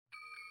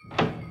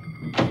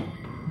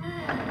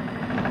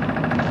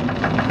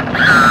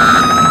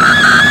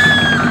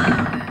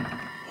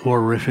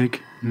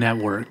Horrific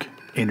Network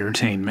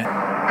Entertainment.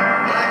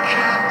 Black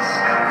cats,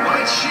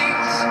 white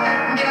sheets,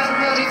 get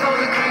ready for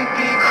the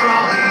creepy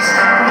crawlies.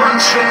 One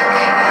trick,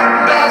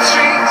 bad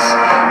streets,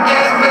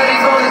 get ready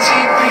for the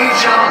TP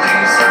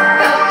jollies.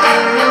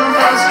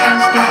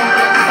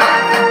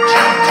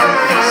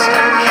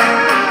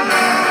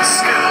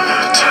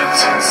 Skeletons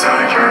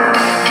inside you.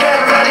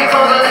 Get ready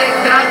for the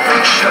late night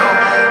freak show.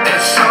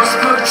 It's so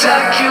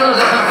spectacular,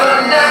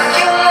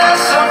 vernacular,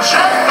 so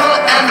dreadful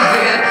and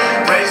weird.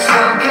 Race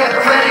will get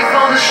ready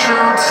for the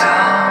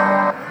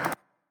showtime.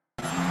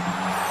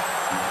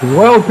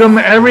 Welcome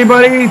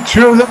everybody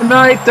to the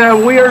night that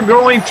we are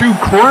going to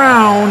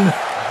crown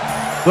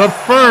the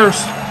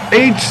first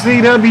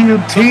HCW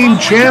team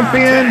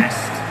champion,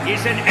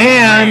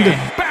 and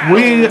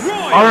we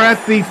are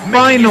at the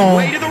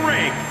final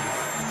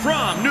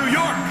from New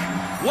York,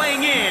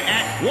 weighing in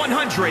at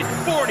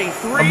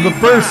 143 of the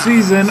first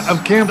season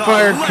of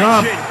Campfire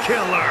Cup.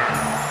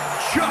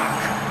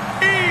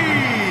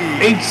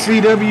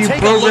 HCW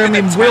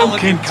programming will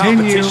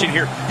continue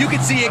here. You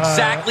can see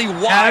exactly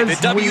why the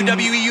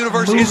WWE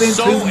Universe is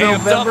so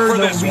amped up for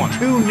this one.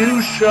 2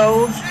 new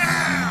shows.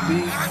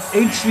 The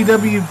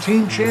HCW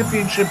Team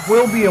Championship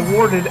will be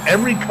awarded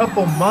every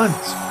couple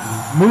months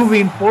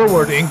moving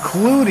forward,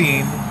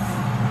 including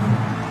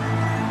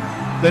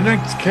the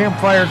next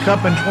Campfire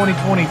Cup in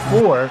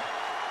 2024.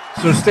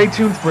 So stay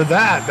tuned for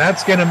that.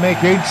 That's going to make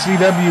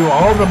HCW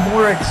all the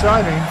more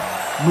exciting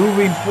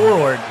moving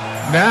forward.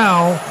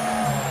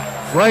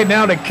 Right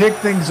now to kick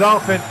things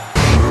off at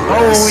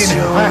Halloween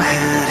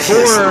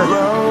for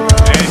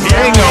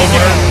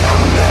Hangover.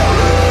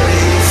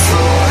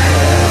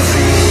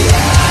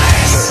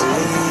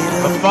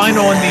 The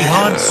final in the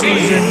Haunt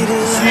Season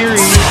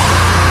series.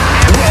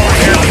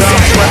 Here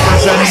comes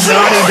representing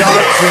Naughty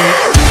Dog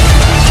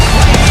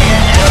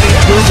Freddy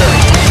Krueger.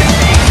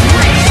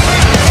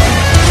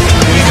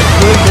 Getting a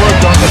good look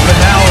on the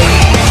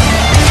finale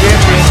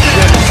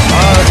championship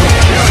of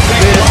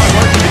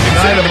this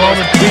night of all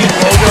the team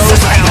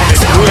logos.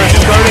 We are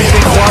starting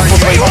things off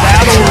with a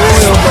battle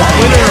royal, the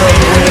winner of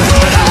which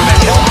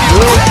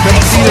will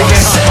compete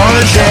against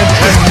Tarzan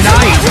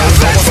tonight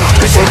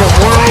for the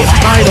world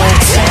title.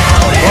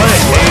 What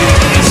an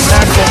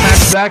impactful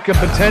match that could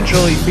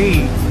potentially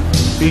be,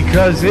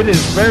 because it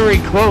is very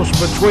close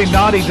between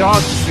Naughty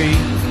Dog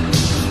Feet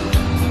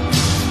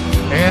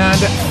and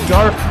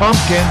Dark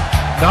Pumpkin.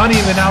 Not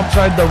even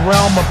outside the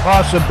realm of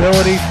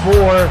possibility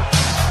for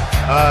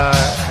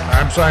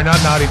I'm sorry, not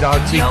Naughty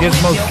Dog,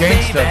 Gizmo's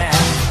Gangsta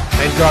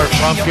and Dark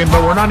Pumpkin,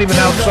 but we're not even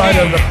outside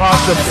of the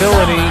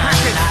possibility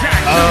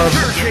of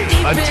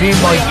a team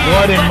like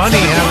Blood and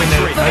Money having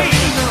a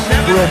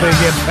real big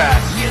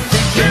impact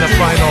in the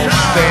final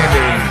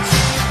standings.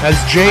 As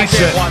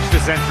Jason,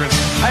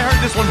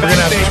 we're going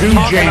to have 2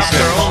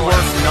 Jasons.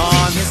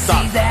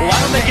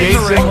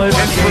 Jason lives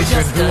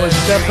Jason, who was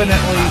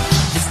definitely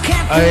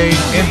an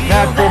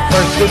impactful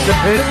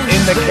participant in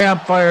the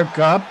Campfire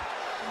Cup,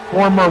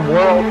 former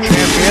world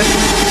champion.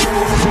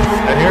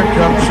 And here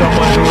comes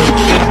someone who is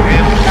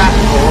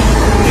impactful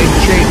in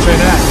Jason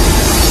X.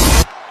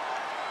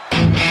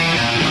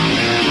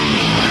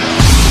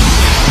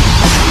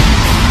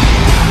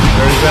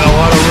 There's been a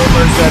lot of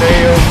rumors that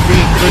AOP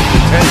could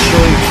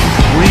potentially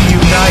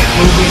reunite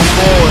moving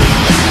forward.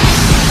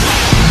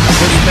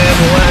 This man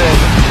led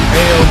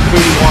AOP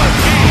once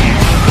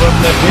from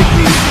the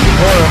Biggie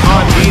or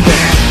on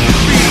Eden.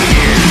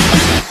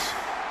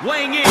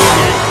 Weighing in.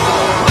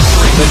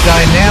 The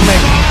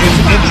dynamic is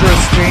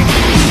interesting.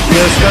 We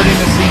are starting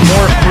to see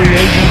more free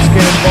agents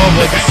get involved,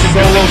 like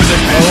Solo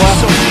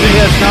Sikoa. He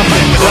has not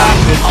been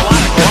drafted,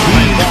 but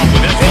he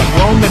and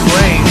Roman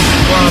Reigns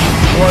from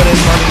Blood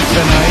and Money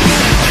tonight.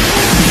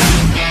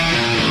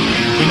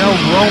 We know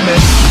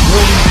Roman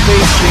will be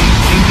facing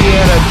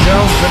Indiana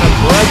Jones in a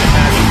grudge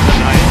match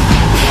tonight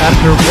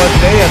after what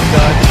they have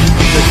done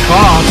to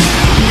cost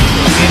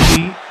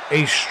Indy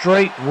a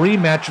straight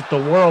rematch at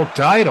the world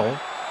title.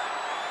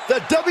 The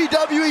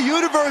WWE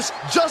Universe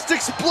just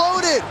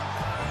exploded!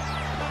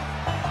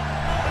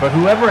 But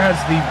whoever has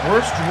the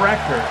worst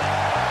record,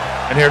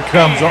 and here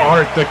comes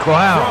Art the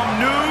Clown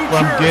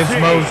from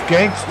Gizmo's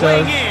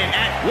Gangstas,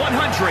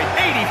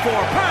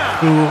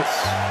 who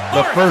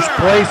the first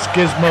place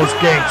Gizmo's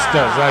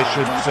Gangstas, I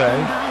should say.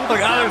 Look,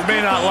 others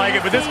may not like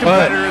it, but this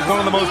competitor is one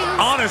of the most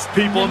honest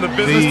people in the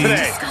business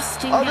today.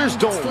 Others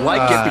don't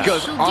like it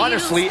because,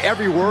 honestly,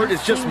 every word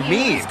is just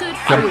mean.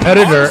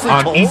 Competitor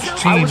on each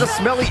team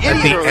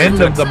at the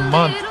end of the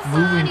month,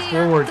 moving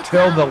forward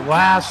till the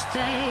last,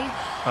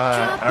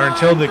 or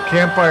until the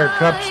Campfire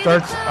Cup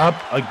starts up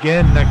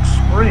again next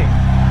spring.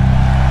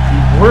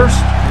 The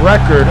worst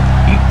record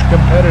each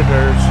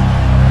competitor's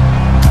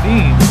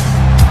team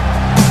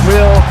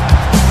will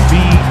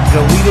be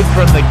deleted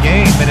from the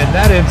game, and in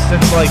that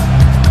instance, like,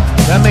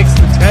 that makes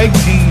the tag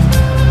team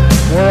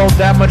world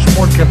that much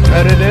more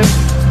competitive.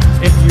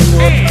 If you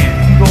were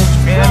singles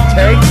and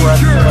tag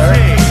wrestler,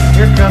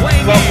 here comes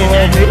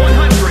Buffalo Nick.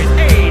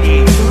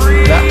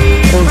 That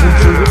goes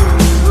into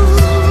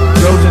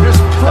There's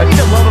plenty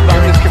to love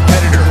about this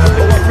competitor,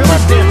 but what really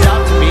stands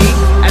out to me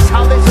as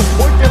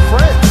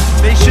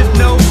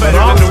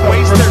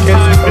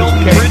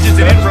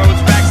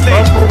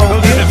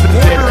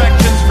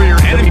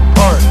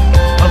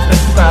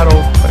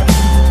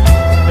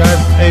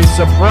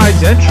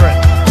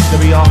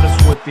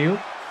with you.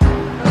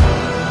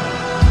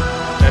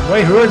 And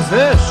wait, who is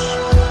this?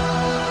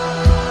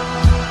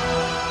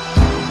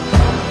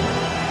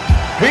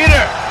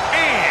 Peter!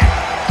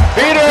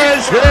 Peter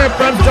is here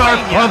from Dark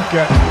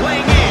Pumpkin.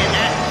 Weighing in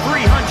at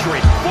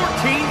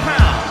 314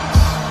 pounds,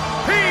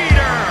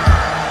 Peter!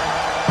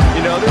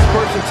 You know, this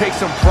person takes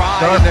some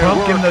pride Dark in their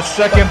Pumpkin, work, the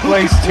second but who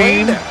place can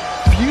blame team. them?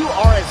 Few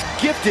are as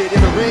gifted in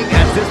the ring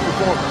as this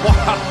performer.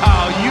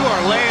 Wow, you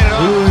are laying it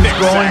on Who's thick,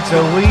 going Saxon.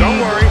 to lead?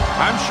 Don't worry,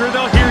 I'm sure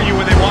they'll hear you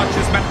when they watch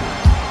this match.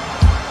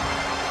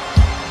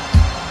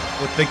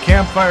 With the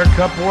Campfire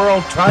Cup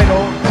World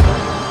title,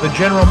 the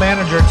General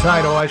Manager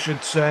title, I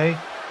should say.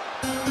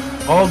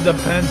 All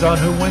depends on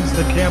who wins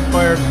the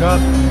Campfire Cup,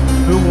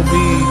 who will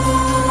be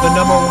the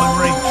 #1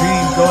 ranked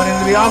team going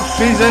into the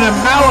offseason, and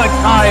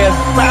Malachi is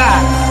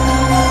back.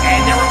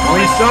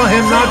 We saw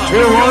him not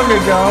too long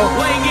ago,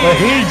 but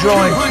he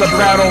joins the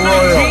Battle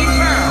Royal.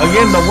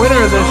 Again, the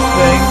winner of this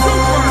thing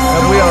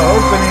that we are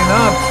opening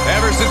up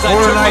Ever since I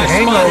for took my night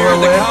spot here hangover at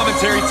the with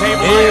commentary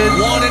table, I is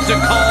have wanted to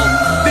call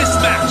this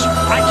match.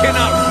 I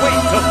cannot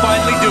wait to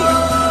finally do it.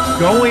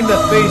 going to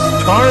face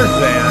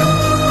Tarzan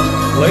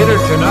later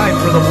tonight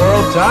for the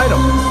world title.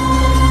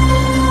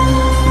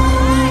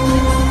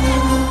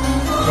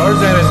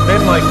 Tarzan has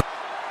been like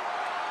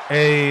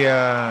a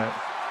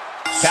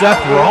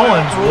Seth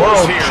Rollins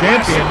world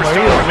champion, where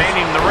he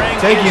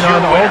is taking on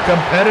all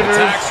competitors.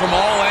 Attacks from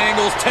all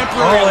angles,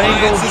 temporary All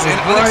angles alliances, is and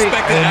right,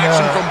 unexpected and,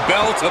 action from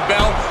bell to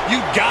bell. You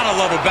gotta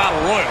love a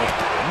battle royal.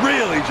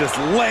 Really just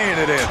laying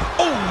it in.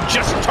 Oh,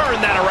 just turn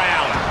that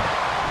around.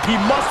 He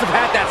must have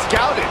had that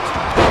scouted.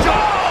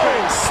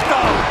 Oh,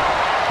 stop.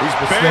 This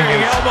thing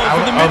Burying is elbows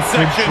out in the of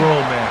midsection.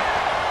 control, man.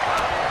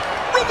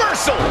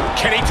 Reversal.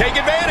 Can he take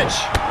advantage?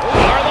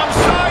 Harlem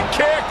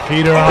sidekick.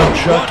 Peter on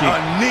Chucky. What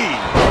a knee.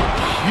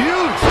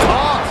 Huge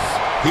toss.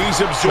 He's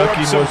absorbed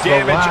Chucky some was the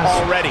damage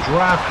last already.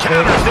 draft pick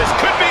Counters. This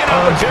could be an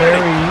of opportunity.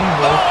 Very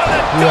Evil, Oh, and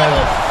a who has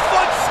double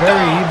foot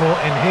Very stomp. Evil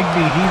and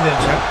Higby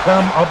Heathens have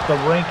come up the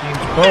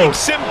rankings both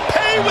Makes him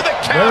pay with a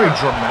counter. very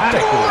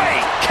dramatically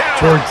Great counter.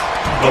 towards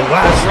the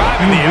last Driving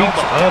few the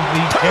weeks elbow. of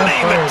the Turning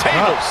Campfire the Cup.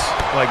 tables.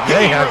 Like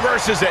they He have,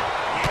 reverses it.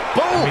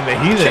 Boom. I mean, the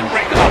Heathens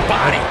Right to the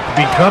body.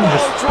 become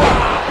just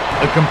Drop.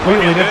 a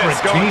completely different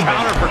This going team.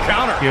 counter for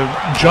counter. You know,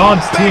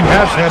 John's team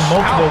has had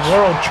multiple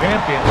world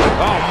champions,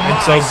 and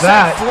so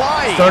that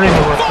starting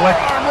to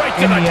reflect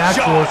in the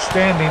actual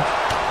standings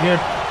here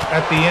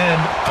at the end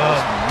of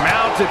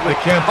Mounted the with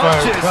Campfire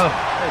punches. Cup.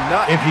 And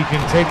not- If he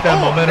can take that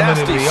momentum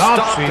into nasty the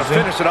stop to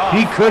finish it offseason, off.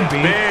 he could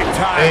be Big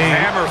time a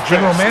hammer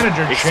general fist.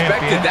 manager Expected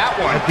champion that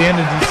one. at the end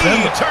of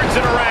He December. turns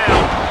it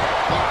around.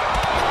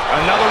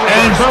 Another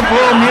And reverse.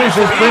 Buffalo Muse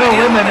has been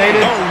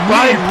eliminated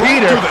by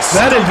Peter.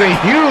 That is a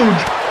huge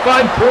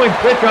 5-point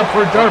pickup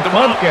for Dark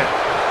Pumpkin.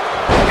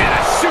 And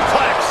a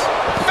suplex.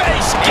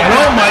 Face. And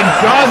oh my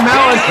God,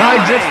 Malachi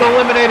just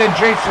eliminated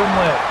Jason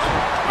Litt.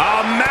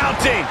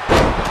 Mounting.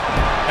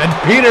 And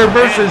Peter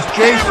versus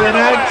Jason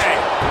X.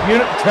 You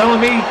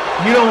telling me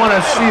you don't want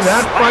to see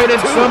that fight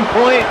at some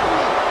point?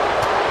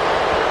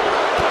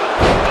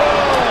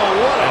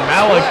 And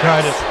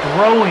Malachi just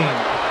throwing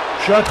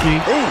Chucky.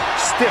 Ooh,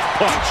 stiff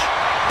punch.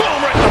 Boom,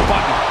 right in the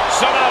button.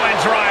 Samoan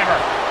driver.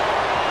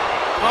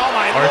 Oh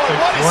my Arthur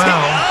Lord, what is he?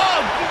 Clown.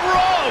 Oh,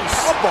 gross.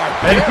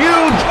 And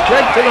huge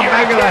kick to the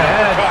back of the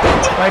head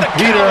by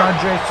Peter on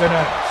Jason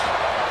X.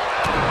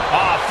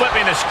 Oh,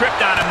 flipping the script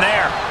on him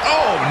there.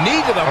 Oh, knee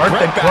to the Arthur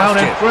bread Clown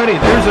and basket. Freddy.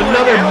 There's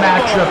another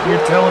matchup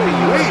you're telling me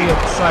you want to be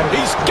excited about.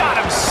 He's got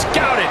him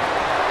scouted.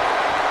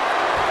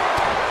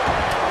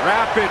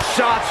 Rapid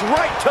shots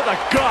right to the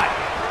gut.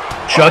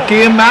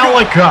 Chucky and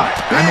Malachi.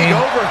 I Big mean,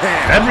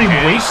 overhand. every And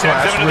he weight sends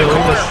class him into the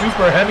really, the corner.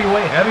 super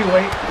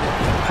heavyweight,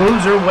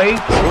 cruiserweight,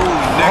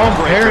 all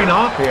pairing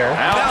off here.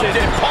 Mounted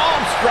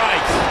palm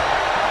strikes.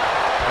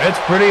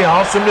 It's pretty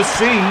awesome to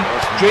see.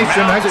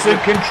 Jason X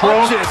in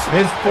control.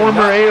 His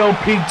former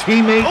AOP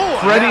teammate, Oh,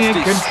 a Freddy in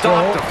nasty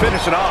control. stop to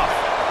finish it off.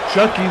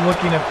 Chucky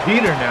looking at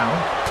Peter now.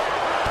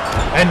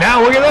 And now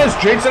look at this.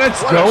 Jason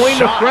X What a going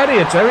to shot. Freddy.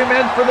 It's every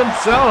man for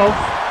themselves.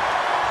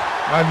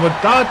 I would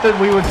thought that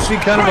we would see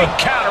kind of Great a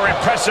counter,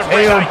 impressive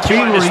ring AOP IQ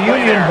on display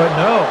reunion, there. but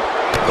no.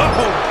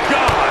 Oh,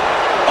 God.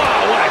 Oh,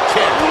 what a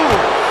kick.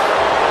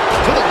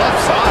 To the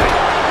left side.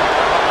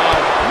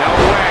 No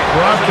way.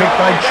 Drop kick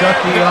by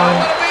Chucky on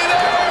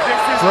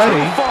Freddy.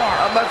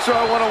 I'm not sure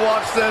I want to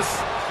watch this.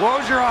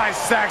 Close your eyes,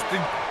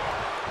 Saxton.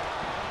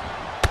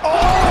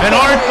 And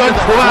Arthur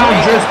Clown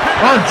just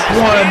punched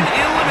one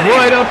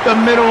right up the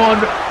middle on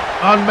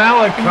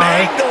Malachi.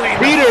 Mangling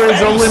the Peter is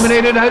face.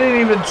 eliminated. I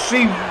didn't even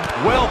see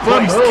from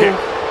Well-placed who. kick.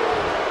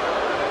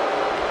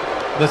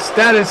 The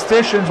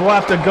statisticians will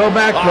have to go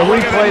back to Oh,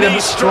 look at replay the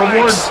knee to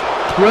reward strikes.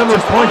 whoever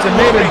Just points and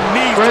maybe unloading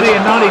knees Freddy to the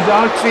and Naughty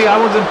body. Doxy. I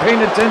wasn't paying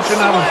attention.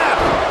 I was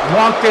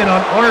locked in on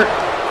Art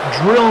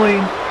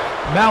drilling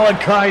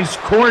Malachi's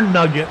corn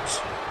nuggets.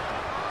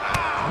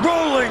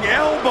 Rolling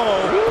elbow.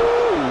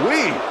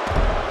 Ooh-wee.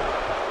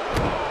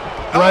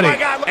 Freddy. Oh, my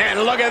God.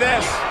 And look at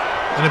this.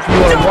 And if you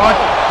are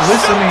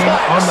listening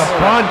on the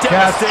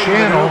podcast Devastating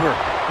channel maneuver.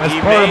 as He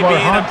part of may our be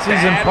in a haunt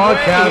season bad way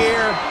podcast,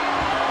 here.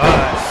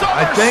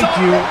 I thank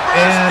you,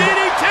 and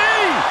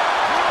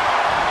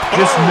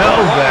just know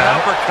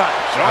that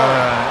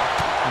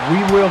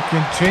we will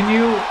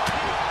continue.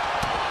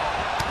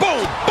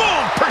 Boom,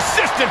 boom,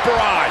 persistent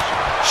barrage.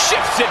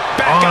 Shifts it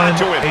back on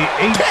onto him.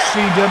 A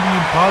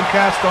HCW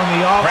podcast on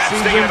the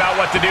offseason. Thinking about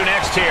what to do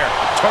next here.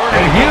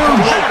 A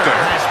huge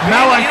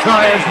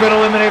Malachi has been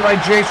eliminated by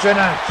Jason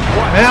X.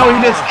 Now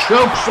he just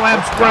choke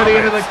slams Freddie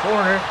into the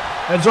corner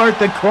as Art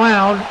the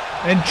Clown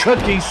and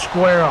Chucky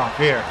square off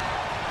here.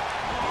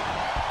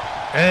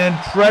 And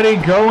Freddie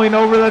going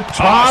over the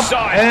top,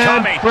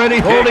 and Freddie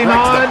holding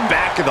on.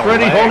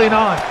 Freddie holding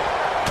on.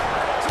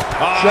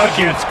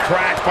 Chucky gets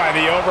cracked by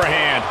the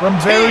overhand. From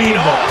Very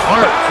Evil,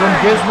 Art from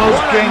Gizmo's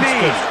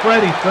Gangsters,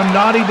 Freddie from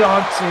Naughty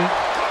Doxy,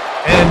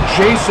 and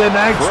Jason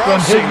X from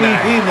Higby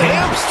Healing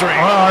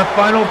are our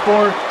final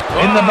four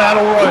in the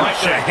Battle Royal.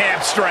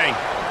 Hamstring.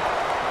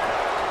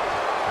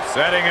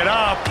 Setting it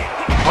up.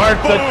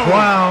 Art the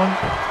Clown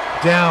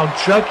down,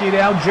 Chucky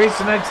down,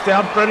 Jason X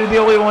down, Freddie the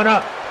only one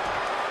up.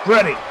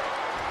 Freddie.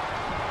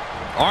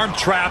 Arm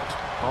trapped.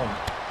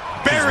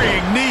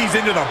 Burying knees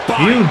into the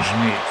body. Huge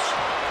knees.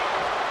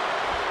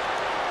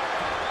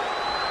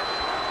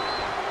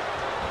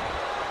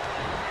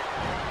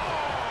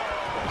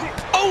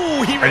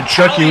 And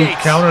Chucky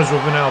counters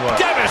with an elbow.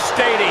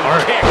 Devastating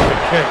kick.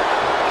 Kick.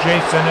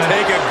 Jason X.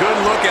 Take a good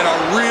look at a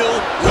real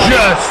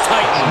just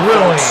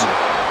drilling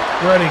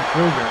Freddy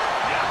Krueger.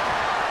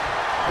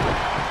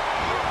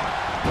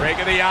 Break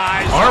of the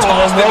eyes. Art with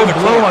a low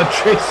blow on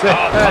Jason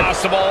X.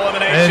 Possible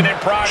elimination in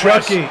progress.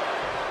 Chucky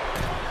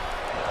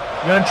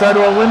gonna try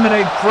to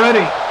eliminate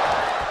Freddy.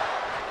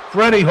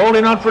 Freddy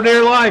holding on for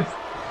dear life.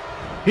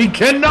 He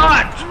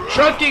cannot.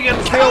 Chucky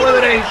gets the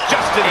elimination.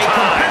 Just in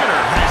time.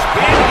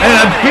 And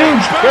a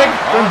huge kick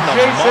from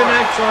Jason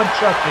X on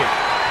Chucky.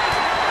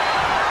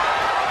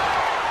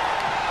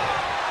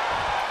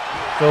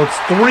 So it's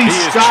 3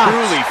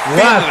 stops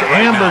left.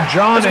 Amber,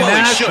 John, and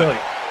Ashley.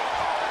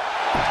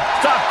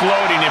 Stop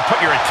gloating and put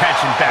your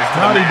attention back to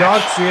the Naughty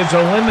Doxy is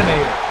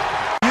eliminated.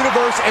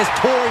 Universe is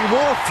pouring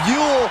more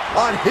fuel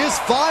on his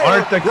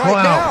fire. Art the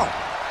Clown now.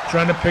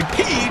 trying to pick.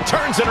 He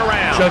turns it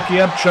around. Chucky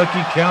up.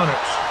 Chucky counters.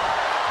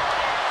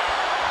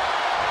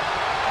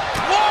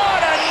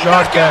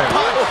 Shot there.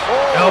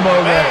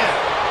 Elbow there.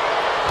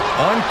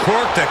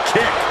 Uncorked a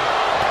kick.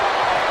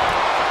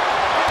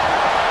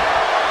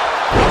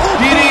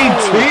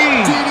 DDT.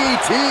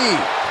 DDT.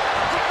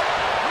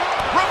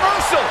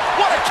 Reversal.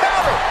 What a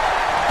counter.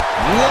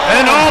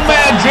 And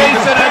man,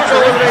 Jason X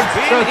eliminates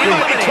Chucky.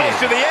 Close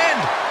to the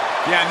end.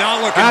 Yeah, not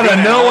looking out good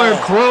of nowhere,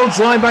 at all.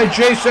 clothesline by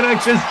Jason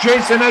X. Is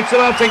Jason X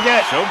about to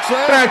get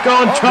back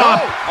on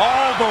top?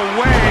 All the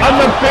way on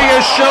the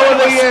biggest show of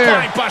the year.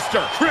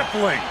 Buster,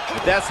 crippling.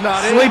 That's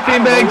not it.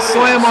 Sleeping bag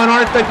slam on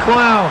Art the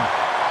Clown.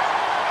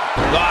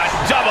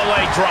 Double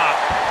leg drop.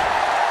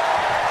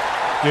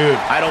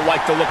 Dude, I don't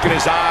like the look in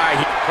his eye.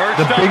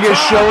 The biggest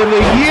show of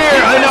the year.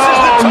 I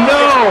know,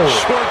 no.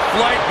 Short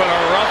flight, but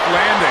a rough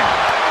landing.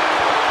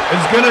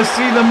 Is going to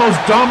see the most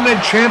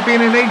dominant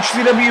champion in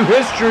HCW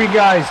history,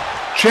 guys.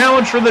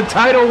 Challenge for the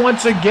title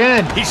once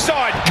again. He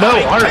saw it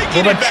coming. No, Art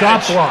with a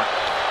chop block.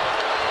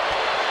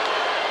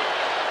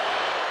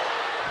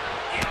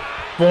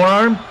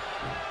 Forearm.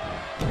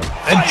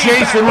 And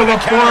Jason with a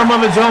forearm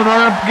of his own.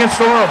 Art up against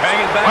the ropes.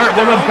 Art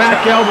with a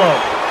back elbow.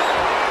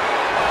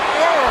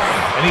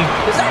 And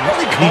is that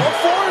really called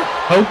for?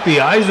 Poked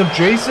the eyes of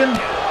Jason.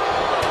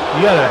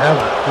 You gotta have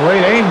a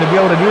great aim to be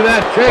able to do that.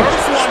 Kick,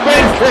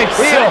 spin kick,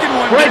 heel,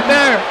 right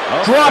there.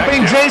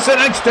 Dropping Jason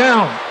X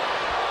down.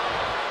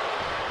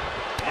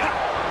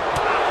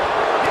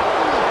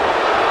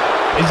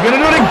 He's gonna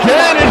do it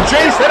again, and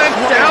Jason X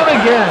down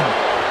again.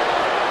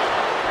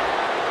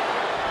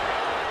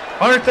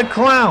 Art the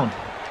Clown.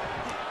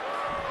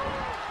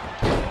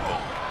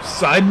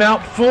 Side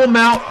mount, full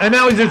mount, and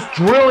now he's just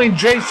drilling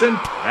Jason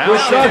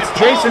with shots.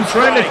 Jason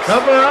trying to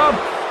cover up.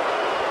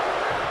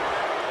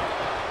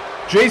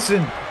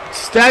 Jason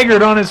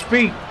staggered on his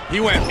feet. He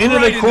went into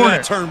right the corner.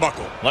 Into that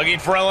turnbuckle. Looking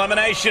for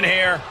elimination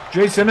here.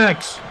 Jason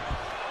X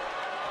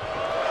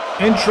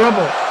in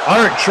trouble.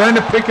 Art trying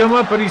to pick him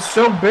up, but he's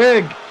so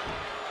big.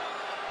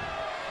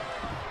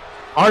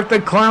 Art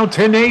the Clown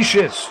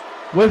tenacious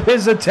with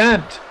his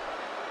attempt.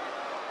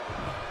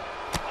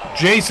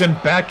 Jason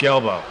back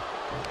elbow.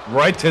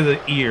 Right to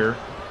the ear.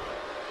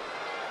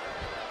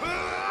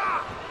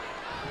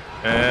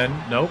 And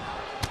nope.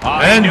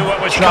 And knew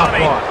what was chop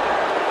coming. block.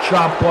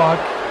 Chop block.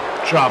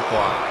 Chop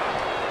block.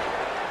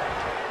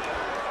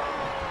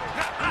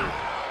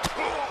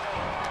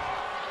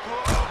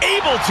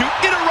 Able to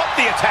interrupt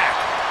the attack.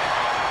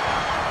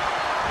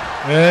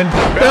 And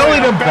belly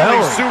to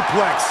belly.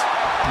 Suplex.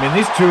 I mean,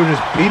 these two are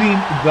just beating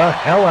the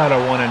hell out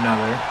of one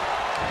another.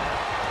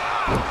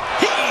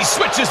 He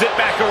switches it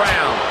back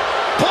around.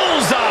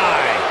 Bullseye.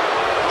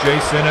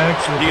 Jason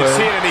X with you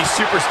see it in these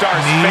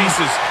superstars'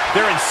 faces.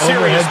 They're in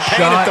serious pain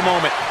shot. at the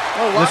moment.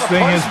 This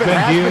thing has been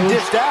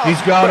huge.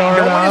 He's got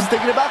Art up.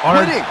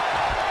 Art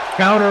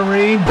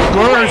countering.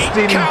 Burst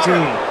DDT.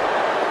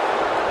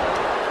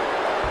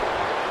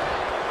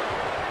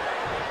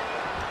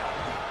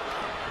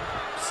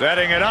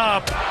 Setting it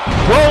up.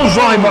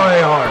 Bullseye by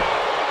Hart.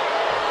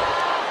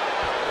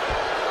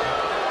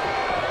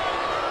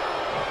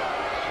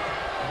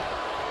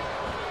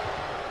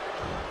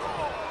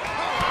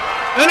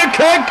 And a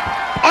kick.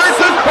 Art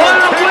the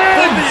Clown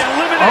wins.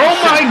 Oh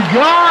my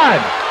God.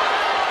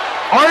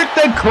 Art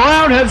the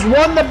Clown has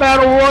won the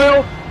Battle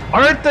Royal.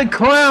 Art the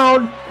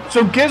Clown.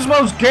 So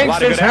Gizmo's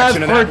Gangsters has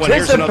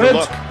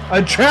participants,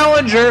 a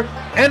challenger,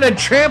 and a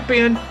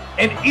champion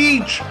in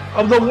each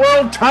of the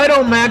world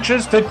title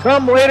matches to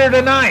come later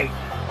tonight.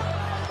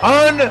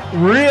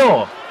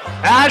 Unreal.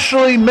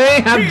 Ashley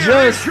may have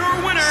just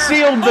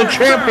sealed the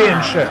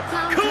championship.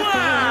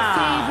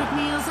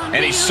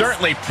 And he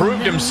certainly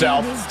proved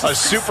himself a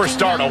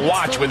superstar to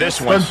watch with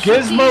this one. But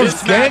Gizmo's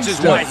This match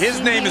is why Gangsters. his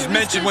name is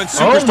mentioned when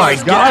superstars Oh my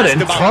God, get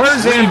and asked about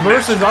Tarzan dream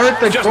versus matches. Art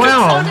the Just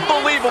Clown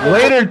unbelievable.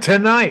 later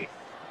tonight.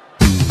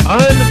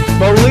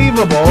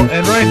 Unbelievable.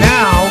 And right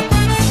now,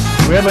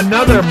 we have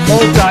another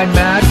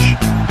multi-match.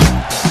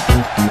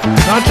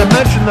 Not to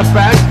mention the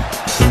fact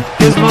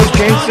Gizmo's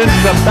Gangsters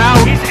is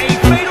about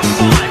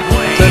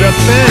to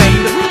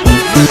defend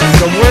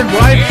the Word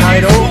Life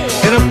title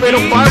in a Fatal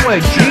 5-Way.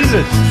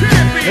 Jesus.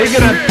 They're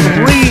going to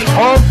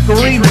all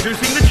three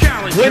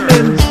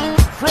women's.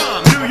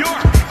 From New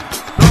York,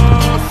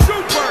 the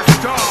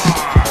Superstar.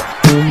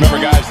 Remember,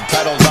 guys, the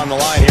title's on the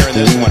line here in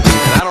this one.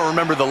 And I don't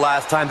remember the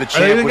last time the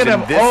champ was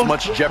in this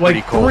much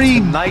jeopardy. Like three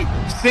Tonight,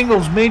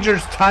 singles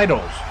majors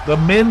titles, the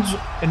men's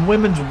and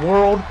women's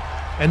world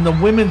and the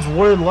women's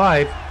Word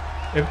Life,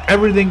 if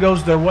everything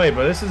goes their way.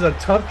 But this is a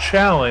tough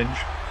challenge,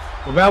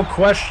 without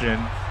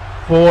question,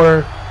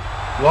 for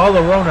La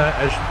Llorona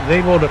as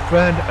they will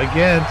defend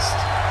against.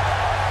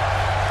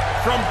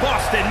 From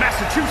Boston,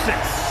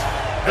 Massachusetts,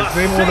 As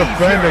they will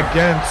defend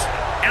against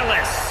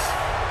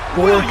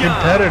four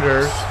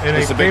competitors in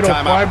a Fatal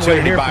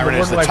 5-Way here for the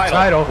Word Life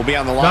title. will be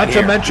on the line Not to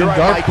here. mention You're right,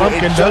 Dark Michael.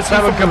 Pumpkin And does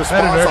judging have a from the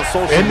response competitor on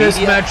social in this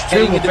media match too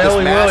heading with into this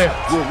Bailey match,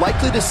 Williams we're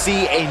likely to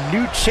see a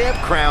new champ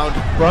crowned.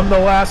 from The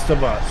Last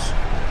of Us.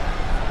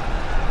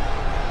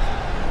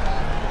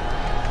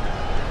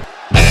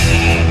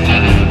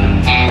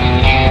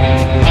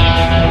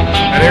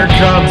 And here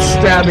comes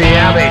Stabby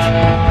Abby.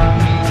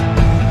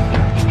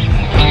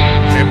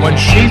 And when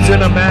she's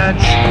in a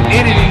match,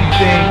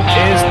 anything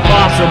is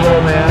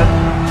possible,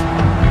 man.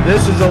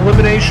 This is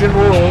elimination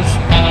rules,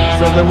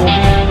 so there will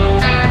be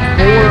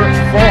 4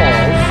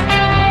 falls.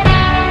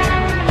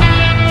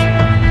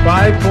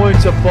 5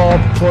 points a fall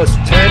plus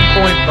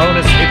 10-point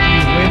bonus if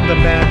you win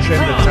the match and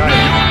the title.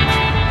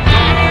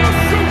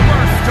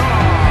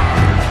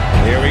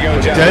 Here we go,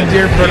 Dead gentlemen.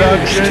 Deer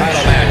Productions,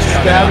 Title match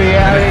coming Stabby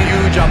up. Abby,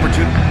 Huge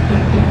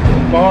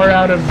opportunity. far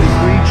out of the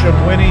reach of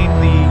winning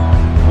the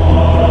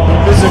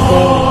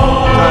physical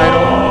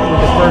title for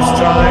the first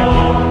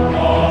time,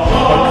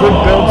 but could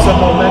build some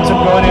momentum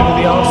going into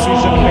the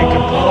offseason to make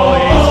a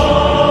play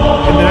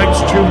in the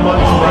next 2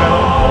 months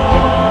round.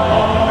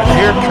 And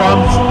here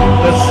comes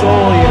the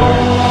Soul Eater,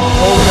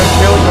 Olga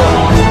Kilgore.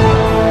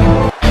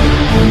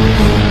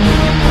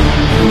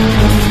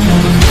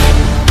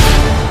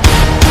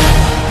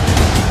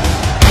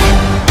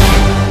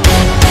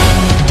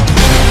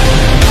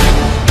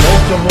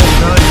 Multiple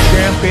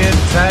non-champion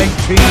tag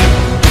team,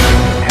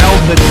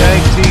 held the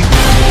tag team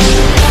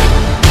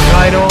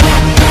title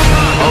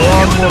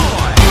along with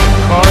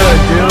Cara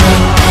Dune,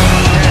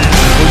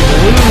 who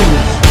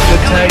lose the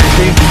tag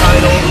team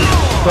title,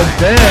 but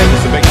then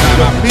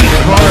defeat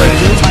Cara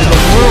Dune to the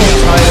world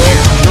title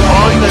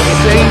on the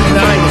same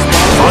night,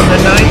 on the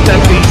night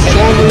that the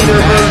Soul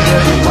Eater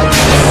version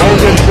of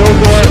Olga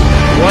Kilgore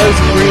was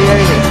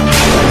created.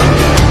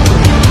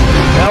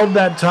 Held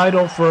that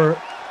title for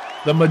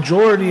the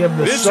majority of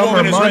the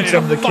summer months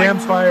of the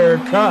Campfire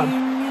Cup.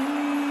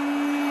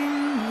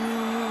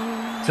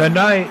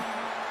 Tonight,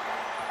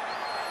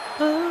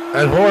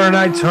 at Horror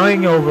Nights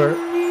Hangover,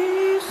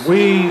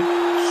 we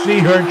see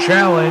her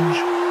challenge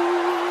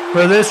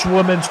for this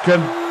woman's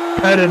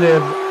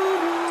competitive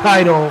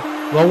title,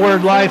 the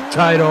Word Life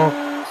title,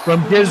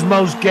 from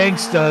Gizmo's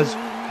Gangstas.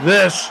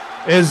 This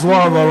is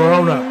La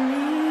Llorona.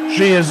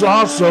 She is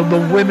also the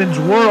Women's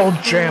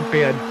World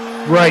Champion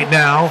right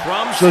now,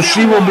 so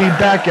she will be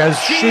back as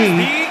she,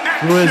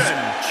 who is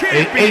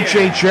a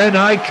HHN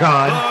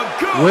icon,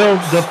 will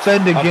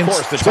defend Of against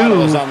course, the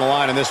title is two on the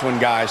line in this one,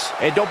 guys.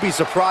 And don't be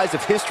surprised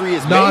if history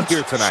is not made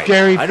here tonight.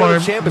 Scary I know the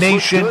Farm champ has looked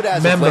Nation good as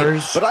of late,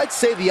 members but I'd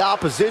say the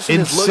opposition in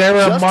has looked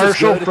Sarah just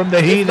Marshall as good, from the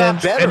if not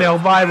Heathens better. and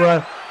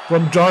Elvira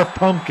from Dark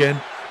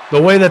Pumpkin.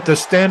 The way that the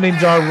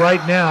standings are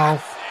right now,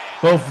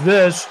 both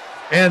this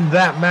and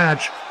that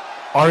match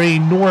are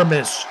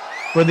enormous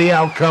for the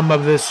outcome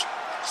of this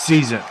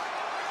season.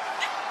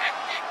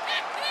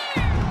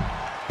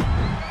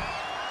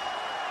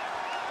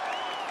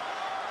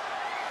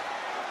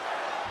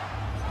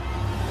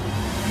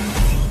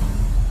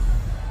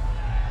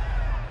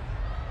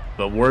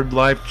 The Word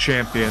Life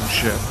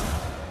Championship.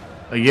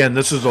 Again,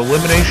 this is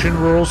elimination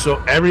rule,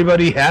 so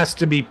everybody has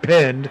to be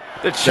pinned.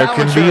 The There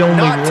can challenger be only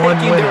not one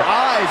taking winner. their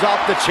eyes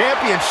off the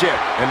championship.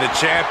 And the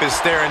champ is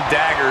staring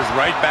daggers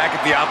right back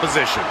at the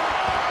opposition.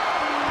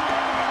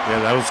 Yeah,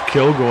 that was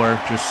Kilgore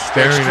just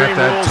staring at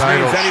that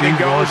title. She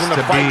wants to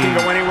be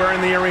anywhere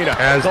in the arena,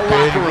 as the big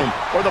locker room,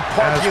 or the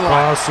parking as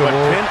lot. possible.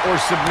 But pin or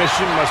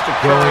submission must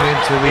occur Going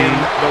into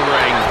the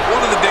ring.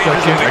 One of the dangers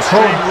of I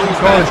Extreme call Rules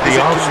it match the is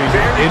it off can season.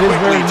 very It is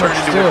very quickly turn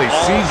much into still an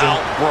a season.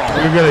 all-out brawl.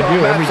 We're gonna do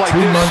every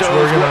 2 months.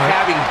 We're gonna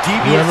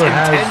whoever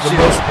has the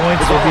most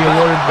points will be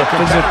awarded the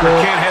physical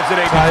can't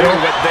hesitate to title.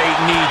 do what they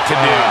need to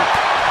do.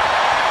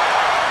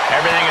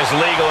 Everything is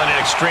legal in an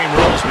Extreme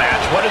Rules match.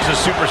 What does a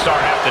superstar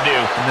have to do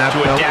that to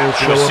belt adapt will to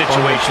show a up on the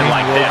situation team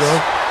like logo.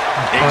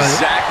 this?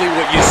 Exactly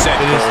what you said,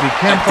 It is Cole. the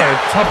Campfire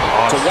Cup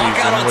To walk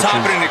out on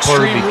top in an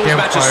Extreme Rules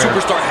match, a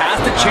superstar has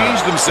to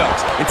change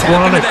themselves and tap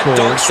into that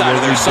dark side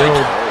of their psyche.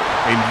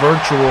 A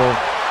virtual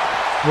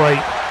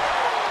fight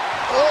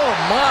Oh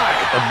my!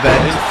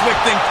 event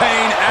Inflicting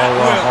pain at all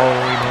will.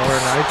 Halloween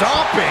Horror Nights.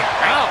 Stomping!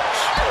 Ouch!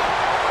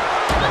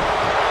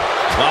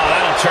 Oh,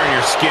 that'll turn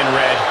your skin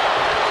red.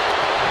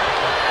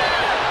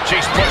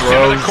 She's pushed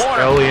into the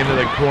corner. Ellie into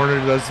the corner,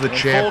 does the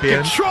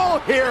champion. Full control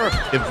here.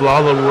 If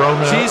Lala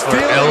Rona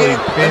or Ellie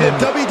pin the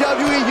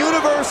WWE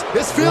Universe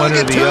is one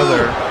or the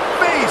other,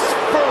 Face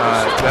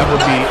first. that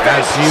would be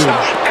as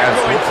huge as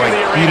like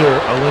Peter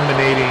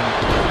eliminating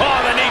Oh,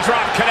 the knee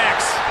drop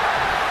connects.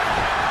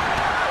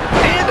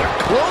 And a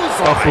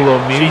clothesline. Buffalo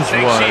Muse She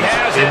thinks was she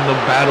has in it. the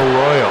Battle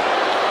Royal.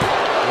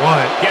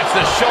 One. Gets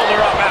the shoulder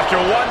up after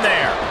one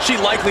there.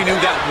 She likely knew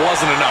that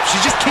wasn't enough.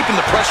 She's just keeping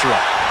the pressure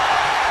up.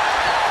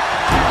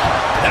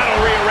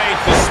 That'll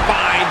rearrange the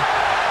spine.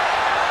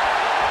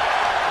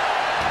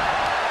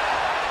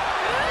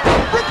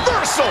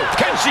 Reversal.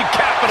 Can she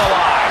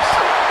capitalize?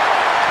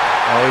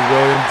 Ellie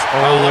Williams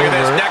all Oh, look at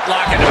over this neck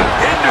lock into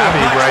Abby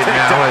nice right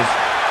now takedown. as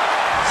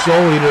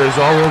Soul Eater is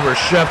all over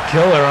Chef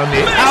Killer on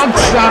the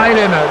outside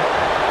and a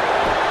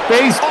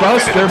face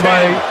buster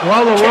by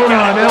Lala Rona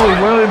on Ellie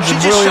Williams,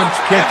 and Williams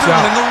kicks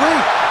out. In the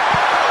ring.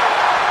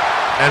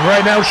 And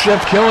right now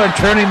Chef Killer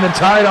turning the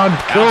tide on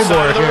Outside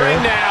Kilgore of the here.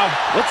 ring now.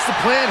 What's the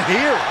plan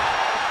here?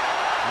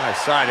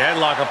 Nice side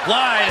headlock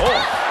applied.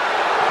 Oh,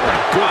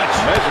 good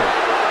measure.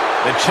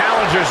 The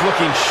challenger's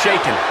looking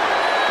shaken.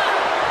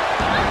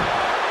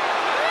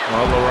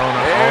 Lala Rona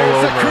all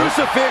There's a over.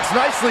 crucifix.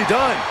 Nicely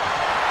done.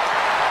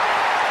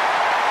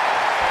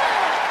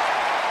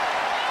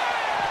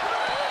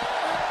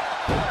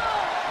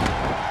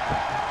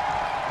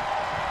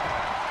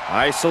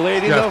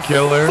 Isolating Chef the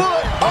Killer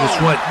foot. just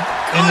went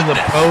into the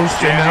post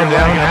and now Yeah,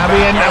 down running it Abby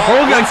back. and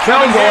Hogan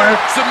Kilgore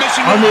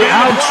Submission on move the being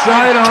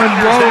outside on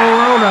Counters Lala it.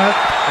 Rona.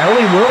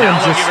 Ellie Williams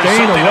Now is looking for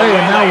staying something away to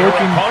and now waylay her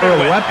looking for opponent a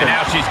with. weapon. And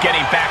now she's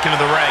getting back into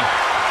the ring.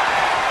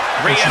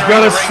 And she's Re-entering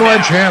got a the ring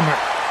sledgehammer.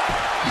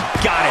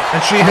 now. Got it.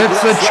 And she hits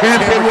the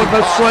champion with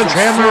a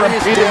sledgehammer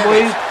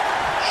repeatedly.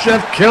 Chef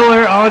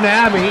Killer on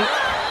Abby.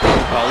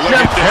 Oh, look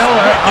Chef at this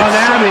Killer wicked on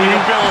striking Abby.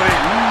 ability.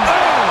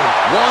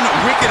 one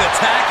wicked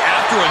attack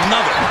after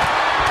another.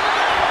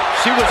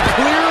 She was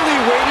clearly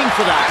waiting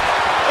for that.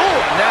 Oh,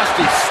 a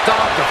nasty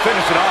stop to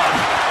finish it off.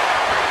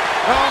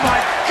 Oh my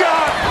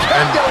God!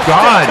 And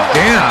god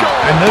damn.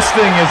 And this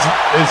thing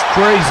is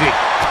crazy.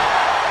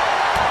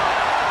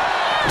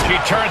 She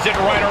turns it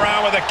right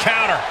around with a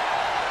counter.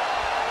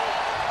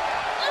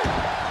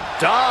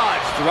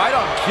 Dodged right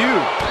on cue.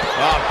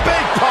 A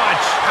big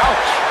punch.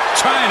 Ouch.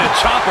 Trying to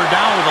chop her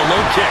down with a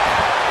low kick.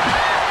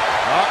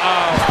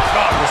 Uh-oh.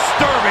 Oh,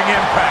 disturbing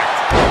impact.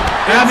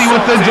 Abby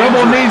with the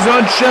double knees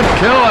on Chef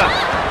Killer.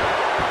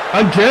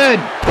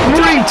 Again.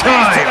 3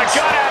 times.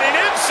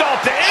 Insult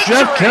to injury.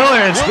 Chef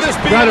Killer has Will this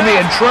be got to be in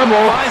enough? trouble.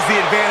 Finds the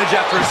advantage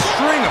after a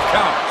string of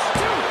counters.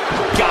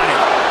 Got it.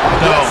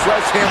 No.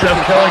 Chef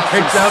Killer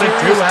kicks out at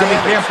 2. Abby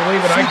can't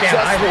believe it. I can't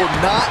hide it.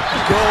 Not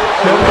go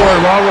Kilgore,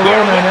 Lala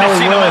Rona, and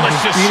Ellie witnessing a Williams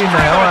malicious is beating the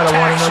hell out of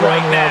one attacks another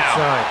right on the now.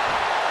 outside.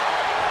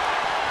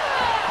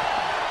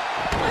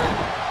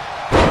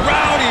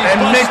 Rowdy And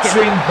Buster.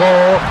 mixing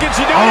bowl Gets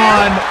you doing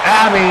on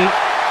Abby.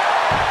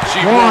 She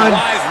 1, will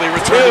wisely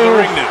return to 2. the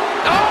ring now.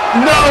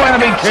 No,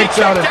 Abby kicks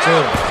out at 2.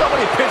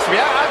 Somebody pinch me.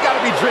 I've got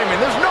to be dreaming.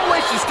 There's no way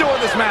she's still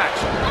in this match.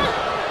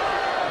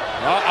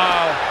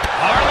 Uh-oh.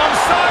 Harlem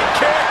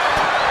sidekick.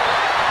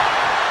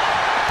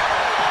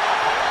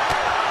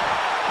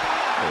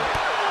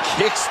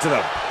 Kicks to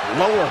the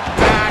lower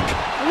back.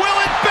 Will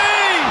it be?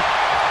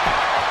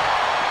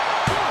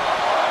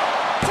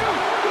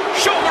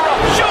 Shoulder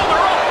up, shoulder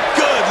up.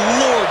 Good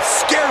Lord,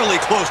 scarily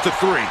close to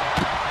 3.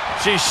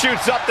 She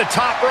shoots up the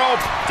top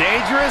rope.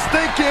 Dangerous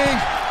thinking.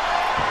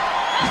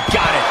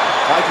 Got it.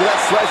 Like that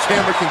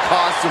sledgehammer can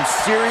cause some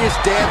serious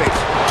damage.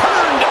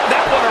 Turned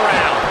that one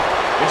around.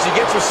 And she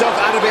gets herself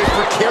out of a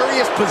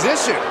precarious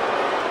position.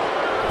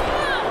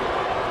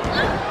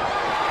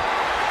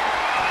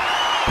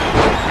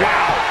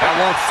 Wow. That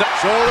won't set.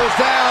 Shoulders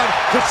down.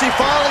 Could she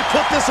finally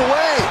put this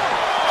away?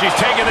 She's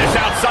taking this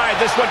outside.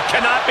 This one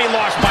cannot be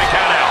lost by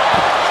countout.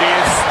 She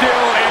is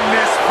still in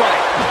this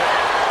fight.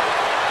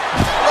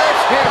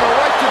 Sledgehammer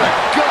right to the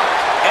gut.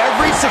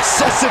 Every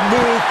successive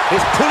move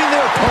is putting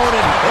their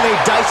opponent in a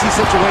dicey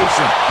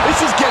situation. This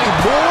is getting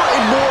more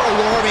and more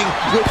alarming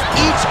with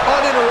each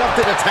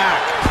uninterrupted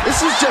attack.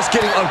 This is just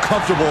getting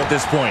uncomfortable at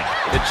this point.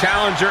 The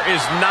challenger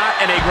is not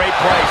in a great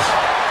place.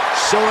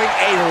 Showing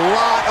a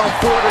lot of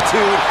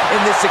fortitude in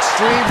this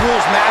Extreme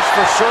Rules match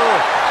for sure,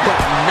 but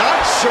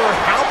not sure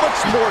how much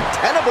more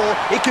tenable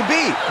it can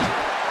be.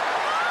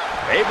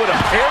 Able to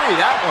parry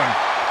that one.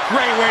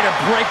 Great way to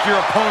break your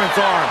opponent's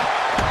arm.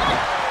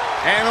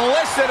 And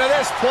listen to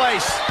this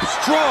place.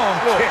 Strong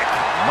kick.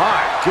 My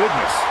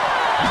goodness.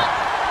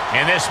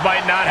 And this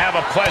might not have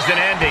a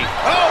pleasant ending.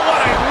 Oh, what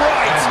a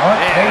right.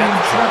 And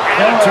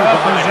attitude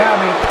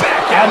behind it.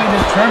 Abby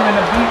determined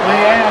to beat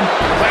Leanne.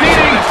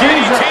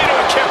 DDT to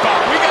a kip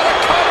out. We got a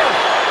cover.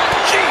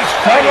 Jeez,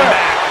 cover.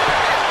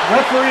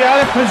 Referee out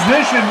of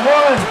position.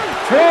 1,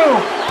 2.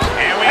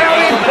 And we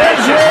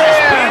has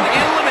been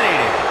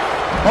eliminated.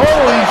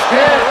 Holy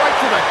shit. Right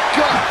to the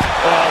gut.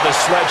 Oh, the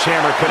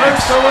sledgehammer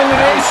connects. First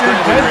elimination.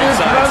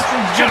 Business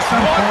Productions gets some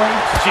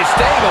points. She's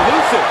staying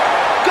elusive.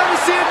 Gonna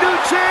see a new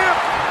champ.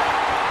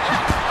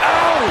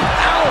 Ow,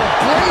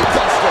 blade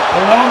buster.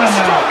 Alona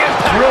now.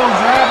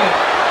 Drills Abby.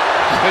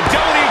 The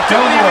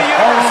WWE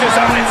Universe is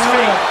on its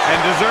feet. And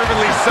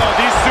deservedly so.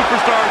 These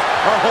superstars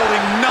are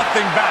holding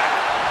nothing back.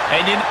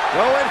 And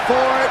going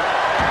for it.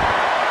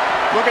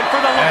 Looking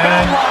for the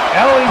lapel lock.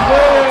 Ellie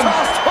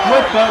Williams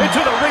with the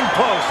into the ring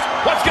post.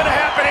 What's going to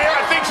happen here?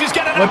 I think she's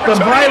getting an with the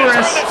opportunity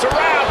virus to turn this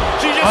around.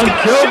 She just on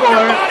got to shift her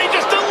Kilgore. body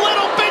just a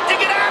little bit to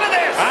get out of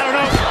this. I don't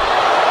know.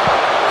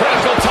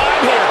 Critical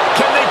time here.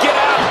 Can they get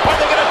out? Are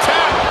they going to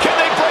tap? Can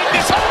they break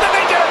this? How do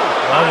they do?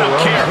 I don't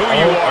care who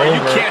you are. You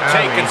can't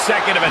take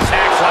consecutive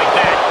attacks like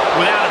that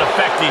without it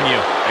affecting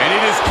you. And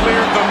it is clear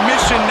the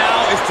mission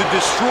now is to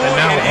destroy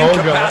and and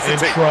Olga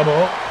incapacitate. in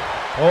trouble.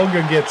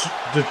 Olga gets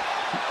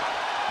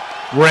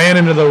ran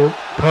into the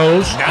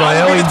post by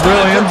Ellie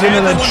Williams into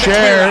the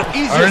chair,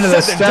 or into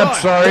the steps,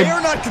 sorry.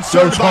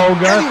 Goes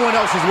Olga.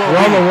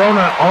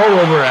 Rona all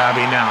over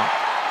Abby now.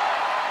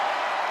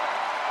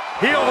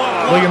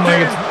 Looking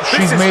like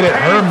she's made it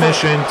her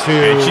mission to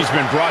and she's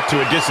been brought to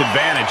a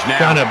disadvantage now.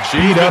 kind of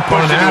beat up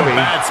on Abby.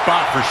 A bad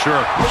spot for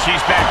sure.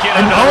 She's back in.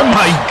 And oh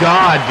my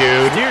God,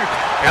 dude.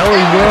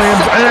 Ellie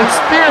Williams and a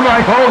spear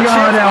by Olga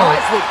on Ellie.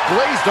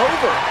 Glazed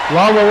over.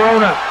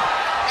 Rona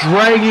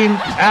dragging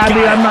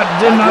Abby.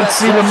 Did not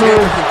see the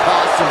move.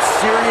 Caused some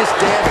serious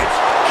damage.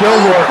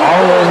 Kilgore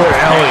all over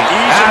Ellie.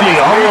 Abby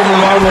all over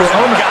Rona.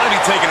 Got to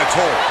be taking a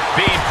toll.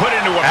 Being put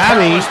into a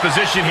perilous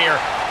position here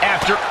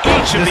after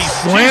each of these.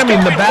 Slamming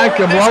the back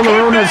of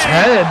Rona's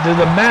head to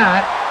the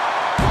mat.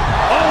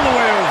 All the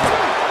way over.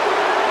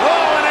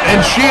 And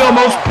she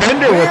almost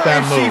pinned her with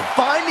that move. She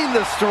finding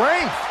the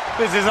strength.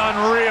 This is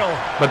unreal.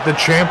 But the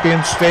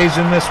champion stays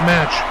in this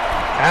match.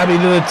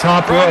 Abby to the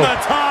top rope. The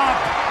top.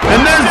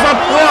 And there's the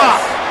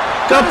flop.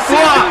 The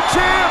flop.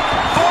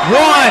 1,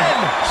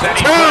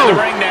 2,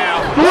 3.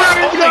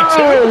 Rona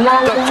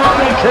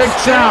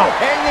kicks out.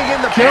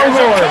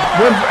 Kilgore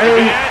with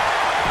a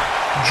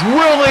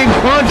drilling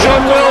punch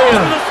on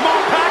Williams.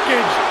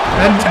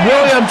 And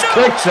Williams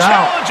kicks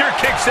out. Challenger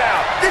kicks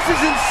out. This is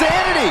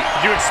insanity.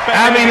 Did you expect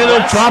Abby to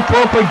the top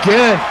rope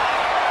again.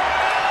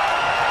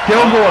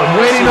 Kilgore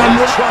waiting on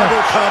Williams.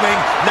 Trouble coming.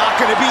 Not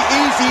going to be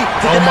easy.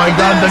 Oh my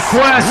God, the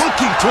quest.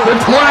 The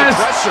quest.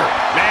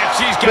 Man,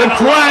 she's The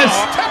quest.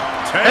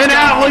 And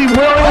Ellie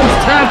Williams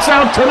taps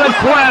out to the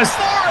quest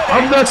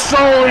of the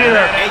Soul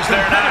Eater.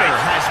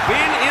 Has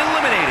been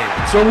eliminated.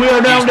 So we are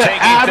down to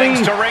Abby,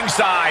 to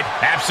ringside.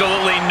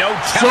 Absolutely no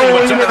Soul telling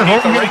what's Eater, underneath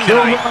the Hogan ring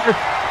tonight. Kilgore,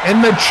 and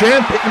the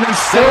champion is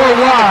still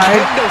alive.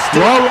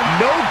 Well,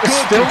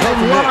 still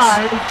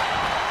alive.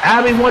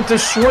 Abby went to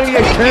swing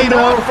a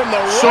kendo.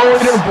 Soul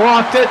Eater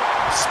blocked it.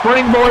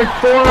 Springboard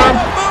forearm.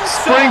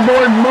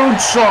 Springboard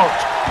moonsault.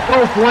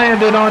 Both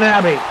landed on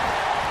Abby.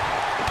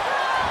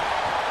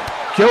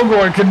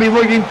 Kilgore could be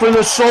looking for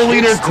the Soul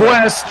Eater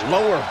quest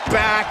Lower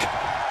back.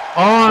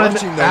 on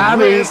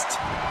Abby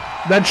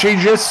that she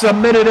just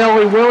submitted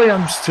Ellie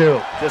Williams to.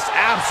 Just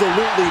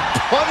absolutely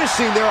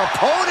punishing their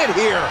opponent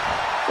here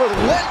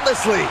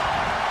relentlessly.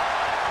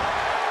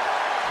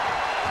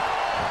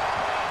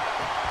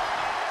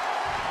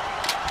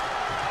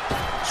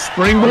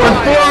 Springboard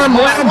forearm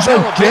lands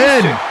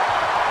again.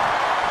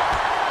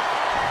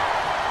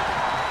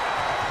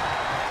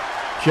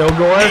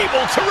 Kilgore.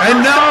 And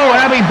no,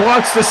 Abby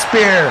blocks the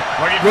spear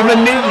with a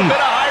knee.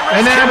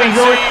 And Abby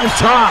going to the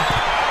top.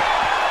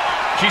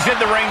 She's in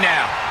the ring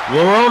now.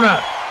 Rona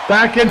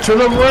back into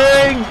the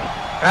ring.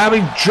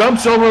 Abby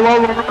jumps over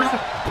Rona.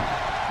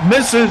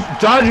 Misses,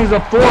 dodges a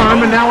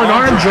forearm, and now an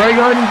arm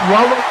drag on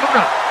Rona.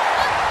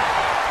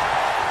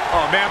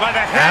 Oh man, by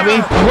the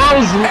Abby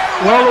throws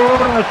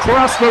Rona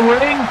across the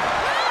ring.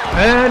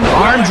 And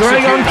arm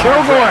drag on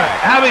Kilgore.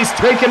 Abby's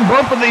taking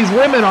both of these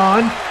women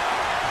on.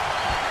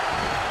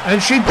 And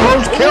she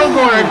throws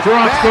Kilgore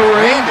across the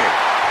ring.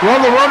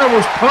 While the runner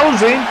was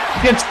posing,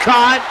 gets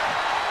caught.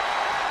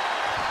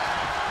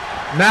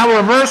 Now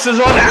reverses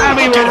on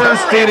Abby, reverse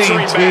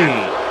DDT.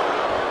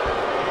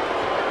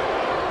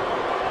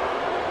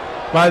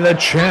 By the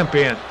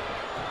champion.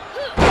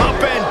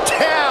 Up and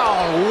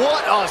down.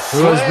 What a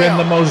slam. Who has been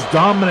the most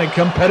dominant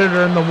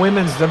competitor in the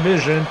women's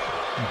division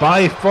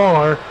by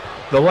far.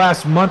 the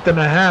last month and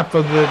a half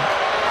of the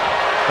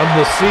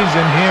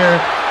season here.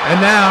 And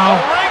now,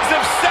 Rings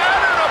of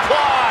Saturn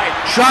applied.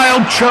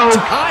 child choke.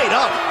 Tied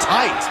up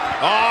tight.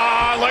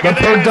 Oh, look The at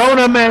this.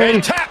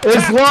 Perdoname Tap, is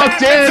tap, locked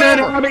tap, in, it's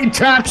and over. Abby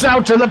taps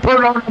out to the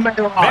Perdoname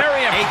lock.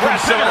 Very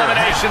impressive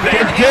elimination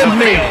there. Forgive The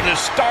me. field is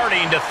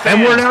starting to thin.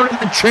 And we're now to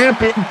the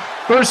champion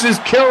versus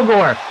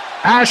Kilgore.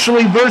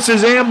 Ashley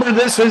versus Amber.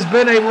 This has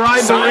been a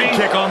rivalry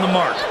Sidekick on the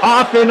mark.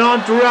 off and on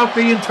throughout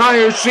the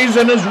entire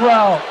season as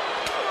well.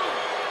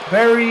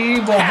 Very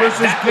Evil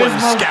versus That one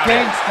Gizmo's scouted.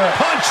 Gangster.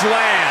 Punch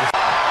lands.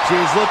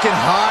 She's looking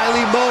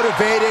highly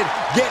motivated,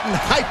 getting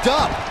hyped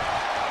up.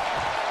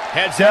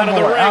 Heads out of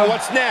the Gilmore ring. out.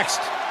 What's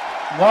next?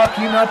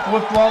 Locking up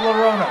with La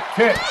Llorona.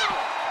 Kick.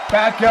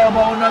 Back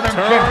elbow, another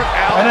Turn kick.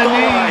 out And a the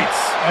knee.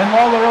 lights. And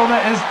La Llorona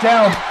is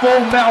down.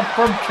 Full mount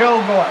from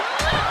Kilgore.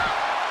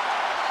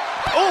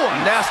 Oh,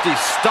 nasty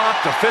stop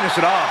to finish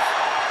it off.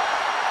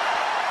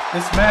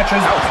 This match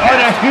is and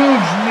a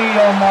huge knee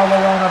on La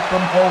Llorona from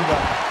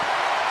Hogan.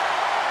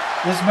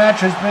 This match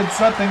has been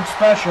something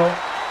special.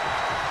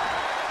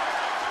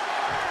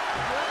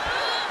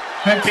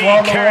 Picks La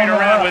Being carried Llorona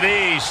around up. with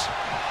ease.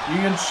 You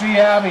can see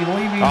Abby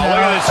leaving Oh,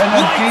 look now. at this. And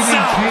then Lights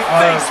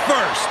out. Face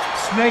first.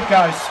 Snake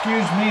Eyes,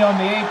 excuse me, on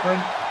the apron.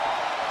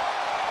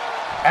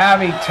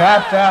 Abby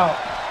tapped out.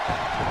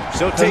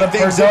 She'll To the take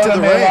things into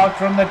the Perdoname ring. lock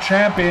from the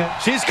champion.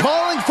 She's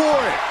calling for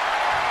it.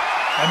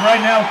 And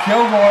right now,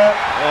 Kilgore.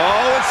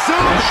 Oh, and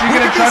soon Is she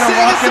we gonna could be try to seeing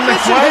a lock in the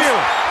submission quest?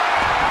 here.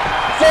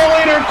 Full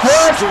leader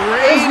quest is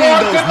Straining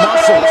locked those in the middle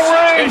of the muscles.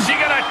 ring. Is she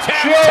gonna tap?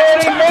 She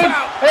already Tap made,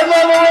 out. and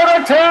La Llorona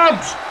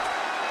taps.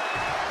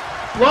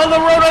 La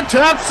Llorona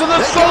taps to the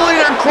Soul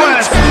Eater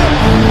quest.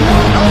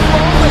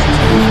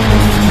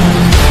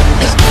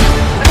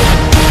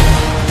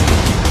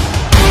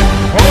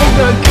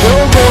 Olga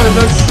Kilgore,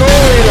 the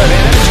Soul Eater,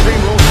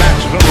 Extreme Rules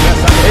match. One of the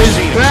best I've ever is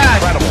seen. back.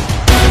 Incredible.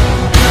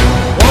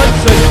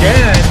 Once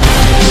again,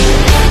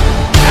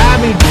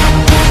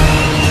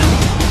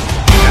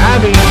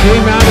 Abby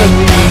came out of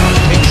the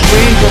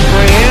exchange with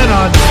Brianne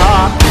on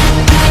top.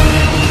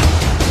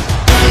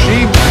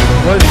 She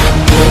was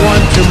the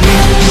one to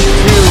meet these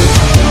two.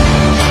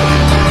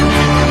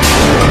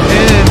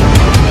 Then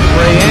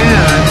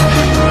Brianne,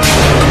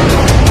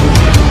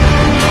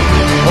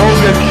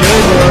 Olga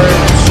Kilgore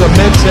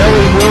submits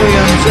Ellie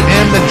Williams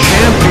and the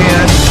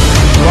champion,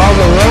 La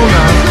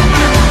Llorona.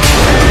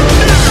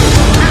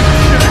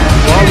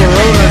 La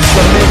Llorona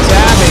submits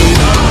Abby,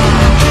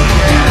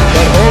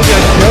 but Olga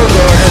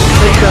Kilgore has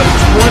picked up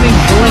 20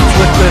 points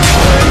with this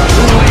win.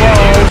 2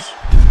 falls.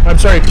 I'm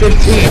sorry,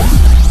 15.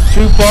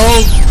 2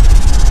 falls?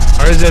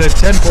 Or is it a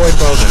 10-point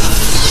bonus?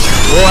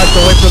 We'll have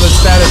to wait for the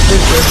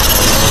statistician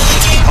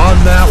on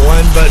that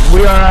one, but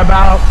we are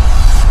about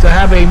to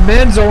have a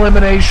men's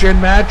elimination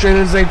match. It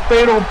is a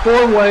fatal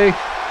 4-way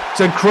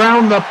to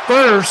crown the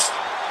first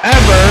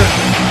ever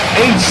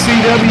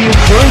HCW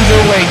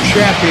Cruiserweight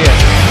Champion.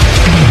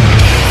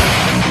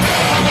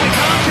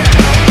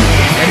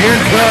 And here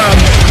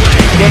comes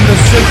from the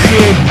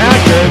 68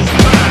 Packers,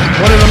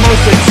 one of the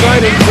most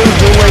exciting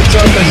cruiserweights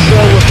on the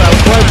show without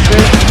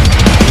question,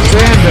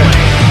 Xander.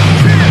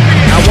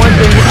 Now one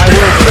thing I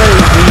will say,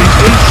 the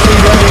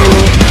HCW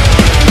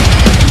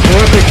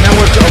Olympic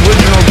Network's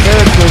original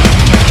characters,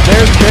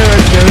 their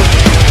characters,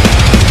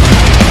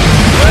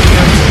 let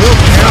them still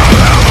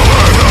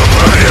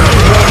count.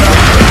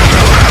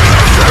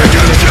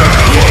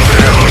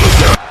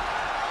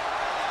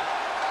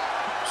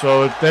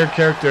 So if their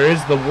character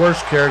is the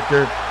worst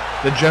character,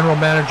 the general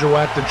manager will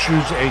have to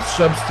choose a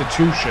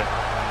substitution.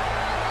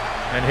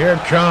 And here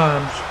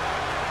comes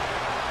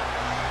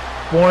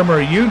former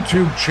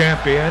YouTube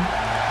champion,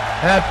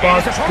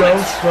 Hatbox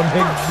Ghost from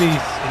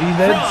Higsby's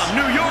Heathens.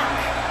 From New York,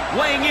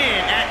 weighing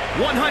in at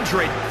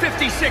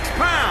 156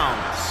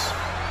 pounds,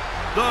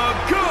 the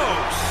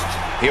Ghost.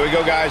 Here we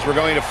go, guys. We're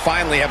going to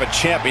finally have a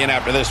champion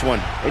after this one.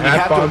 And you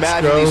have to Hatbox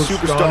imagine these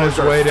Ghost on superstars his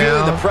are way feeling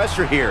down. the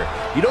pressure here.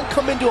 You don't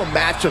come into a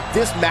match of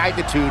this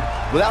magnitude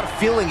without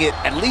feeling it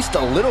at least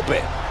a little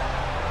bit.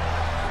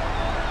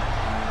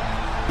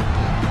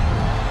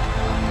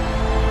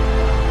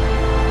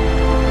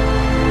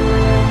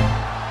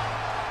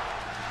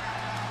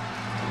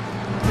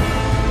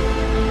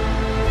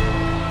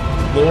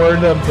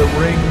 Lord of the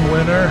Ring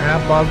winner,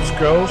 Hatbox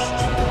Ghost.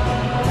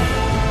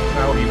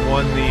 How he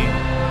won the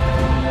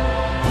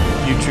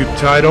YouTube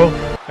title.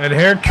 And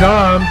here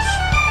comes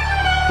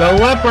the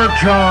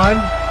Leprechaun.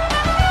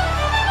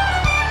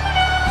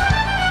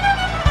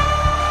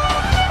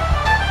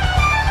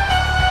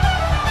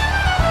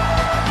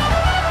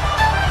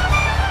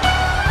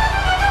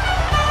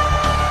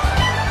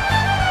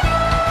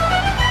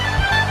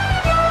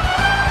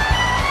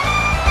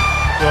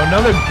 So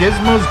another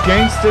Gizmo's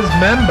Gangsters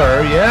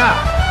member, yeah.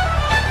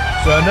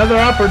 So another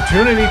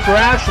opportunity for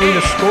Ashley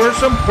to score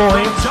some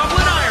points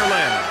Dublin,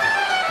 Ireland,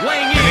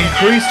 weighing in and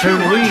increase at her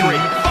lead.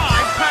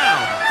 205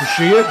 pounds.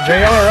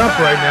 They are up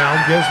right now,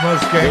 Gizmo's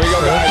Here we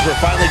go, guys. Gangsters.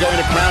 We're finally going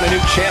to crown a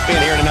new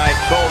champion here tonight.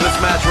 Cole, this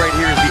match right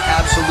here is the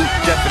absolute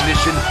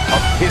definition of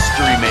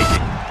history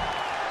making.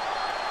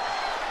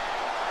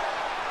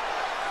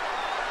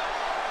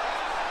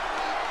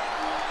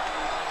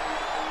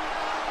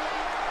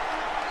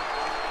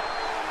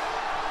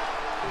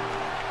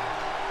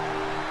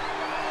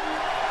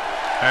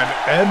 And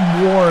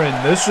Ed Warren,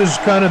 this is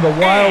kind of the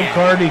wild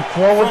card. He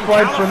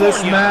qualified for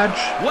this match.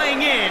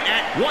 Weighing in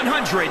at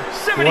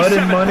 177 Blood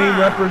and Money pounds.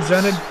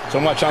 represented. So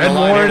much on Ed the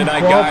line Warren here tonight,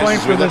 qualifying guys,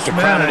 as for we look this to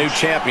crown a new match.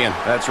 champion.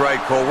 That's right,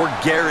 Cole. We're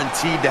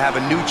guaranteed to have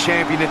a new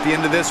champion at the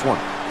end of this one.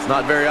 It's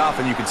not very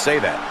often you can say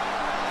that.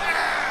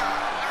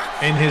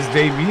 In his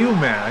debut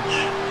match,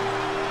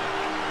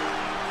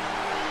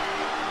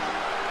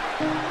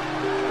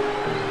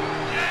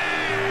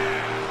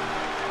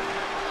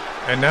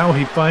 and now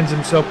he finds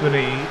himself in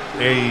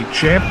a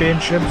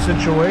championship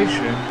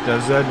situation,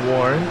 does Ed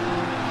Warren.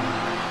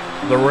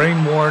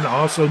 Lorraine Warren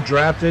also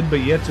drafted but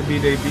yet to be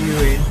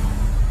debuting.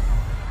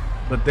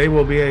 But they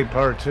will be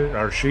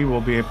she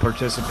will be a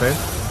participant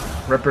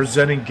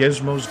representing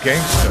Gizmo's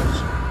Gangstas.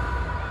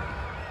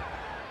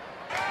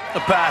 The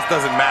past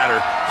doesn't matter.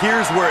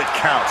 Here's where it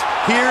counts.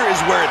 Here is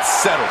where it's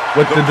settled.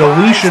 With the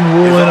deletion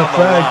rule in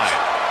effect,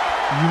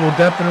 you will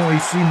definitely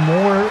see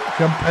more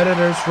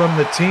competitors from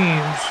the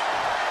teams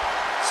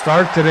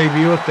start to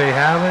debut if they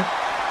haven't.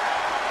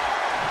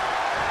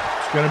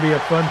 It's going to be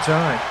a fun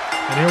time.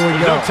 And here we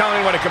go. No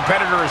telling what a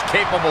competitor is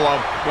capable of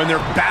when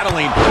they're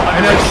battling.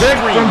 And a kick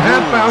from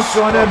half-outs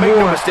on Ed Make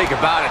no Warren. mistake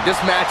about it. This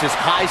match is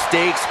high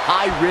stakes,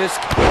 high risk,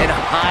 and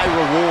high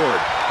reward.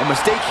 A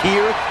mistake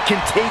here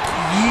can take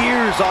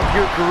years off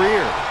your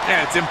career.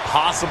 Yeah, it's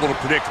impossible to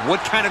predict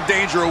what kind of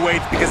danger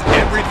awaits because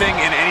everything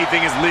and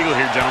anything is legal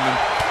here, gentlemen.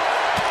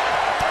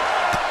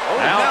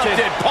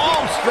 Mounted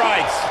palm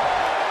strikes.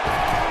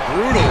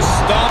 Brutal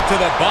stomp to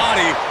the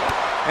body.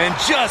 And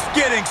just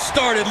getting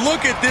started.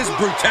 Look at this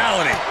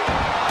brutality.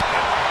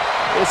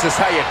 This is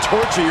how you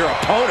torture your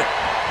opponent.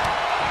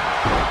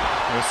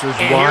 This is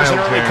And wild here's an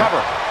early here.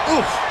 cover.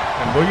 Oof.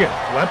 And look at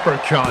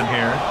Leprechaun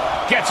here.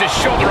 Gets his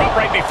shoulder up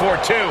right before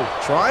two.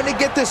 Trying to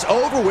get this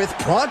over with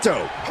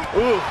pronto.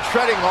 Ooh,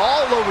 treading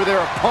all over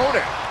their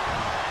opponent.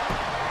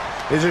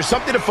 Is there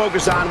something to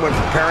focus on when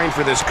preparing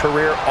for this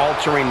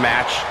career-altering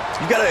match?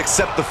 You got to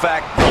accept the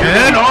fact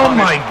And oh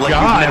my like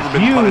God, you've never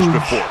been punished huge.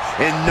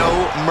 before, and no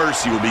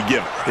mercy will be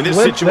given. In this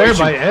Flipped there situation,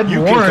 by Ed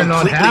you Warren can on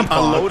completely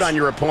half-box. unload on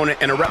your opponent,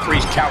 and a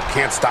referee's count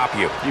can't stop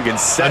you. You can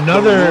set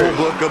Another, the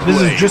rule book this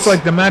ablaze. is just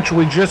like the match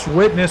we just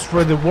witnessed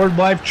for the World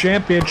Life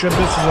Championship.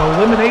 This is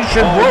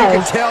elimination You can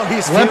rules. tell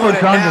he's feeling it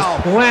Leprechaun now.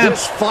 just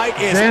plants This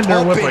fight is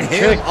Xander with a pumping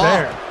kick him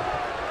there. up.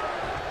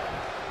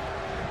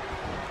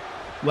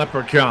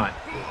 Leprechaun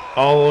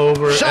all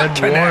over Shot Ed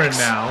connects. Warren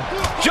now.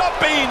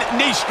 Jumping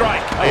knee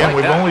strike. And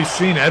we've only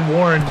seen Ed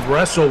Warren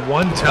wrestle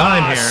one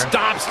time here.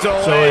 Stops the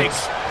So legs.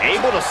 it's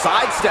Able to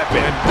sidestep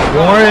it.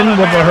 Warren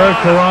with a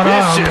Hurricanrana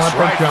on Vicious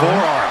right Leprechaun.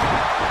 forearm.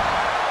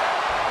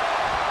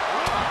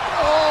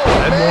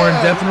 Ed Warren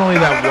definitely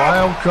that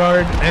wild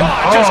card. And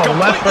Just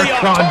completely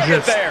off Leprechaun target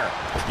just there.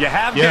 You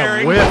have Yeah,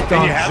 daring, whiffed and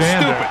on you have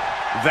Xander. stupid.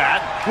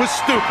 That was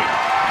stupid.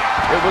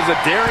 It was a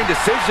daring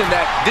decision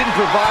that didn't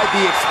provide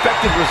the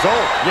expected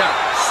result. Yeah,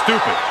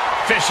 stupid.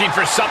 Fishing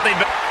for something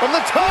From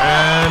the top.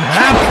 and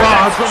half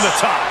from the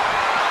top.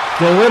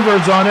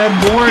 delivers on Ed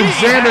Warren. He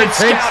Xander had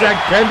takes scouted. that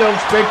kendo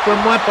stick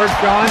from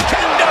Leprechaun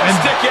Kendo and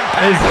stick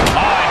impact. is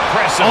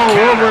Impressive all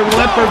counter. over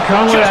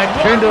Leprechaun with that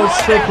Just kendo one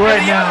stick after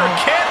right the other.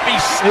 now. Can't be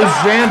Is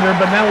stopped. Xander,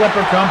 but now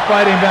Leprechaun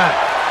fighting back.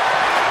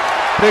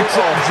 Picks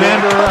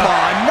Xander Come up.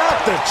 on, not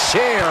the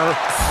chair.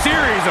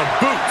 Series of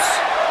boots.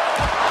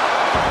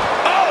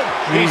 Oh,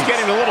 he's Jeez.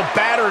 getting a little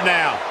battered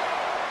now.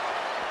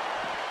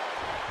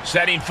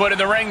 Setting foot in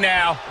the ring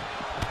now.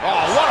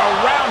 Oh, what a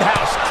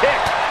roundhouse kick.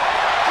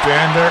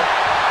 Xander.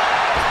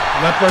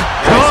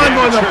 Leprechaun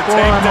with a Amateur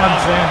forearm on takedown.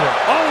 Xander.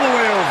 All the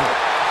way over.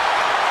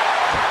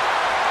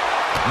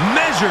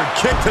 Measured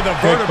kick to the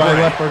Kick by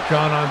vertebrae.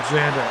 Leprechaun on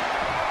Xander.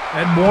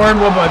 Ed Warren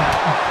with a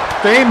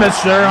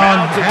famouser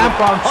on Mounted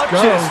half-box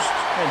punches. ghost.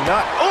 And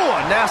not,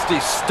 a nasty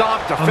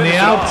stomp to On finish the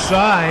it off.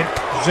 outside,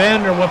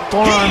 Xander with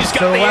forearms He's to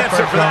got the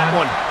answer for that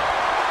Leprechaun. one.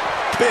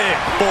 Big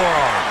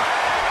forearm.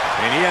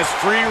 And he has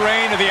free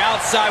reign to the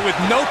outside with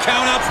no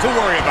countouts to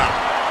worry about.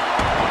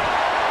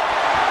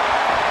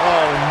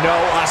 Oh no,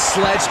 a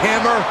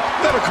sledgehammer.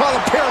 Better call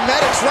the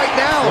paramedics right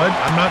now. What?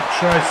 I'm not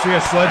sure I see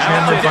a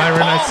sledgehammer, Mounted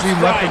Byron. I palm see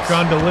strikes.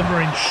 Leprechaun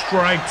delivering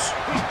strikes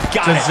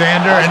Got to it.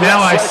 Xander, and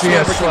now I see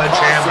a Can cause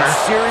sledgehammer.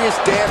 some serious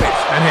damage.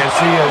 And as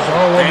he is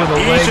all over And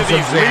the each legs of of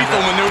these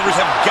lethal Xander. maneuvers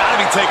have got to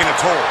be taking a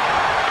toll.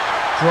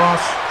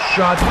 Cross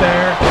shot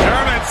there.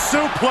 German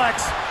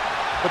suplex,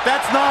 but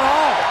that's not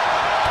all.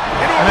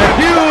 And a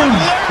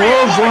huge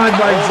clothesline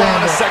by Hold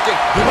on a Xander. second.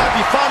 He might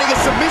be finding a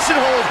submission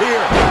hold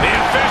here. The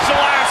official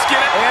asking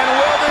it. And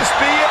will this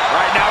be it?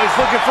 Right now he's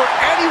looking for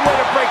any way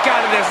to break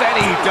out of this, and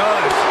he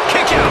does.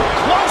 Kick out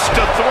close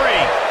to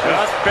 3.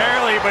 Just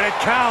barely, but it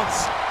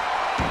counts.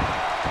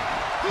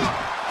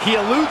 He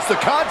eludes the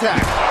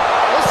contact.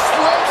 A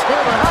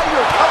sledgehammer. How do you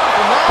recover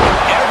from that?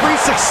 Every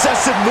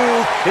successive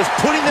move is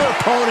putting their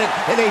opponent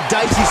in a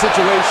dicey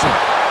situation.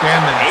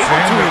 Damn it, Able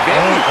to Xander evade.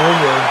 all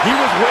over. He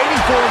was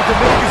waiting for him to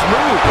make his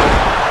move.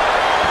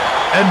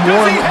 Ed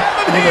Warren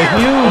with a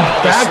huge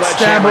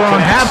backstabber on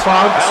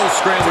half-box. That'll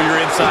scramble your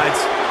insides.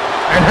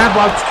 And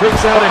half-box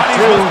kicks out at Bodies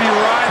 2. must be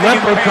writhing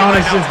in Leprechaun pain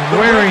is right just now. The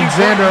wearing breaking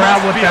point Xander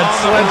out must with be that on the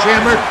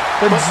sledgehammer. horizon.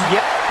 But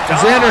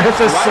Xander hits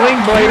a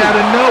sling blade out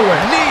of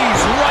nowhere.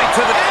 Knees right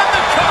to the and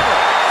the cover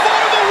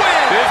for the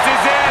win. This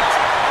is it.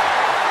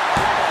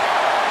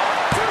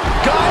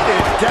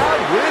 Guided down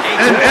with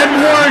And Ed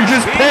Warren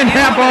just pinned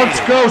Half-Ox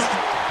Ghost.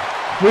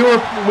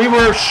 We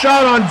were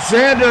shot on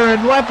Xander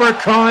and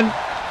Leprechaun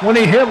when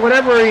he hit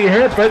whatever he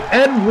hit, but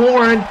Ed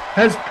Warren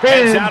has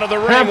pinned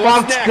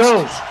Half-Ox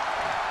Ghost.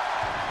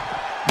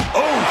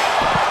 Oh,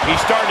 he's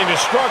starting to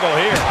struggle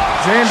here.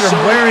 Xander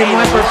wearing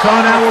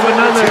Leprechaun out with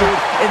another.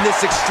 in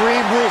this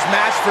Extreme Rules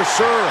match for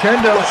sure.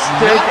 Kendo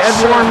stick, Ed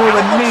Warren with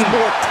a knee.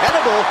 More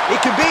tenable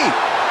it can be.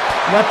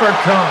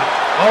 Leprechaun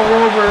all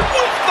over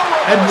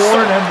Ed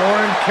Warren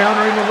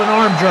countering with an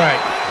arm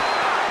drag.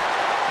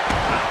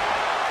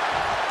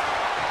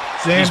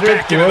 Xander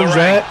throws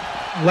that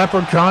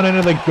Leprechaun into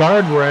the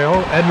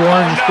guardrail. Ed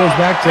Warren just goes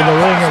back to the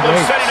ring and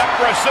waits. Setting up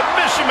for a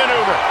submission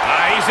maneuver.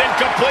 He's in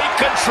complete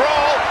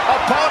control.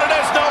 Opponent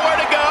has nowhere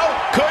to go.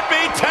 Could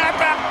be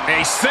tap out. A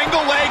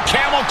single leg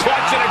camel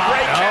clutch and a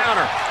great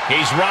counter.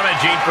 He's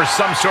rummaging for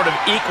some sort of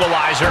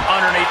equalizer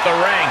underneath the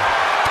ring.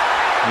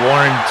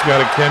 Warren's got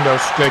a kendo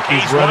stick.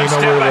 He's running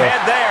one step over the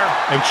ahead there.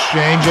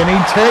 exchange, and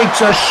he takes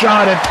a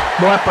shot at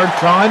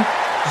Leprechaun.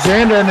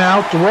 Xander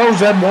now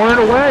throws Ed Warren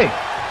away.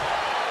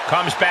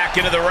 Comes back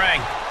into the ring.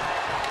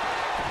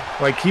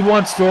 Like he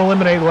wants to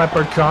eliminate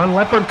Leprechaun.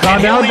 Leprechaun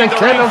down the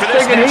kendo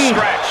stick, and he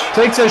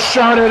takes a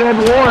shot at Ed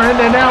Warren,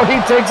 and now he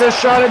takes a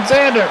shot at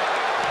Xander.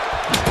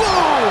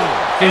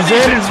 And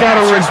Xander's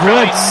got to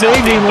regret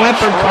saving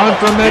Leprechaun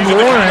from Ed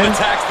Warren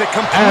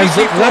as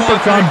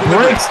Leprechaun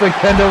breaks the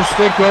kendo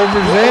stick over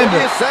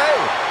Xander.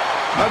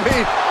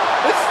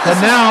 But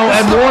now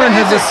Ed Warren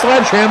has a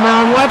sledgehammer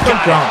on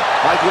Leprechaun.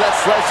 Michael, that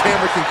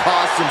sledgehammer can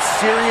cause some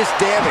serious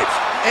damage.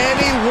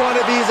 Any one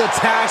of these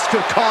attacks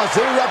could cause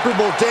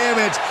irreparable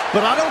damage,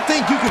 but I don't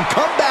think you can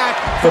come back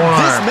from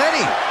this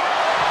many.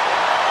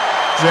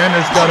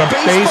 Xander's got a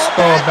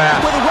baseball bat,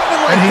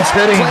 and he's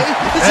hitting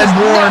Ed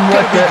Warren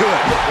with the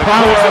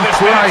power of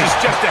Christ.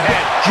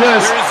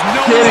 Just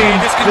getting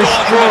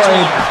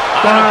destroyed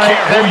by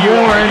Ed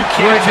Warren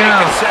right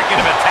now.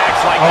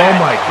 Oh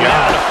my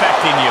God.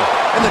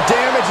 And the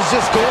damage is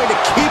just going to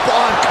keep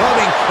on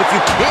coming if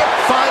you can't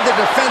find the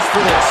defense for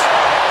this.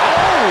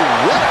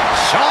 Oh, what a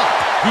shot.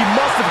 He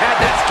must have had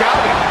that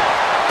scouting.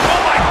 Oh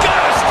my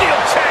God, a steel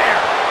chair.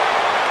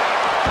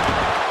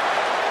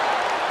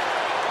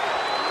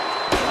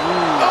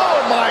 Oh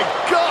my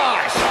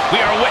gosh. We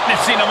are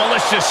witnessing a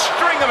malicious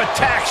string of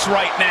attacks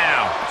right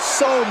now.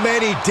 So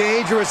many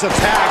dangerous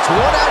attacks.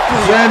 One after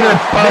the Xander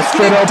other.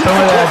 busted open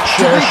with that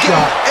chair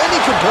shot. Any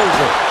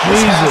composure. Jesus.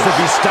 This has to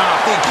be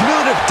stopped. The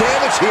cumulative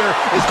damage here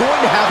is going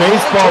to have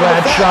baseball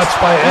bat shots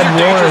by Ed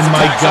Warren.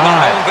 My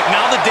God. But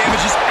now the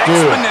damage is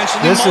Dude,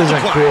 exponentially this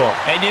isn't cool.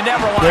 And you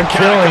never want They're to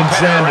count killing a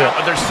competitor Xander. out,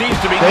 but there seems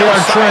to be They no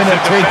are trying to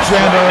signs of take defense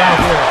Xander right out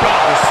now. here.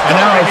 And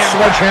now it's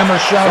sledgehammer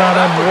shot on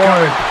Ed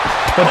Warren.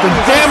 But the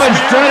damage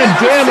done and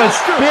damage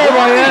spear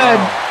by Ed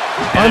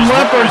on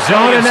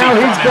Leprechaun, and now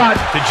he's got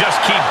to just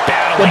keep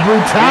the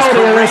brutality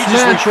of this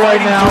match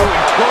right now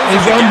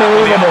is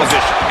unbelievable.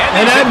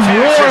 And Ed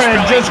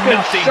Warren just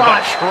gets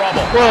shot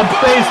for a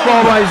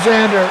baseball by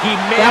Xander.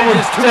 That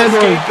was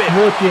deadly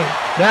looking.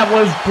 That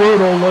was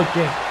brutal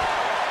looking.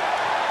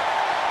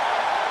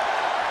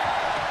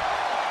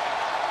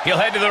 He'll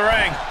head to the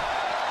ring.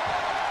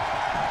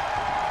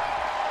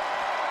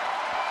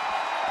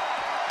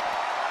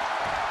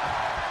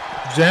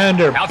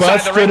 Xander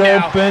busted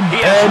open.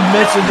 Ed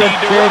misses a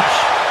kick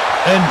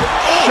and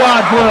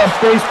shot with a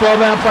baseball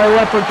bat by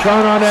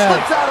Leprechaun on Ed.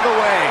 Slips out of the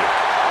way.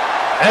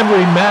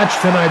 Every match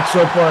tonight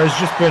so far has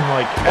just been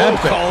like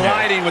epic.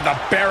 Colliding with a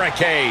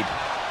barricade.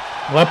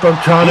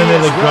 Leprechaun into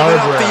the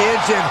guardrail.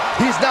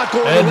 He's not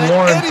going Ed to let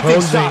Warren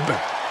anything posing. stop him.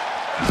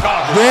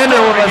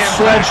 Xander with a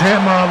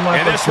sledgehammer on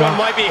And this one Leprechaun.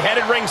 might be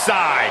headed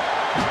ringside.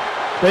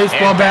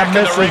 Baseball bat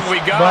misses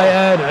by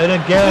Ed, and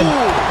again,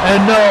 and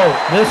no,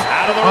 this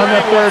on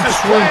the third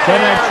swing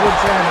connects with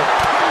Xander.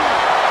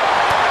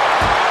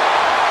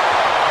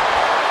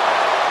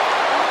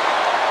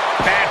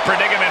 Bad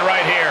predicament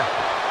right here.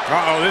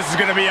 Uh-oh, this is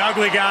going to be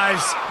ugly, guys.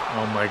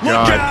 Oh my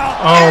God.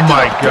 Oh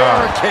my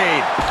God.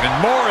 Barricade. And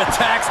more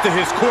attacks to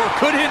his core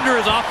could hinder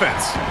his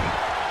offense.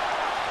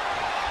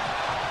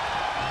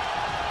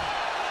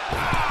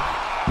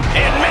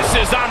 And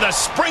misses on the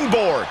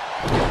springboard.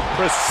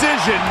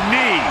 Precision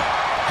knee.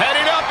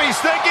 Heading up, he's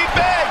thinking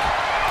big.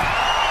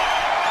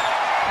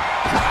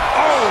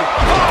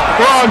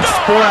 Frog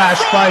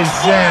splash by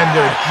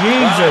Xander.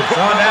 Jesus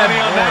on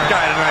that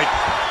guy tonight.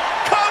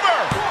 Cover.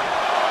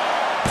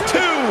 2.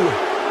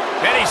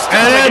 And he's still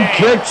And in the Ed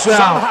game. kicks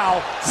out.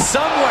 Somehow,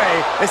 someway,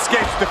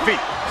 escapes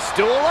defeat.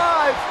 Still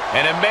alive.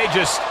 And it may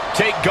just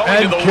take going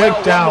Ed to the well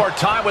kicked one out. more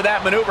time with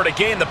that maneuver to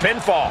gain the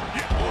pinfall.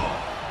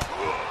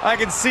 I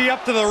can see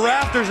up to the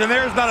rafters, and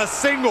there's not a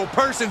single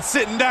person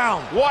sitting down.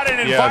 What an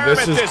Yeah,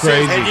 environment this is this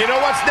crazy. is. And you know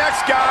what's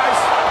next, guys?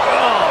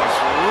 Oh, it's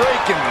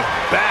raking the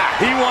back.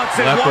 He wants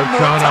it one more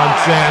Leprechaun time. on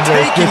Xander,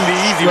 Taking just the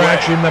easy way.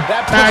 scratching the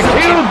That back. puts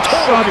him in Huge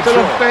total shot to the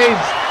control.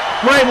 face.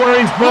 Right where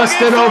he's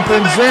busted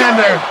open.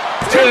 Xander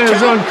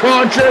is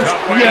unconscious.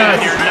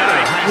 Yes.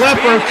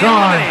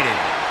 Leprechaun.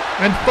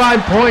 And 5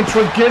 points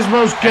for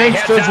Gizmo's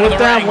Gangsters with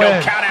that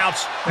win.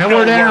 And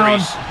we're down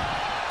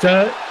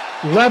to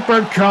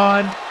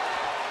Leprechaun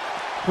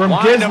from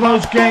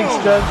Gizmo's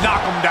Gangsters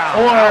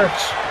or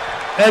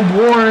Ed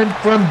Warren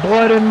from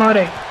Blood and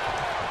Money.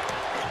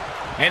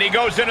 And he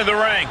goes into the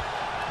ring.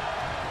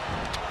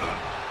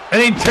 And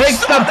he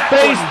takes the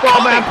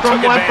baseball bat from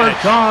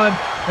Leprechaun,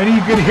 and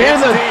you can hear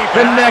the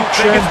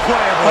connection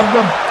of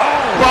the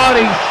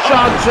body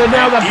shots and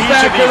now the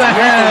back of the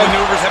head.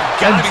 Maneuvers have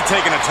got to be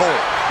taking a toll.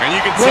 And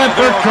you can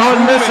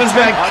Leprechaun misses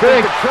that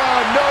kick.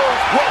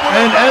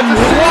 And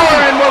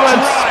Warren with a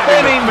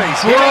spinning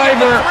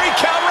driver.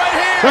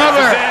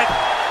 Cover.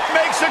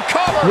 Makes a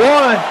cover.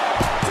 1,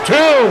 2,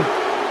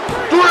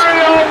 3.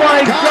 Oh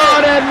my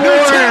God, Ed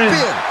Warren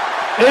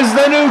is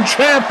the new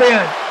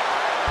champion.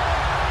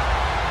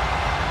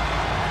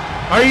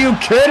 Are you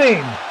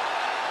kidding?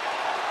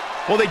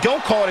 Well, they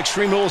don't call it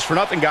Extreme Rules for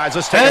nothing, guys.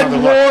 Let's take another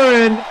look.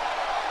 Ed Warren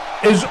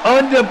is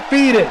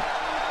undefeated.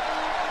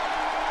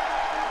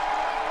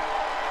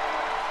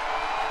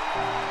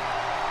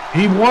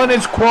 He won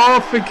his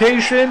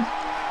qualification.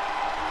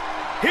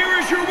 Here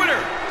is your winner.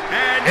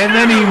 And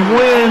then he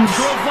wins.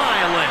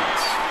 Ultra-Violent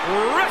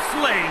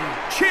Wrestling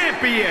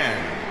Champion.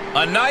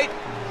 A night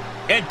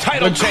and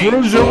title the change.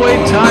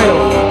 Cruiserweight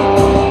title.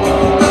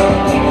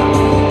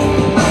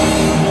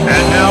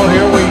 And now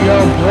here we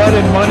go. Blood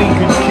and Money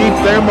can keep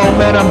their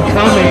momentum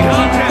coming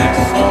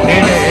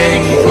in a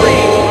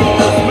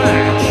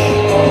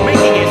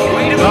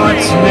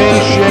Knots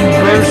Nation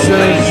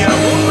versus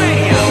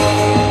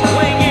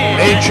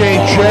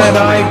HHN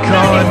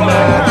Icon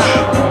match.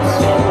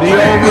 The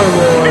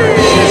Overlord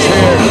is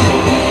here.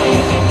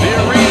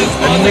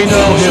 And we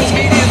know his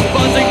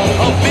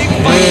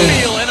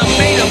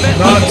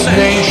Knots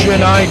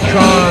Nation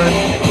Icon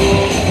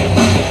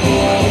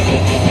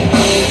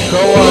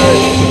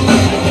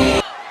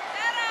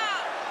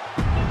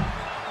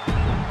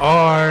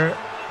are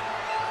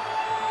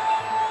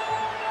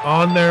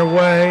on their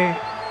way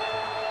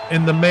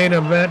in the main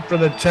event for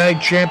the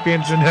tag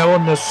champions in Hell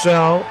in the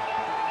Cell.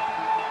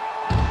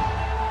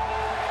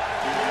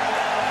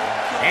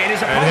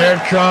 And here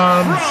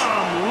comes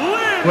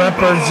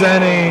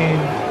representing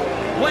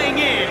weighing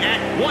in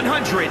at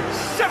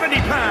 170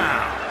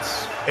 pounds.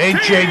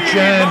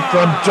 HHN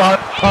from Dark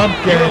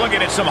Pumpkin. We're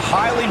looking at some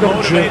highly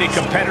motivated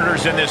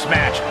competitors in this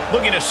match,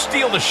 looking to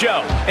steal the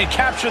show and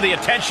capture the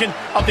attention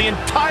of the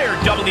entire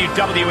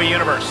WWE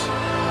Universe.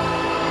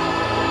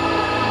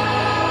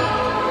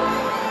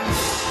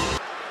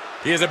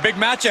 He has a big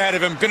match ahead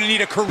of him. Going to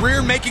need a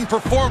career-making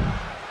performance.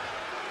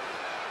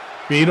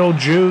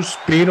 Beetlejuice,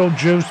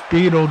 Beetlejuice,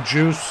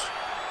 Beetlejuice.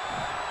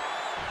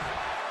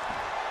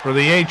 For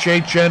the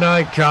HHN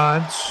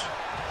Icons.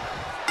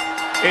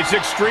 It's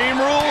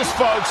Extreme Rules,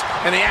 folks,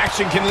 and the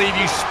action can leave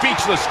you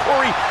speechless.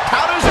 Corey,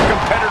 how does a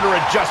competitor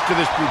adjust to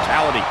this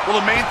brutality?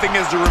 Well, the main thing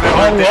is to remember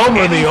all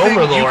over the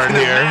Overlord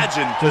here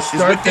to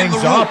start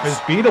things off is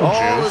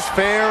Beetlejuice.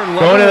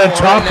 Going to the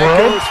top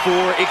rope.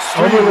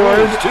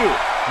 Overlord.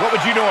 What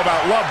would you know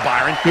about love,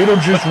 Byron?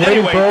 Beetlejuice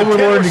waiting for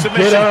Overlord to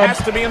get up.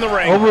 Has to be in the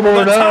ring.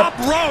 Overlord up.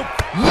 Top rope.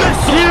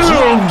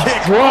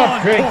 Huge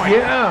drop kick,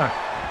 yeah.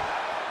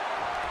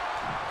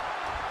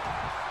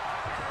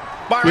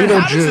 Byron,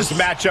 how does this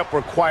matchup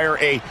require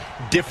a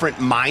different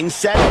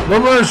mindset?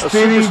 Reverse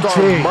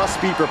DDT. Must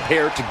be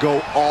prepared to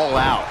go all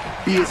out.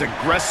 Be as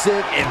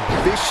aggressive and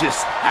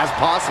vicious as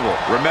possible.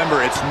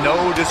 Remember, it's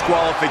no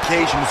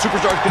disqualification. The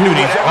superstars can Dude,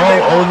 do he's whatever all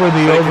they want. over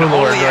the They can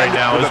Overlord only right end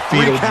now with is a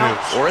 3 count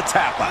Beetlejuice. or a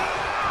tap out.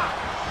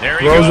 There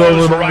he Throws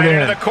goes, Overlord right in.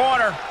 into the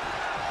corner.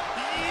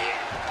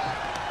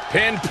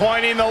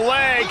 Pinpointing the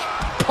leg.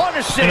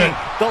 Punishing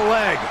the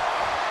leg.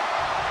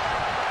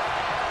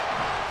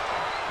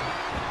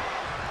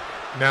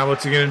 Now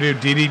what's he going to do?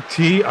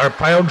 DDT or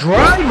pile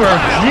driver?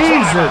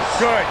 Jesus.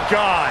 Good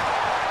God.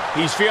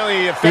 He's feeling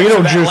the effects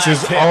of that Beetlejuice last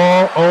is hit.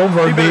 all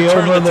over the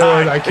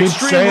Overlord. I keep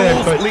saying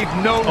it, but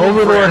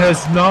Overlord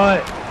has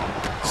not,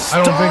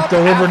 I don't think,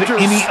 delivered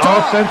any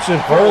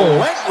offensive hold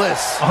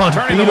on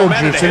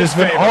Beetlejuice. It has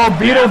been all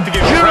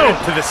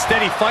Beetlejuice. To the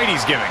steady fight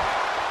he's giving.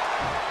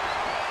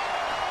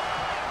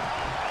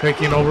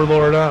 Picking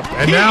Overlord up.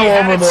 And now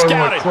Overlord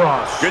will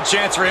cross. Good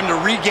chance for him to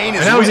regain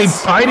his And now is he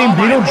wits. biting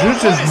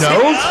Beetlejuice's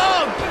nose?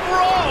 Oh,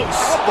 gross.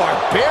 How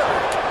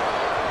barbaric.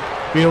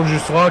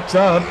 Beetlejuice locks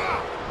up.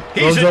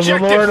 He's Throws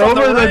ejected Overlord from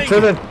the over ring. to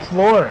the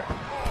floor.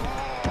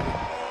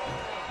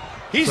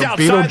 He's So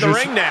outside the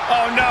Beetlejuice ring now.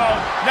 Oh, no.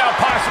 Now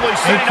possibly in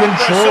setting up for a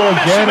control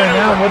submission again, and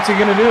now maneuver. what's he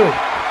going to do?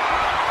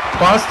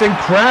 Boston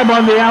Crab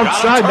on the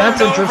outside.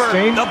 That's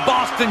interesting. The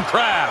Boston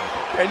Crab.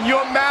 Can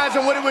you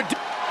imagine what it would do?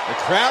 The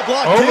crab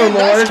locked in.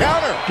 Overlord Nice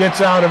counter.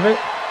 gets out of it.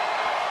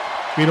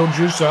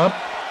 Beetlejuice up.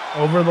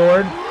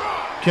 Overlord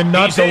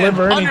cannot He's in,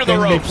 deliver under the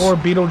anything ropes. before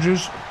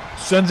Beetlejuice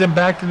sends him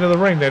back into the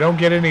ring. They don't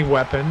get any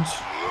weapons.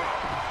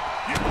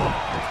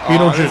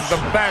 Beetlejuice This is the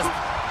best.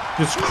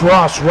 just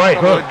cross right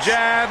Couple of hooks.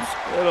 jabs.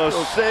 Little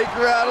shake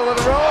rattle and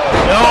roll.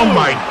 Oh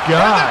my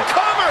God!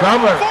 Cover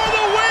Cover. for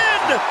the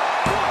win.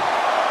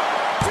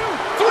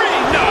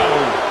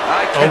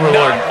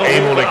 Overlord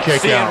able to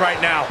kick out.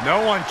 Right now.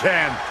 No one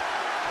can.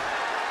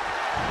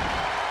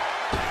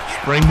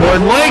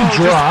 Springboard leg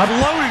drop.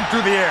 Floating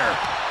through the air.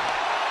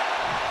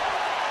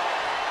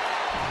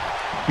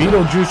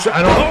 Beetlejuice,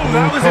 I don't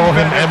recall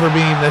him ever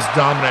being this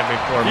dominant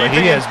before, but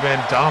he has been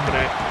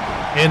dominant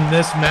in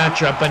this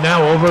matchup. But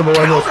now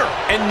Overlord will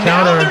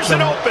counter him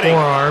some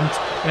forearms,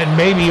 and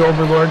maybe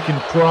Overlord can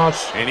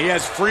cross and he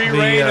has free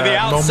reign to the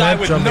outside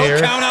with no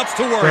countouts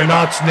to worry about. For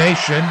Knots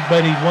Nation,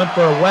 but he went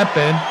for a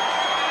weapon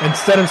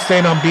instead of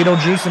staying on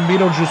Beetlejuice, and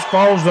Beetlejuice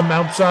follows him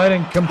outside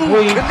and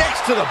complete.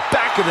 Connects to the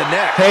back of the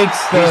neck.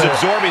 Takes the He's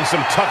absorbing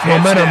some tough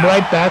momentum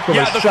right back with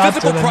a shot to the neck.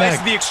 The physical price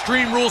of the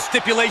Extreme Rules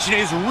stipulation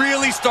is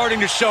really starting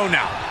to show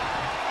now.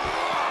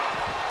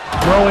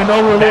 Throwing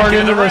Overlord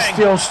into the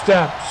steel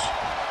steps.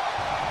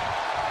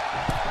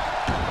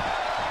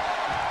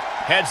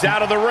 Heads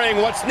out of the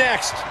ring. What's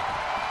next?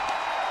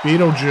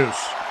 Beetlejuice.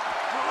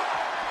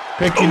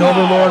 Picking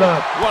Overlord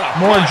up.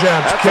 More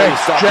jabs,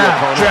 kicks, jab,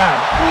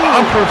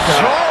 uppercut.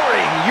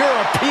 Soaring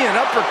European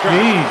uppercut.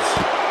 Jeez.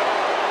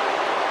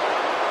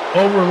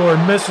 Overlord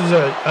misses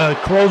a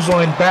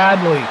clothesline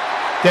badly.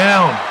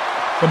 Down.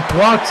 But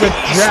blocks a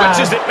jab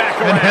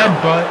and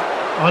headbutt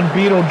on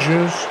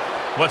Beetlejuice.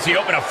 What's he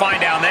hoping to find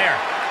down there?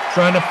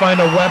 Trying to find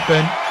a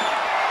weapon.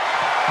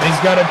 He's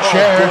got a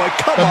chair.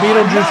 The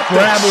Beetlejuice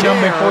grabbing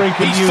him before he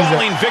can use it. He's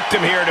falling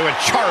victim here to a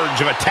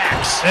charge of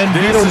attacks. And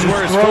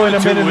Beetlejuice throwing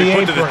him into the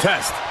apron.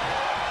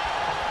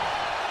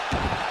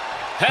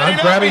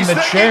 Not grabbing the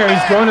chair.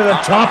 He's going to the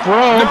top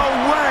rope.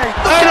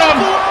 And a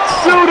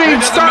shooting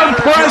star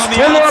press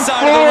to the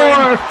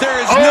floor.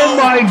 Oh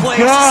my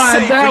God,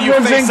 that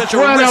was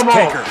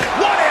incredible.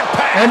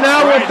 And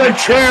now with the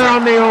chair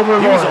on the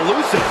Overlord. He was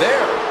elusive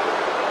there.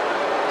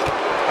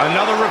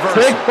 Another reversal.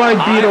 Kick by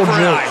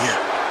Beetlejuice.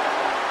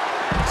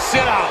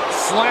 Sit out,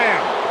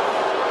 slam.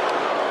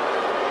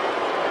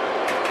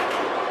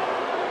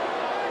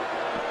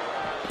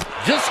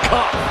 Just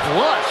caught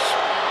flush.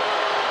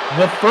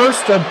 The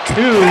first of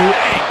two.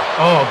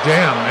 Oh,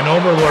 damn. An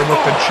Overlord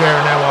with the chair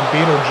now on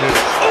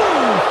Beetlejuice.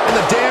 And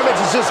the damage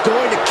is just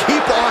going to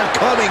keep on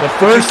coming. The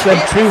first of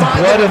two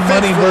Blood and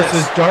Money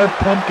versus Dark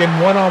Pumpkin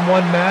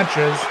one-on-one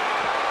matches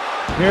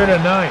here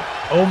tonight.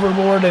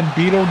 Overlord and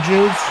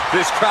Beetlejuice.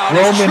 This crowd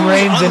Roman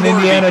Reigns and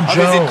Indiana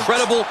Jones.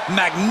 Incredible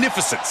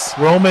magnificence.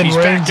 Roman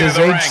Reigns'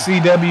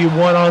 HCW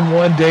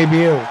one-on-one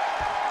debut.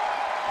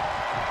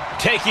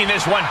 Taking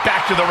this one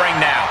back to the ring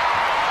now.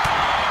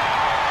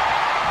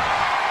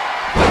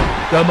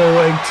 Double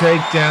leg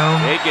takedown.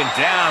 Taken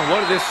down.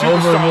 What is this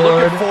superstar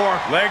looking for?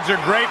 Legs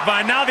are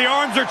grapevine. Now the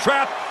arms are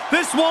trapped.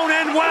 This won't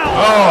end well.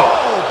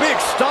 Oh, big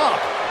stop.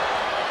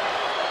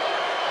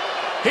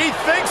 He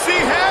thinks he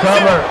has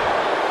it.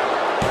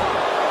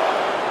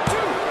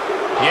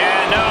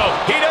 Yeah, no,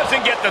 he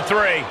doesn't get the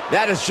three.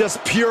 That is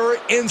just pure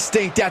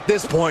instinct at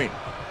this point.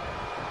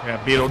 Yeah,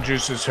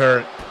 Beetlejuice is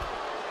hurt.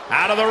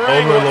 Out of the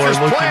ring.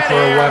 Overlord looking for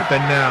a weapon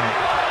now.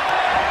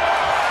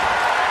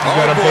 He's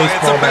got a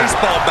baseball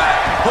bat.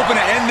 Hoping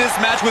to end this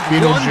match with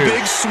one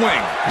big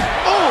swing.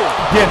 Oh!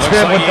 Gets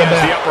hit with the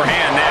bat. The upper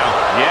hand now.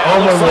 Yeah,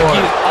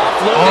 Overlord.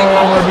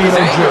 All over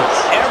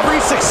Beetlejuice.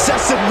 Every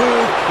successive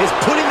move is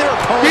putting their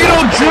opponent.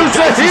 Beetlejuice,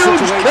 a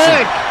huge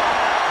kick.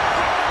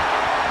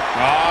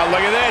 Oh, look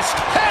at this.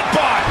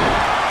 Headbutt!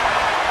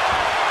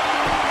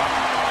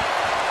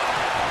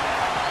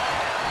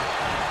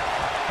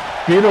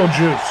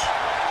 Beetlejuice.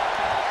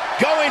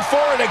 Going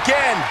for it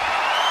again.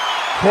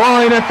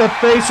 Clawing at the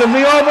face of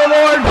the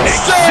Overlord.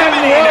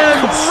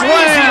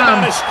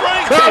 Slam!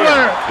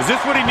 Cover! Is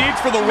this what he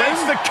needs for the win?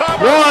 The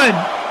cover. 1,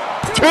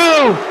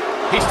 2.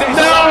 He stays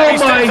alive.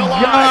 Oh my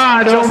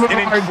God! Just Overlord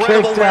an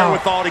incredible kicked out.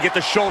 wherewithal to get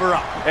the shoulder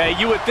up.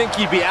 You would think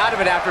he'd be out of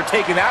it after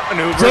taking that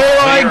maneuver.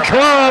 Daylight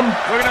come,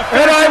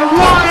 and I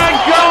want to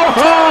go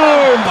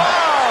home.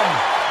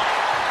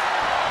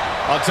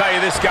 I'll tell you,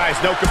 this guy's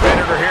no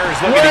competitor here.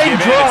 Is looking to give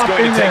in. It's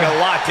going to take a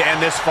lot to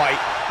end this fight.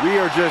 We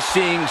are just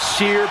seeing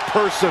sheer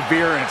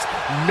perseverance.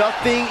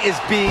 Nothing is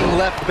being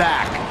left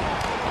back.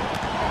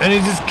 And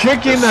he's just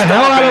kicking the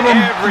hell out of him.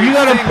 You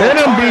got to pin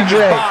him,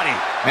 BJ.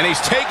 And he's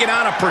taking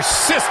on a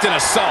persistent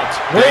assault.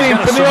 Waiting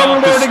for the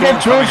Overlord to get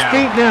to his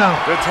feet now.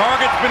 The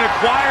target's been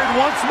acquired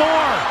once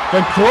more.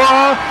 The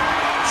claw.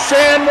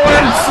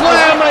 Sandworm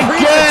slam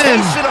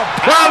again.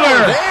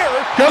 Cover.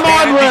 Come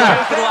on,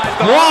 ref.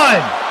 1,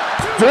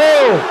 2.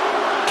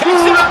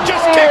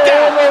 Just kicked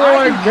out.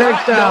 Overlord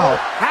kicked out.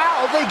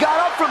 How they got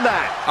up from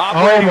that?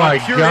 Oh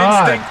my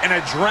God. Instinct and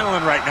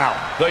adrenaline right now.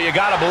 Though you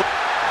gotta believe.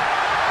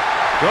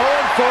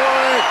 Going for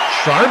it.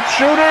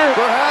 Sharpshooter?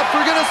 Perhaps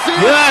we're gonna see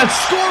yes.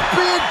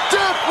 Scorpion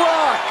Death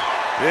Rock.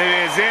 It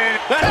is in.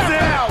 That's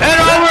it. And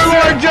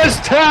Overlord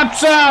just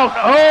taps out.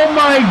 Oh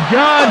my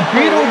God.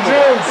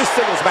 Beetlejuice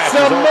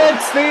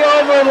submits the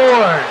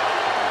Overlord.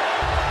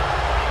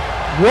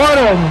 What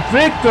a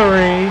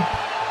victory.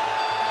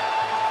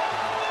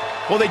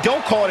 Well, they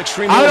don't call it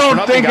Extreme I Rules for don't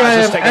nothing, think I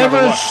guys. have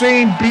ever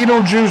seen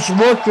Beetlejuice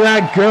look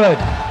that good.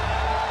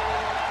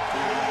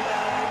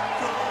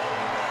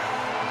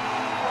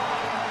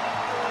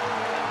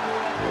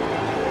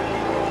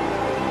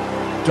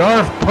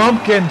 Darth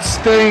Pumpkin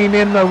staying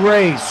in the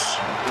race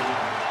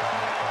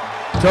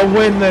to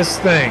win this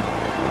thing.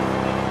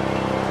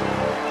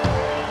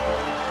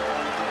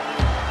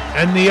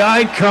 And the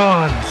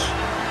Icons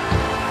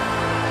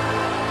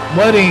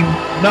letting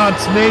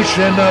Knots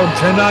Nation know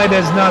tonight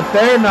is not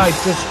their night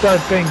to start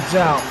things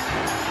out.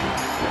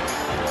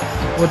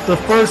 With the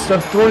first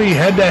of 3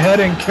 head-to-head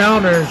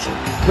encounters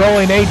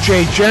going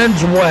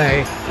HHN's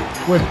way,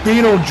 with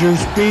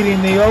Beetlejuice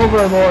beating the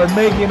Overlord,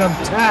 making him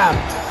tap.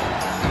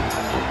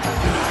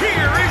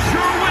 Here is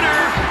your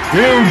winner.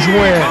 Huge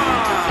win.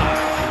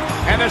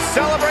 And the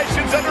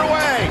celebration's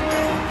underway.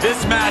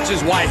 This match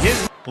is why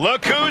his...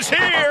 Look who's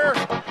here.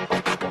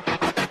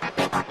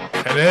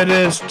 And it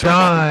is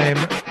time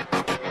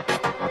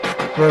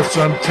for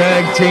some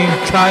tag team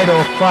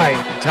title fight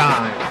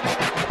time.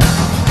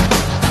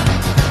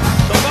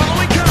 The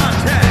following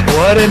contest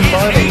Blood and is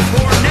money. a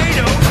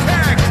tornado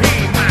tag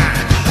team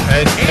match.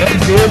 And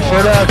good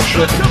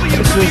production.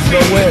 This is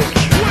the Witch.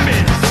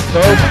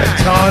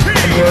 Bo-Katan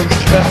and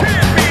Rochelle.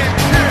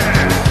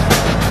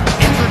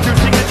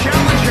 Introducing the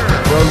challenger.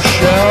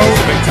 Rochelle. It's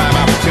a big time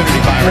opportunity,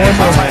 Byron.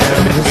 Former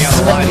Be on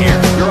the line here.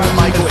 You're on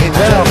Michael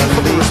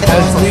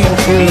as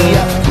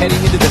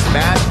heading into this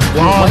match.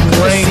 long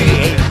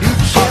reigning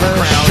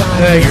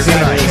tag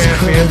team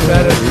champions.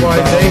 That is why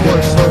they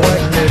were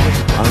selected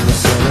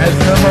as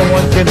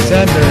 #1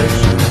 contenders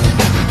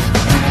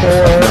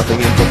for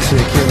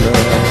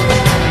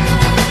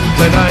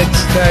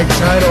tonight's tag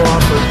title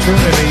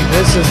opportunity.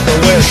 This is the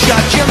Witch.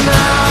 Shut your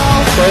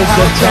mouth.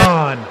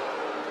 Bo-Katan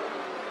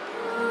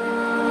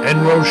and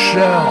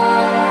Rochelle.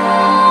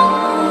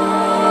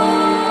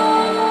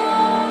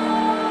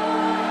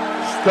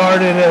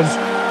 Started as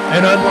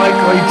an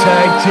unlikely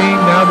tag team,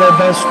 now they're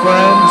best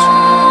friends.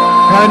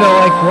 Kind of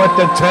like what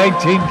the tag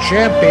team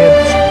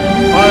champions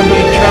are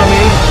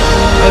becoming.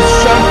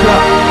 Ahsoka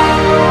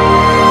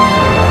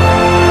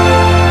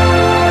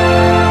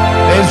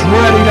is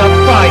ready to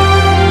fight.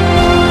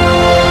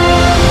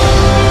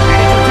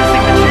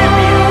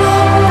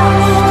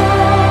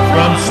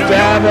 From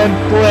Stab and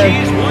Flick,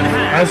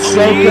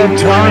 Ahsoka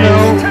Tano,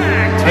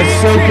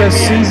 Ahsoka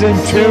Season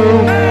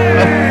 2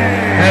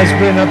 has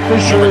been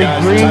officially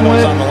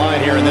greenlit. On the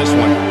line here in this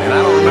one. And I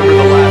don't remember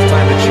the last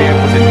time the champ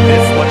was in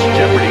this much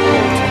jeopardy.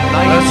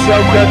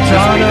 Ahsoka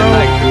Tano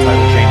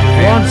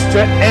wants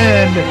to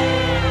end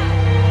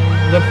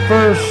the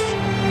first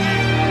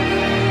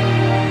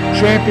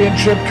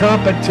championship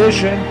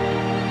competition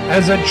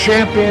as a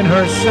champion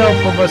herself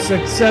of a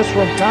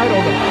successful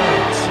title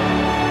defense.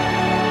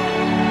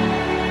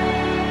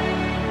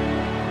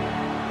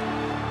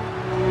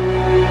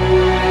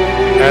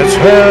 As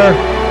her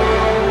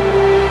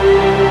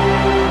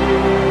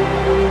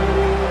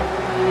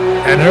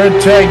and her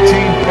tag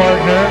team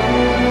partner,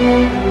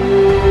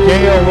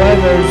 Gail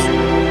Weathers.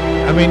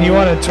 I mean, you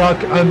want to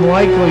talk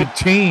unlikely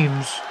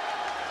teams.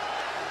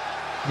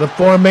 The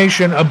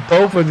formation of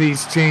both of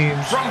these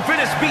teams, From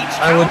Venice Beach,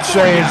 I would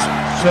say, is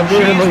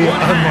severely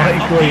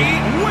unlikely.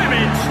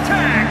 Women's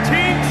Tag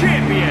Team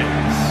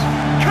Champions,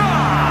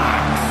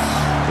 Cox.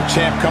 The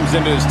champ comes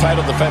into his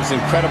title defense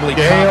incredibly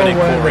Gail confident,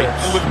 Corey.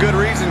 Weathers. And with good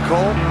reason,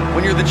 Cole.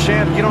 When you're the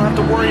champ, you don't have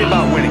to worry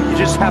about winning. You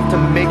just have to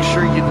make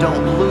sure you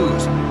don't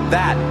lose.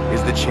 That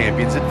is the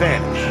champion's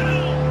advantage.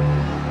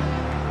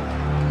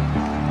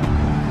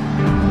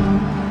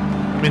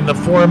 I mean, the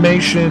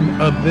formation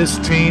of this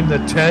team, the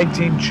tag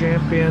team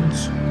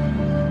champions,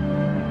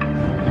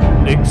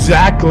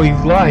 exactly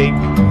like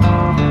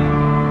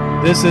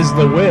This Is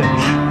the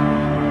Witch.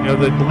 You know,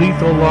 the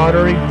Lethal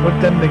Lottery put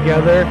them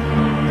together.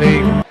 They,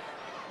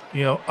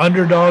 you know,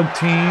 underdog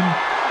team,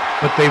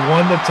 but they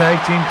won the tag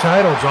team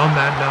titles on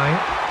that night.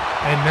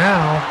 And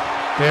now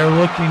they're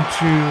looking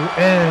to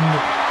end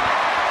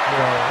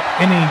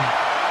any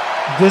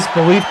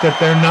disbelief that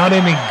they're not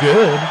any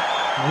good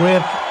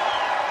with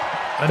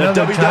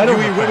another title.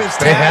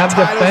 They have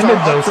defended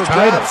those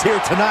titles here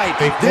tonight.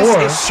 before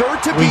This is sure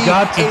to we be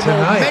got to a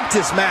tonight.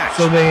 momentous match.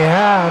 So they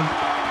have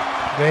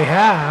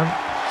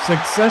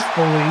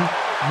successfully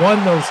won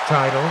those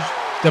titles,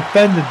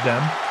 defended them.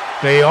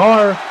 They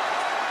are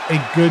a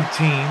good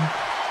team.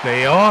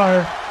 They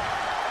are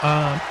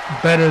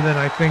better than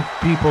I think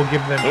people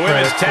give them The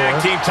credit women's tag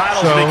for. team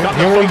titles So become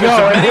the here we focus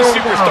go. of many Here we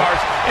go. superstars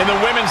in the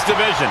women's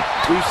division.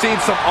 We've seen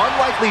some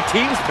unlikely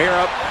teams pair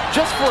up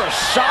just for a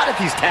shot at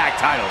these tag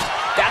titles.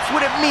 That's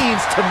what it means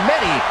to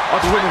many on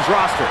the women's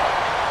roster.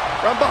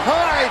 From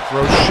behind,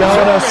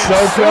 Rochelle and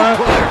Ahsoka,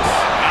 suplex.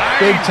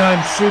 big time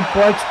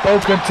suplex,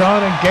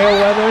 Bo-Katan and Gail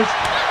Weathers.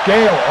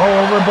 Gail all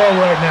over Bo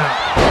right now.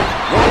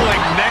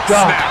 Rolling neck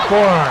Drop, snap.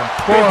 forearm,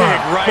 Big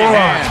right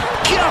hand.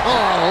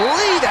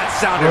 Golly, that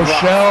sounded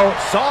Rochelle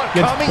rough. Saw it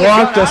gets coming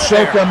blocked. and got out of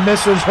Ahsoka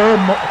misses her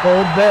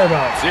hold there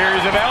though.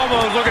 Series of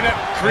elbows looking to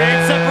create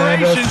And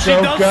separation. She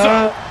does so.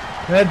 Ahsoka,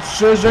 head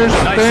scissors,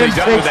 Nicely spin,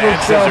 done takes with the head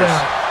Rochelle scissors.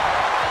 down.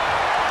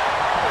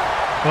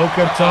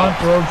 Bo-Katan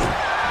throws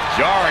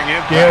Jarring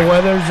Gail impact.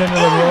 Weathers into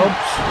the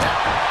ropes.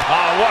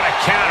 Oh, what a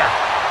counter.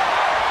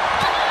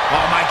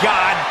 Oh, my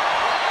God.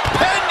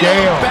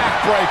 Gail.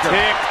 Backbreaker.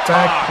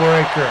 Tick-tock.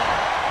 Backbreaker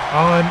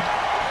on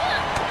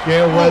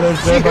Gale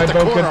Weathers there by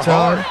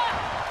Bo-Katan.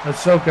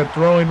 Ahsoka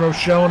throwing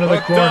Rochelle into the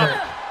corner.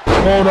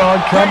 Bulldog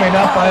coming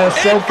up by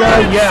Ahsoka.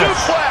 Yes.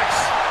 Suplex.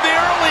 The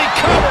early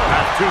cover.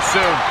 Not too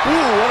soon.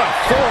 Ooh, what a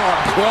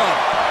forearm club.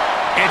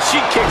 And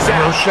she kicks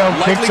out. Rochelle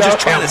Likely kicks just out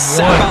trying to at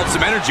sap one. out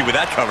some energy with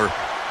that cover.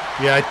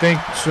 Yeah, I think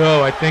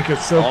so. I think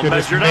Ahsoka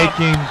is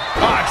making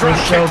drop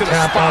Rochelle kick to the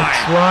tap out,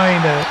 spine.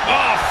 trying to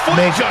Foot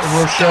make just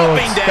Rochelle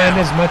stomping expend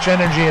down. as much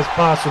energy as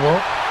possible.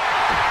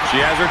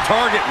 She has her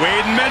target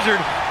weighed and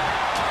measured.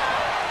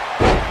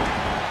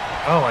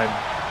 Oh, and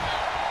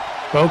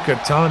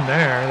Bo-Katan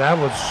there. That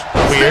was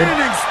weird.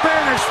 Standing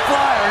Spanish fly.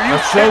 Are you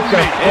Ahsoka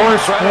kidding me?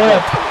 force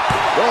flip.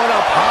 Going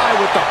up high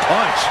with the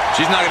punch.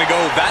 She's not going to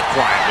go that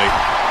quietly.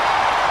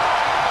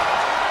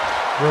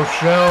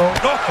 Rochelle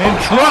in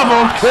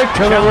trouble. Kick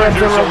to the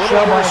ribs of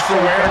Rochelle by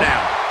Square Ahsoka.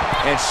 now.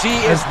 And she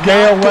As is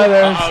Gale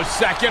Weathers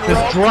Second is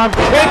rope. drop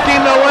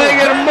kicking the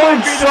leg and a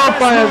moonsault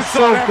by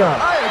Ahsoka.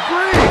 I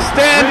agree.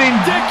 Standing.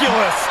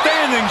 Ridiculous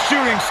standing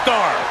shooting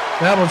star.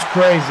 That was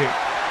crazy.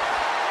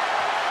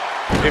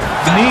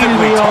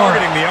 Effectively the arm.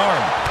 targeting the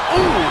arm.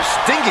 Ooh,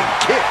 stinging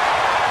kick.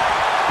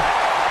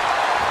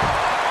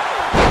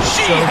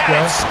 She Ahsoka.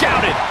 had it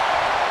scouted.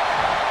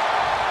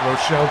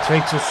 Rochelle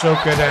takes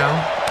Ahsoka down.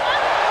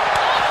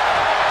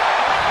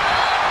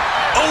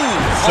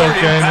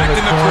 Ahsoka into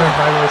the corner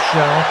by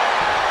Rochelle.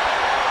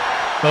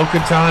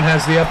 Bo-Katan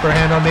has the upper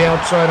hand on the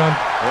outside on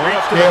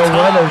Gale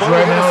Weathers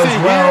right now as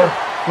well.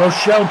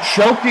 Rochelle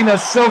choking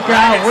Ahsoka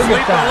out. Look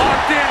at that.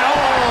 Locked in.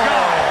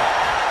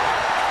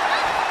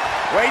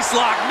 Waist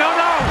lock. No.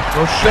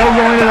 Rochelle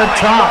going to the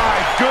top.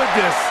 My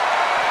goodness.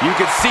 You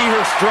can see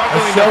her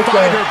struggling to Ahsoka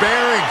find her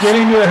bearings.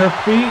 getting to her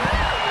feet.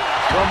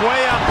 From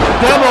way up.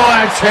 Double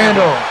axe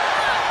handle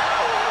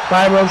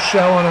by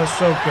Rochelle and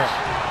Ahsoka.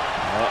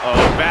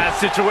 Bad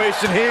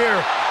situation here.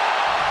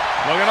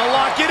 We're going to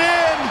lock it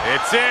in.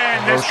 It's in.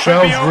 This could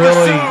Rochelle's be over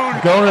really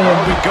soon. going to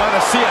Are we going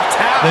to see a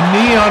tap? the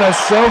knee on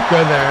Ahsoka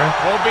there.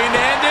 Hoping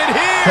to end it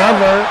here.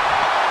 Cover.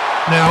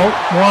 Now,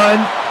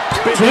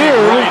 1, 2,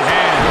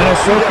 and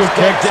Ahsoka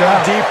kicks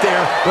out. Deep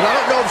there, but I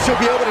don't know if she'll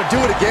be able to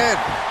do it again.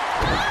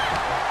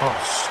 Oh,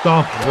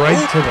 stomp right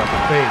to the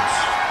face.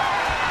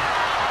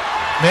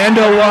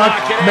 Mando lock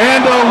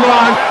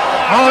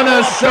on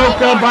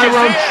Ahsoka by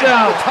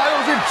Rochelle. The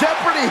title's in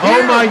jeopardy here.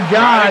 Oh my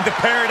God. The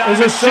paradigm Is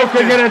is Ahsoka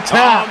shifted. gonna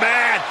tap? Oh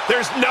man,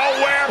 there's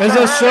nowhere Is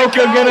for her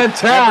Ahsoka to go. gonna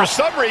tap? And for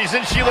some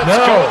reason, she lets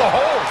No. go of the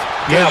hold.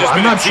 Yeah, There's I'm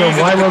been a not sure tease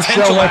of why the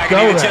Rochelle potential let go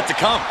agony that's there. yet to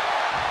come.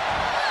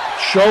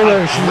 Shoulder,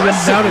 she's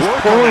now just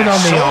pulling on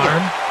the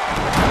arm.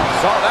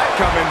 Saw that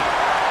coming.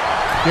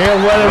 Gale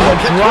Weathers a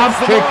drop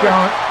kick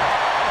on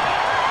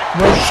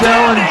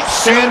Rochelle and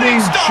standing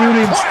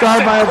shooting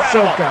star by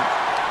Ahsoka.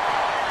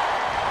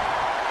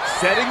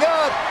 Setting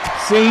up.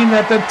 Seeing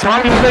that the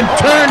top has been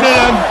turned in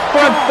a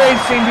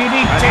front-facing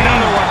DDT.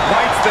 Another one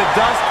bites the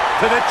dust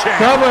to the chin.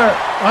 Cover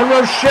on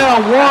Rochelle.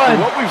 1,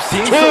 What we've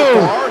seen 2.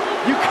 so far,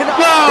 you cannot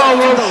No, question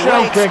the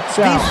Rochelle lengths kicks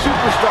out. these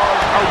superstars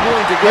are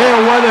willing to go.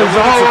 Gale Weathers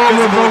The all limits of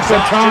over physical Bo-Katan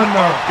exhaustion though.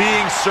 are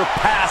being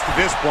surpassed at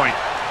this point.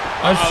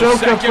 Ahsoka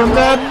second from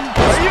that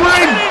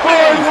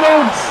springboard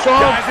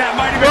moonsault Guys, that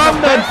might have been from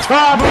the the best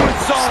top.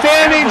 moonsault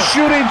Standing ever.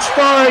 shooting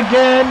star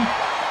again.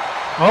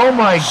 Oh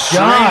my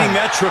Straining God.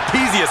 that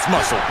trapezius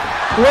muscle.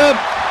 Flip.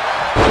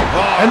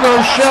 And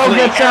Rochelle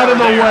gets out of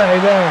the way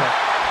there.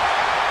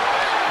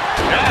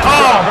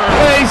 Oh,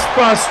 face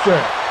buster.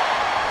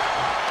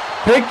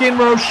 Picking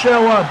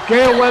Rochelle up.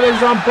 Gale Weathers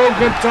on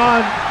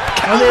Bo-Katan.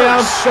 On the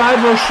outside,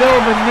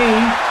 Rochelle the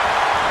knee.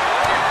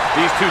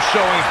 These two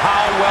showing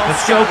how well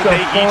scouted Ahsoka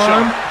they each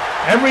form.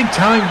 are. Every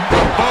time,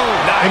 Boom,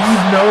 have nice. you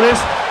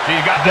noticed She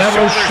got the that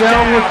shoulders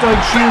Rochelle down. looked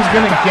like she was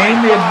going to gain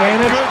the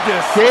advantage?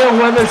 goodness. Gale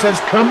Weathers has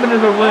come into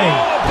the ring.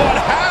 Oh, but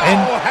how? And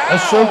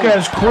Ahsoka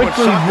has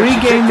quickly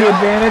regained the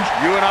advantage.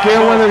 You and I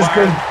Gale both, Weathers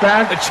Byron. goes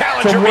back The to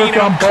challenger work being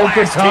on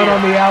outclassed Bo-Katan here.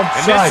 on the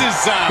outside. And this is,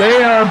 They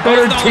are a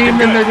better not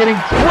team than looking they're good. getting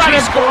credit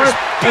She for. scores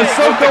big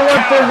Ahsoka with the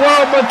went for counter.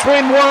 world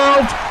between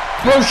worlds.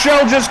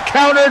 Rochelle just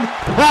countered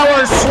power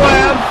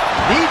slam.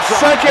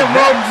 Second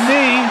rope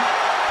knee.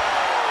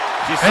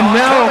 And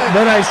now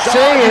that I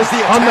say it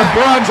on the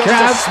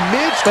broadcast,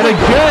 but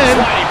again,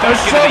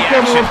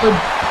 Ahsoka with the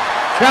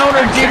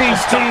counter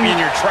DDT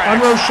on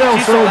Rochelle.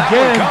 So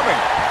again,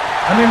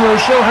 I mean,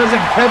 Rochelle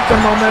hasn't kept the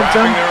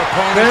momentum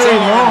very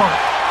long.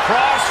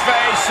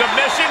 Crossface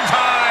submission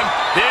time.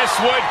 This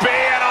would be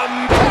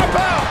an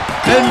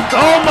And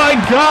oh my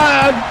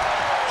God,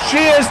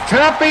 she is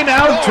tapping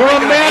out to a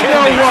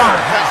Mando lock.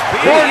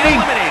 Courtney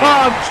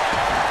Cox,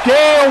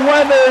 Gale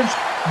Weathers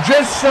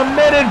just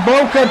submitted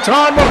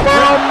Bo-Katan with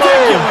her own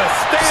move.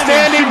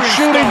 Standing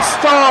shooting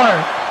star.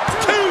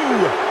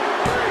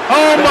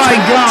 Oh my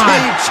God.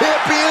 Team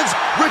champions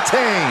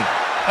retain.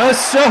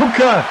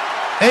 Ahsoka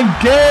and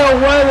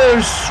Gale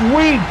Weathers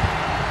sweep.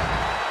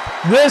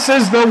 This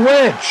is the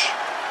witch.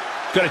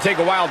 Going to take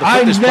a while to I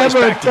put this place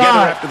never back together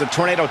thought- after the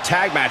Tornado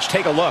tag match.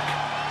 Take a look.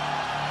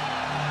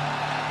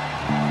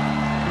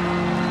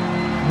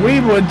 We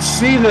would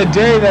see the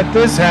day that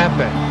this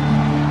happened.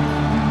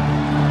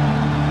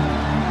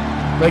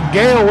 But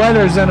Gale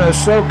Weathers and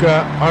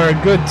Ahsoka are a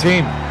good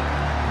team.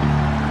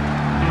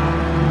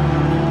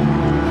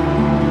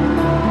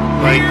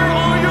 Here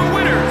are your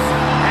winners,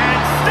 and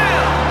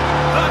still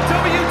the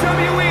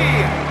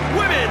WWE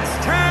Women's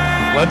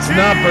Tag Let's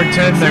not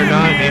pretend they're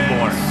not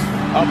anymore.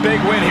 A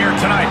big win here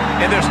tonight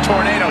in this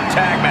Tornado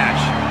Tag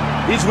match.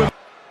 These women.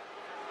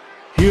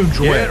 Huge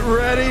win. Get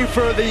ready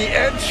for the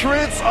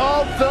entrance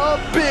of the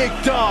big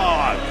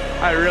dog.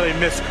 I really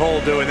miss Cole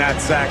doing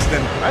that,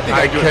 Saxton. I think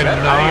I do it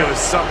better. I think it was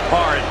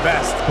subpar at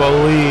best.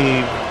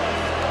 Believe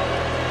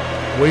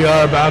we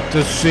are about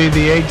to see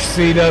the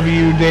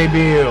HCW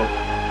debut.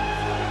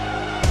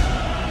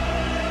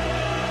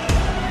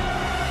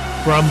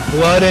 From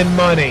Blood and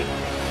Money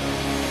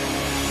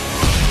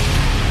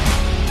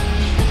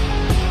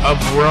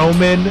of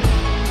Roman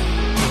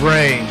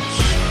Reigns.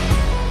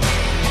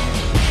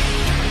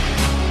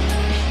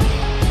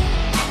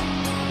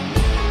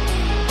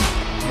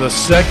 The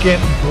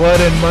second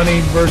Blood and Money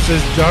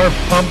versus Darth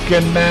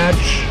Pumpkin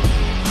match.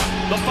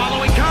 The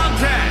following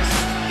contest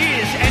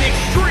is an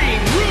Extreme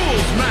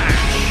Rules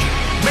match.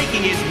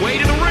 Making his way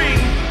to the ring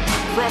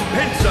from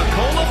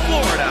Pensacola,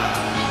 Florida.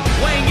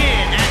 Weighing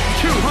in at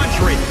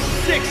 265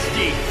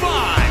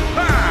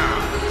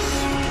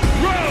 pounds,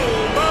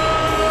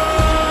 Roman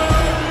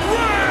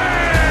Reigns!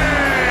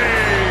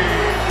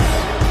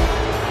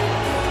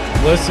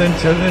 Listen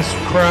to this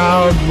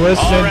crowd.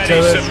 Listen to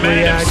this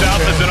reaction.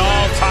 Himself as an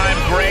all-time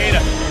great,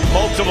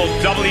 multiple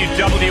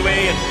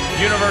WWE and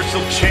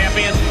Universal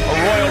Champion, a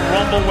Royal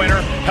Rumble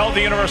winner, held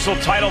the Universal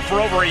title for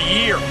over a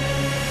year.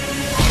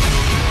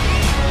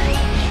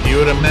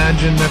 You would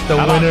imagine that the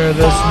winner of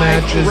this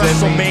match is in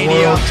the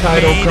world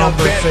title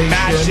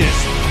conversation,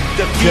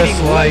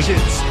 just like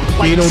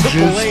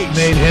Beetlejuice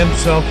made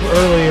himself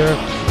earlier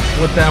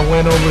with that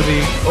win over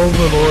the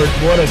Overlord.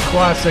 What a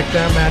classic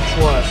that match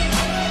was.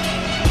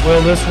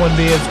 Will this one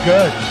be as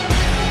good?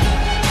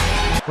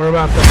 We're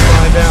about to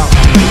find out.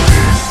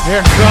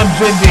 Here comes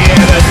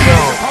Indiana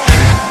Jones,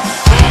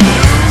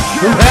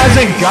 who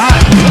hasn't got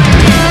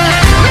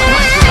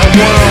a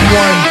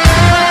one-on-one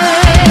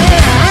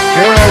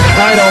Hero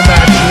title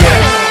match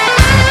yet.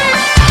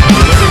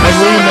 A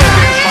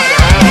rematch.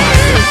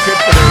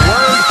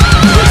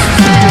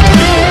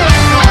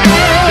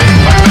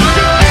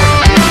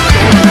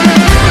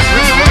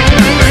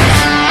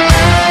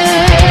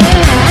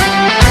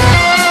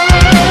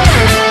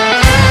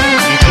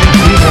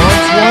 You think he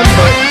wants one,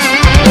 but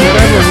for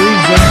whatever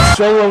reason,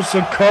 Solo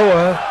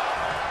Sikoa,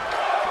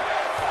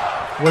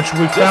 which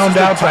we found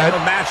out that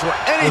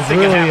was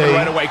really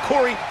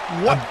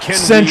a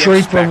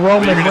century for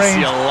Roman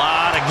Reigns.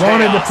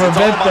 Wanted to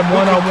prevent the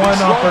one-on-one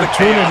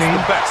opportunity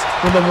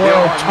for the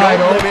world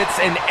title with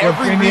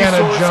Indiana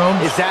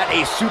Jones. Is at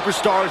a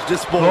superstar's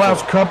disposal. The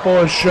last couple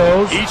of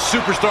shows, Each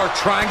superstar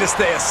trying to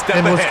stay a step it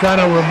ahead. was kind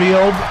of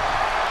revealed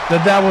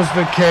that was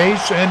the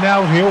case, and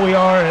now here we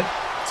are at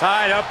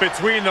Tied up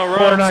between the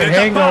ropes. Fortnite It's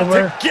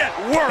Hangover, about to get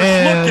worse.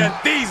 and Look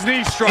at these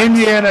knee strikes.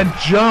 Indiana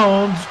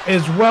Jones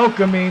is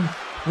welcoming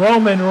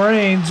Roman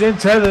Reigns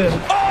into the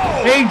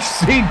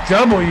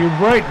HCW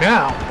right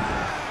now.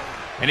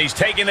 And he's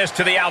taking this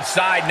to the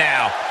outside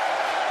now.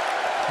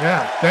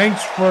 Yeah,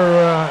 thanks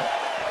for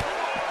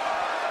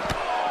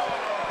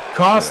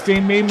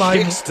costing me my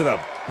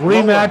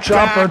rematch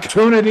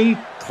opportunity,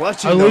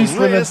 at least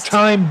for the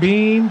time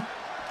being,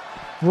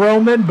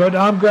 Roman, but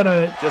I'm going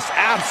to just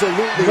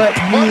absolutely let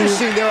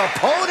punishing their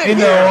opponent you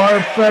know,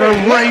 our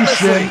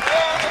federation.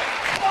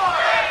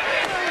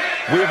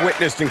 We have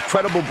witnessed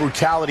incredible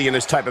brutality in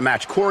this type of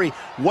match. Corey,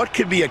 what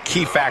could be a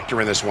key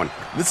factor in this one?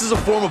 This is a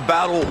form of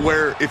battle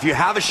where if you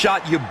have a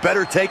shot, you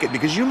better take it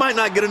because you might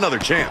not get another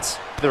chance.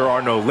 There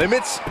are no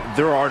limits.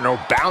 There are no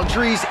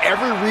boundaries.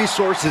 Every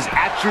resource is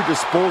at your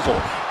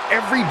disposal.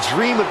 Every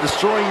dream of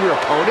destroying your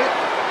opponent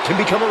can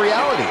become a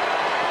reality.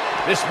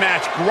 This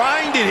match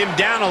grinded him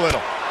down a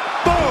little.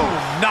 Boom!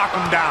 Knock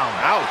him down.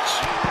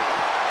 Ouch.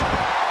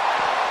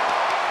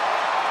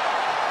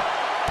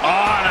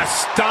 On a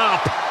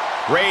stomp.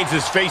 Reigns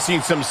is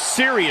facing some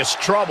serious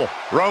trouble.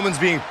 Roman's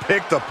being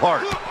picked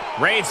apart.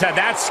 Reigns had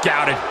that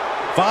scouted.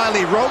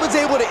 Finally, Roman's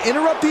able to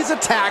interrupt these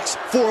attacks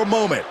for a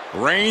moment.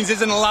 Reigns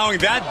isn't allowing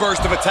that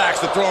burst of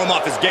attacks to throw him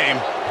off his game.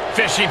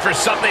 Fishing for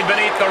something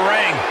beneath the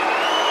ring.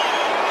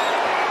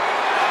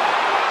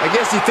 I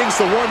guess he thinks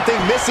the one thing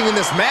missing in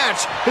this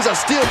match is a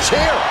steel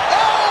chair.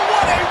 Oh,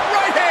 what a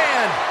right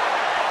hand!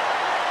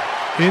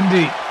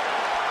 Indeed.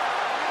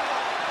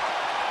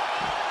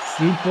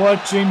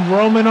 Suplexing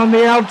Roman on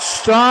the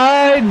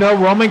outside. No,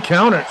 Roman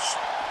counters.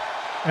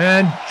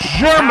 And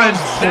German.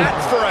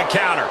 That's for a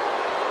counter.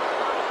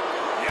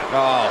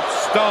 Oh,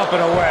 stomping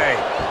away.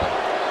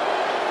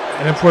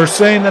 And if we're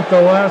saying that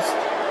the last,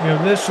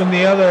 this and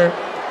the other,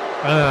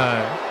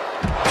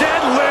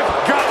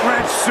 Deadlift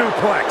gut-wrench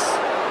suplex.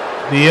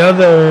 the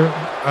other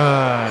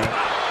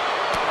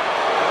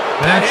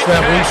match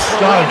that we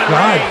saw,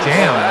 God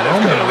damn,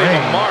 Roman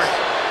Reigns.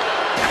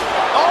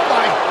 Oh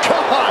my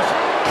God!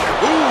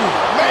 Ooh,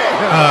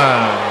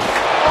 man!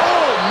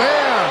 Oh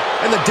man!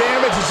 And the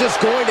damage is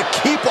just going to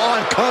keep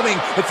on coming. coming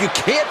if you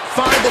can't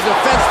find the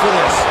defense for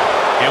this.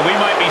 And we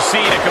might be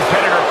seeing a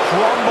competitor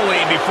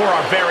crumbling before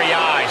our very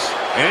eyes.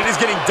 And it is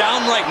getting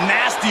downright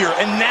nastier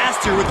and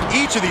nastier with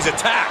each of these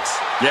attacks.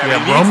 Yeah, he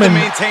needs Roman to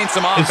maintain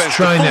some offense is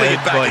trying to get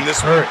back in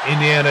this hurt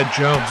Indiana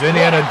Jones.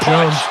 Indiana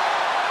Jones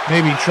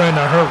maybe trying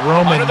to hurt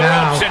Roman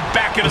now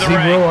as he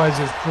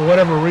realizes for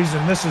whatever reason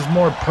this is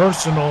more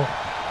personal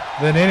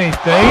than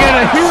anything. And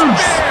a huge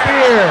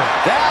spear.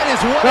 That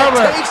is what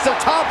it takes to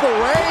topple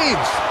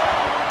Reigns.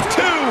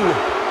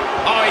 2.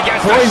 Oh, he gets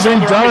poison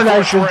dart,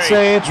 I should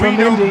say. It's from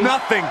Indy.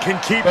 Nothing can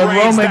keep but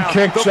Reigns Roman down.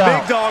 kicks the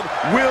out. big dog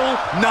will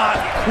not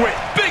quit.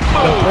 Big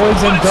move. The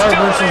poison dart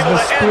versus the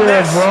spear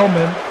of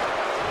Roman.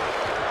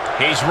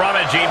 He's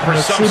rummaging for the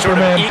some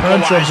Superman sort of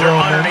punch of equalizer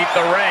Roman. underneath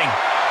the ring.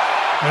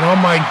 And oh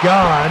my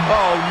God.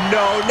 Oh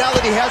no, now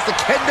that he has the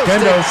kendo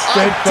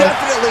stick,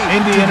 definitely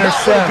Indy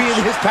intercepts.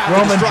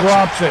 Roman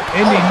drops it.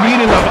 Indy knee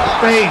to the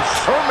face.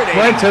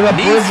 Right to the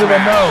bridge of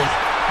the nose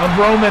of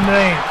Roman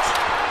Reigns.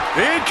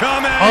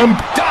 Incoming.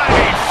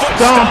 Diving foot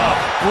Stomp.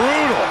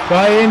 Brutal.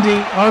 By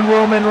Indy on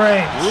Roman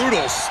Reigns.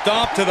 Brutal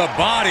stomp to the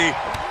body.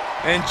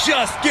 And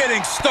just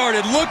getting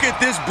started. Look at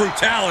this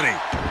brutality.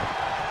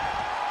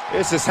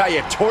 This is how you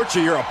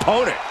torture your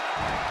opponent.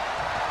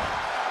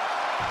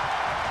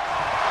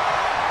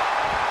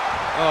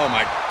 Oh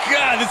my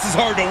God, this is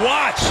hard to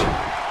watch.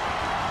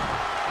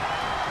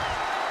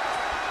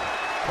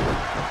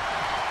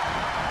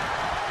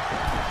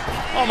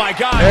 Oh my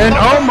God. And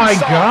oh my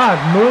God,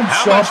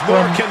 moonsault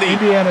from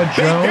Indiana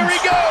Jones. Here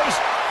he goes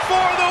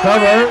for the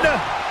Cover. win.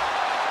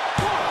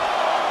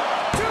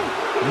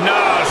 No,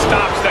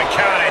 stops the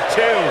count at 2.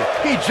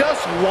 He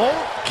just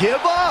won't give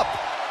up.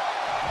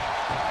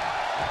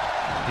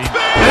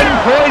 And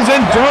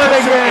poison dart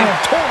again.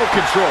 Total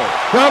control.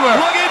 Cover.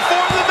 Looking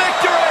for the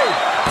victory.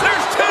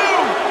 There's 2.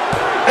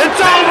 It's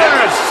over.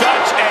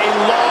 Such a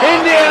long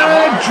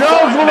Indiana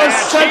Jones with a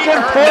second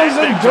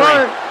poison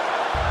dart.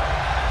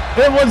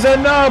 It was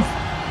enough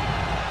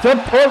to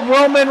put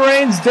Roman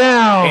Reigns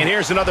down. And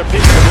here's another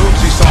piece of the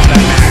moves he saw in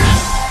that match.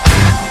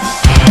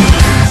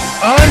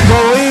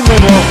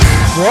 Unbelievable.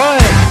 What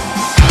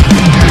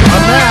a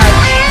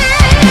match.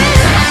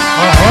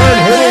 A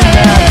hard-hitting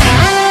match.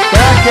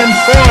 Back and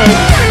forth.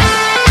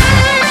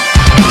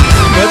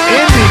 But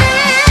Indy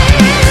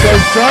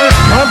says Dark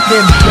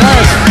Pumpkin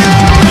best.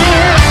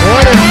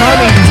 What a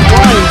money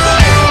twice.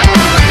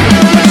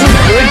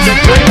 Big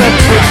up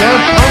for Dark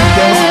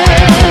Pumpkin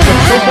to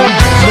pick up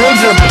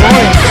major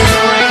points.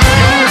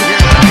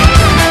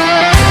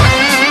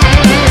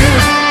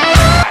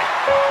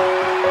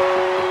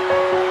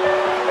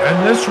 And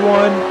this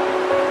one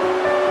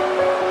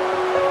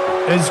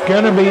is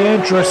going to be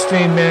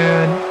interesting,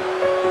 man.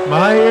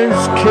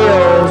 Myers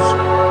kills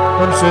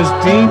versus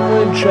Dean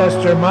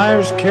Winchester.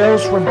 Myers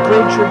kills from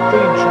Preacher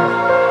Feature.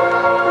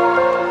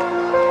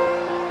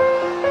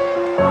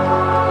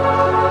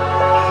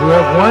 Who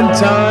at one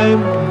time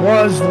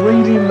was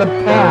leading the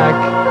pack.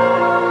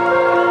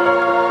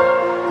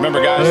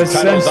 Remember, guys, the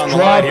title's on the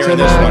line here in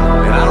this that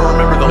one. And I don't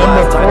remember the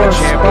number last time 4 the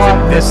champ was spot in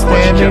in the this much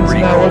standings.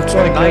 jeopardy Now for looks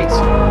like tonight. it's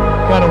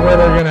kind of where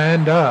they're going to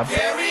end up.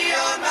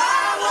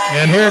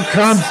 And here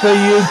comes the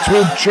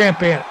YouTube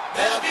champion.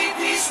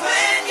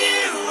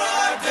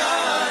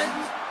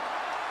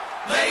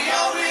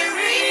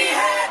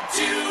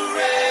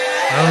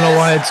 I don't know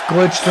why it's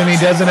glitched and he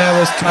doesn't have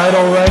his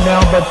title right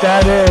now, but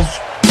that is,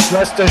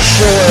 rest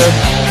assured,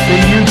 the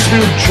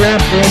YouTube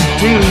champion,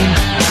 Dean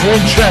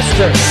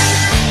Winchester.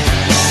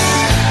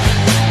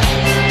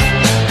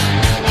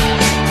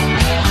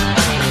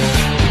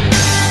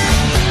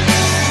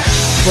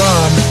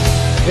 From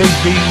Big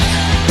B's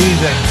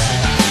Heathens.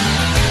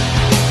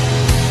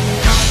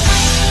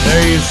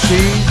 There you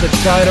see the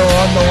title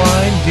on the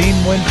line, Dean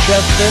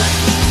Winchester.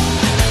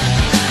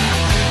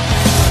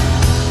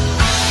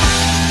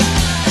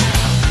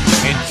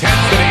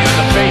 Intensity on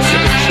the face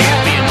of the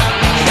champion.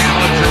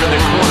 Challenger in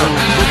the corner.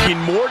 Looking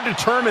more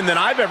determined than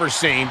I've ever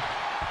seen.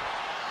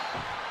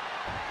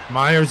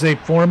 Myers, a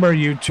former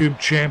YouTube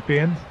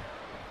champion.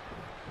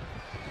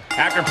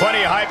 After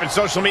plenty of hype and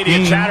social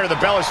media chatter, the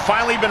bell has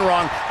finally been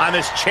rung on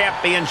this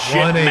championship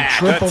Won a match.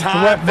 triple The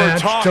time threat for match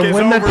talk to is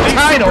win the over. These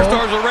title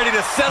superstars are ready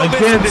to settle this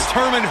and against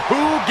determine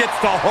who gets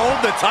to hold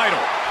the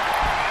title.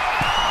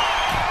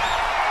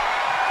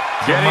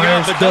 Getting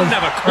Myers up, but doesn't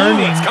have a clue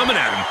what's coming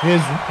at him.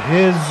 His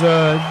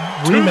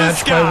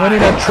rematch by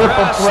winning a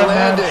triple threat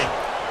match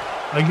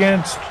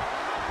against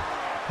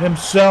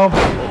himself,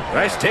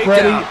 Nice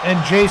Freddie, takedown.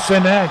 and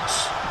Jason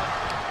X.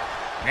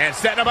 And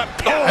setting him up.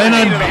 And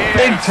a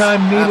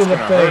big-time knee to the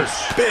face.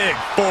 Big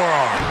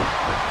forearm.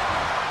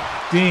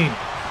 Dean.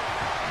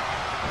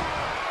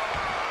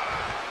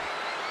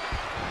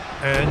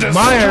 And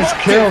Myers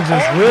kills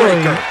is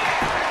really...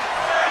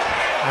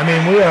 I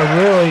mean, we are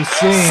really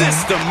seeing...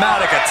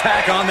 Systematic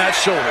attack on that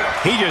shoulder.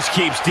 He just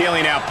keeps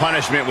dealing out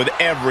punishment with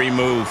every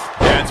move.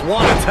 Yeah, it's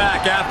one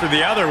attack after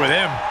the other with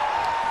him.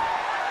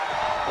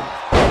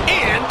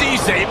 And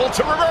he's able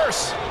to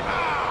reverse.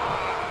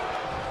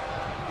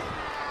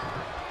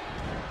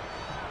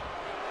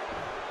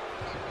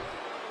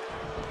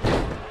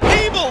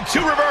 Able able to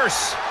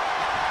reverse.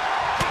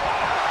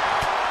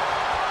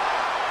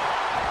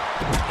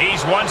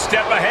 He's one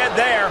step ahead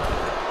there.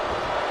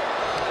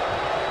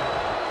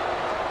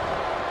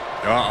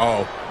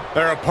 Uh-oh.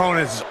 Their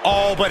opponent is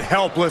all but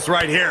helpless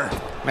right here.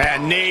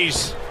 Man,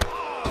 knees.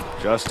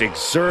 Just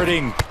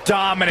exerting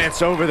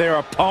dominance over their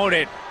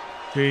opponent.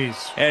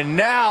 Jeez. And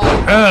now,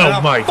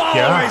 oh my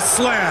God.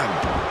 Slam.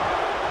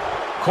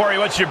 Corey,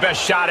 what's your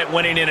best shot at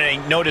winning in a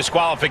no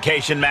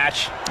disqualification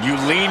match? You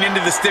lean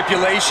into the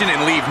stipulation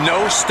and leave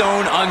no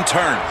stone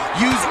unturned.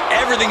 Use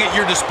everything at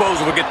your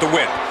disposal to get the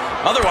win.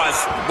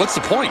 Otherwise, what's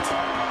the point?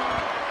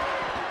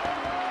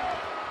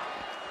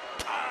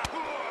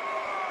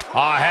 Oh,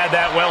 I had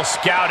that well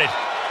scouted.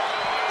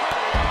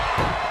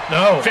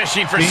 No.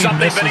 Fishing for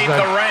something beneath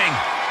the ring.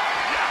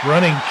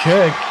 Running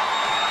kick.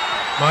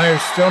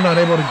 Myers still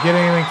not able to get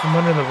anything from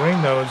under the ring,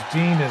 though, as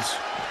Dean is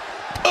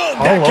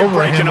all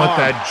over him with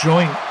that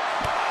joint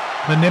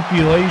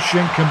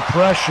manipulation,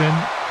 compression.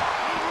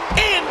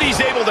 And he's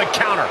able to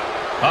counter.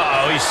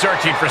 Uh-oh, he's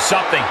searching for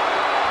something.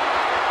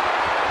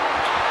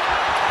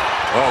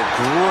 Oh,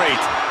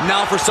 great.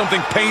 Now for something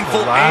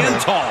painful and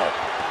tall.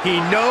 He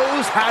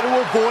knows how to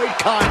avoid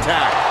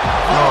contact.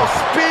 Full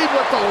speed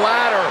with the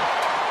ladder.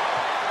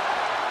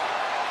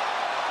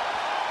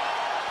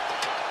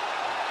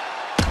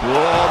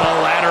 Whoa, the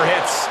ladder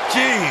hits.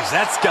 Jeez,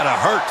 that's gotta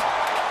hurt.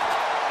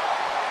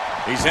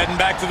 He's heading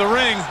back to the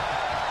ring.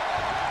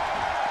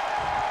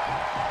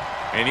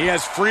 And he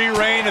has free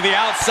reign to the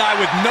outside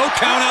with no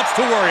countouts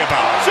to worry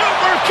about.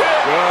 Super kick.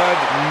 Good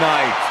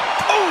night.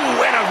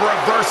 Oh, and a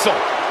reversal.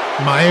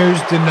 Myers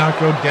did not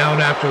go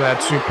down after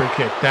that super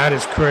kick. That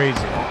is crazy.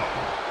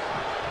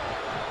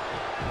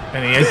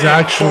 And he is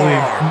actually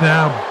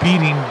now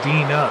beating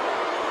Dean up.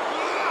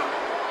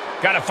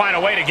 Got to find a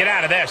way to get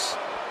out of this.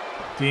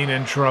 Dean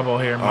in trouble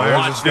here.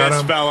 Myers has got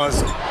him.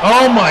 Fellas.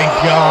 Oh my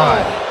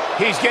God.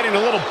 He's getting a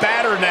little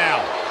battered now.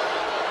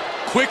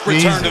 Quick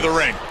return to the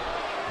ring.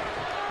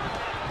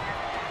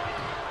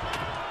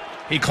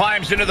 He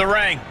climbs into the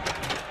ring.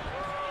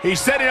 He's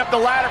setting up the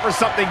ladder for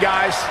something,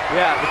 guys.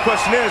 Yeah, the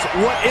question is,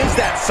 what is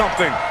that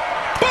something?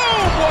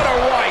 Boom! What a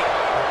right.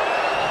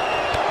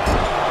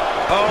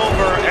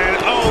 Over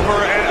and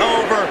over and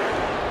over.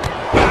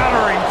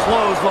 Battering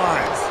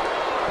clotheslines.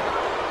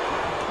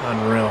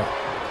 Unreal.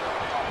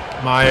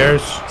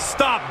 Myers.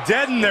 Stop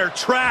dead in their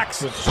tracks.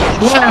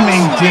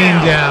 Slamming Dean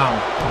down.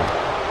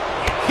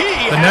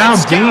 But now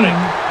Dean.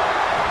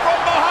 From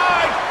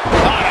behind.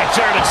 On a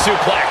German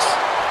suplex.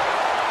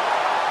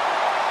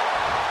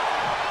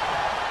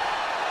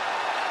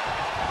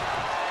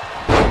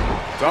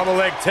 Double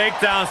leg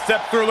takedown.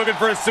 Step through looking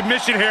for a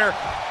submission here.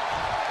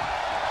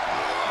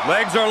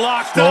 Legs are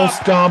locked Soul up.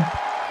 stomp.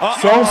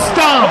 Soul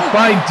stomp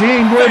by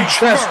Dean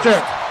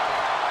Winchester.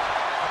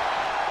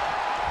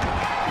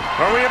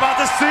 Are we about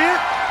to see it?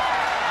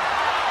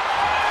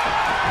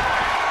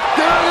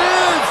 There it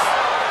is.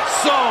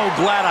 So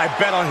glad I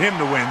bet on him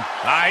to win.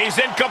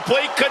 He's in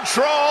complete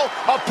control.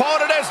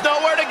 Opponent has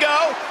nowhere to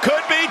go.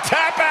 Could be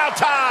tap out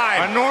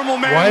time. A normal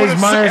man. Why is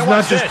Myers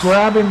not just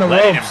grabbing the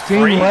ropes?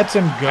 Dean lets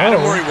him go. Had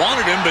him where he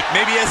wanted him, but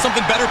maybe he has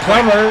something better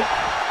planned. Cover.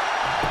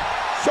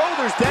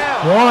 Shoulders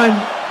down. 1,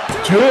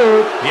 2.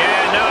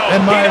 Yeah, no.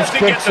 And Myers he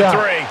doesn't kicks get the out.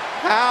 3.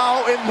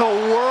 How in the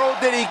world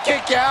did he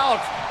kick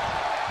out?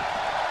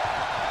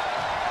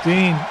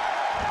 Dean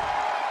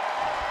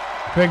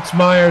picks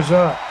Myers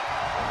up.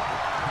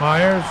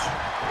 Myers.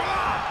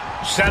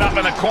 Set up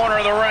in the corner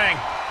of the ring.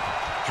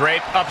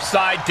 Draped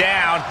upside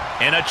down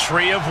in a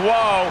tree of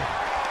woe.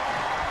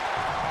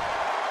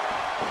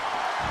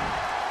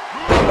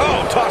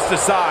 Oh, tossed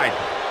aside.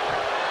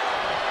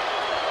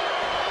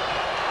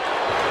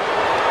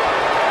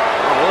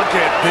 Oh, look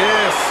at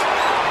this.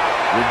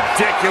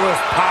 Ridiculous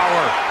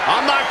power.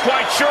 I'm not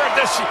quite sure if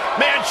this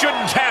man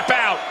shouldn't tap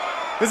out.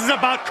 This is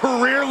about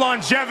career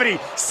longevity.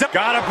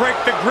 Gotta break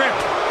the grip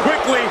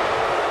quickly,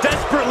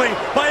 desperately,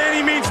 by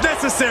any means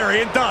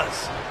necessary, and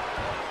does.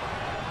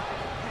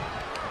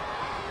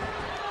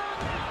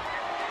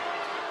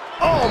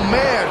 Oh,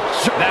 man.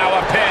 Now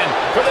a pin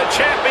for the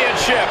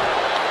championship.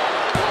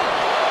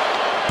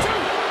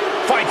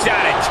 Fights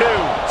out at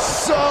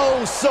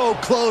 2. So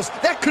close.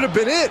 That could have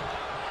been it.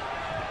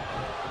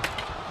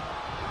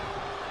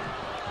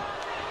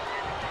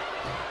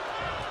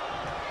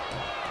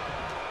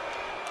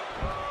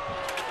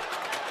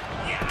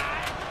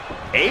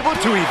 Able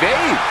to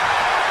evade.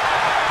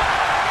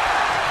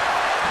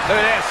 Look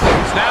at this.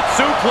 Snap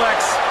suplex.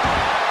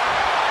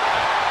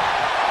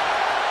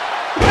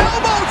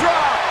 Elbow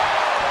drop.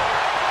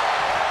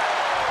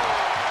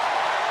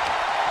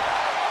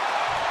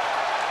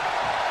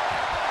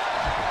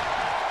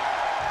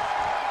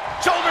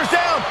 Shoulders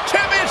down.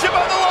 Championship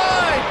on the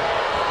line.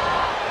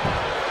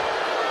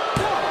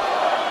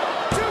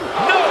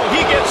 No,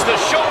 he gets the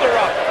shoulder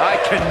up. I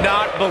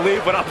cannot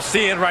believe what I'm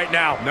seeing right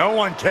now. No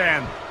one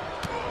can.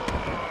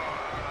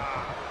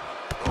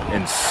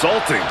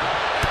 Insulting.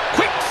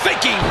 Quick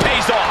thinking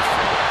pays off.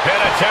 Pin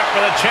attempt for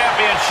the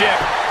championship.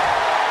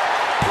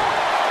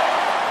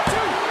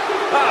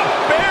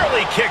 Barely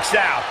Finally kicks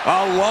out.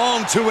 A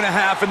long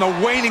 2.5 in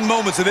the waning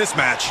moments of this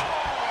match.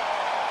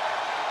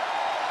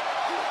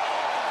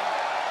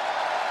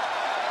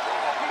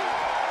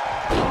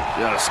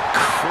 Just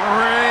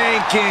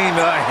cranking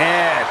the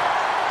head.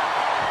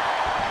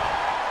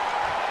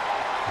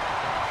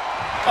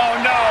 Oh,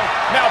 no.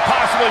 Now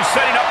possibly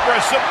setting up for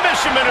a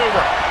submission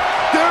maneuver.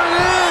 There it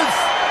is.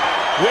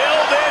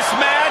 Will this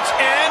match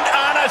end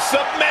on a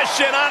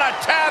submission, on a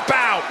tap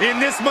out? In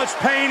this much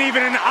pain,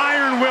 even an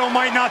iron will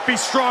might not be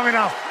strong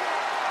enough.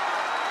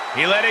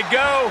 He let it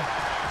go.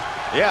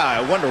 Yeah, I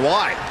wonder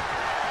why.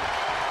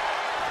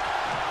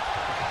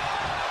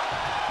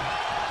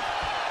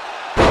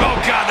 Oh,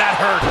 God, that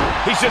hurt.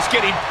 He's just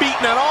getting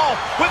beaten at all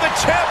with the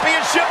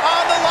championship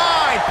on the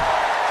line.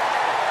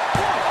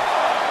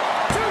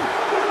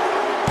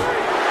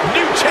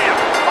 New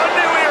champ. A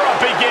new era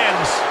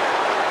begins.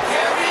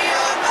 Carry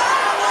on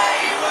my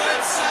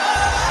wayward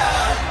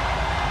son.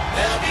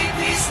 There'll be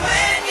peace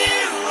when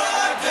you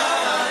are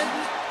done.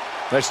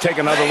 Let's take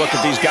another look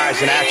at these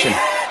guys in action.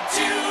 To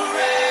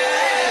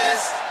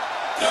rest.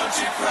 Don't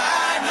you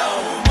cry no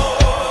more.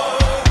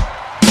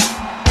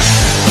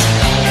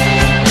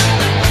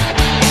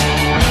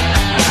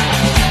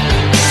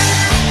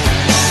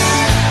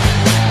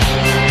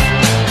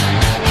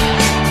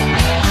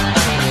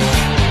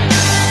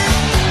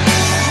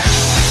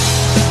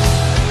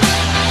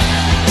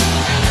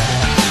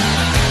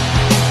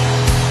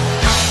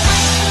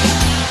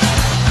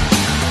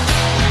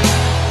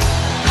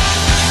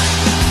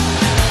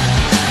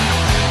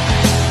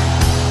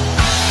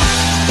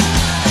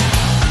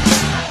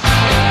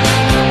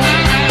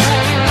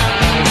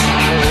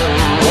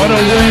 What a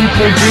win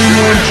for Dean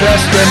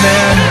Winchester,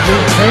 man,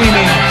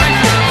 retaining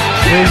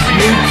his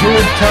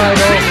YouTube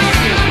title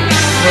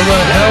with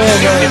a hell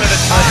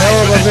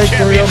of a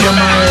victory over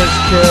Myers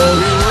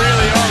Kills.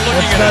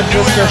 It's not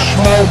just a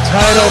schmo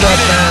title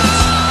defense.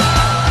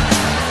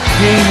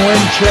 Dean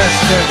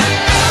Winchester.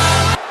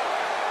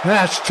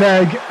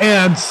 Hashtag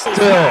and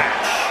still.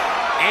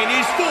 And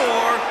he's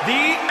for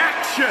the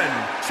Action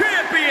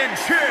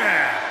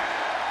Championship.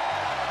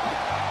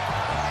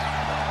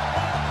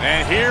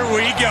 And here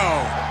we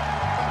go.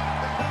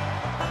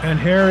 And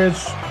here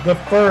is the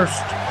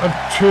first of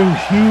 2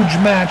 huge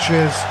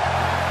matches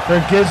for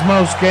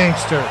Gizmo's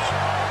Gangsters.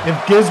 If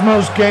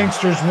Gizmo's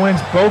Gangsters wins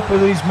both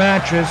of these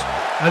matches,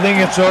 I think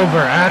it's over.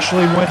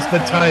 Ashley wins the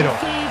title.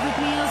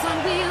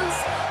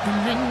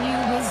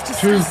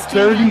 2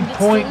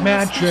 30-point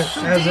matches,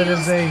 as it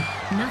is a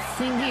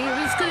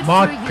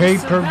mock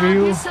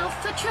pay-per-view.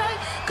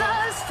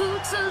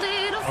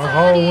 Our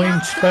Halloween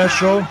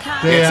special,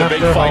 day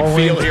after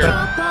Halloween special.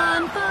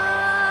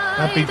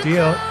 Happy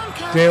deal.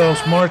 De los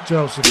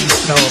Muertos if you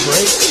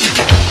celebrate.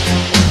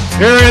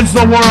 Here is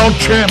the world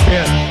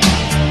champion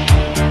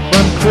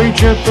from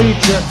Creature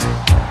Feature.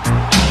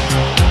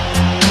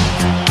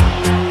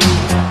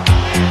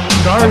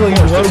 Charlie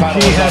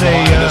low-key had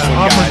an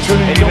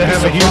opportunity to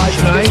have a huge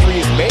night.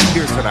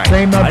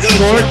 Came up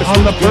short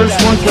on the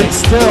first one, but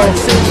still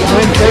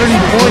win 30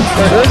 points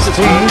for his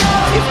team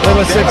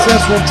with a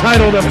successful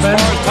title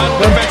defense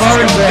from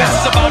Tarzan.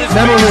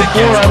 Never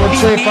before, I would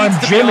say, if I'm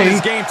Jimmy,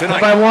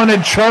 if I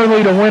wanted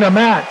Charlie to win a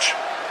match.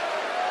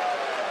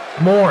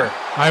 More,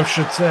 I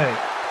should say.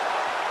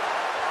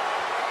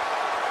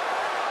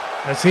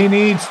 As he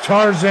needs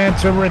Tarzan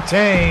to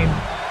retain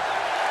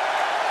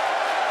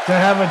to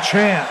have a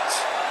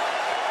chance.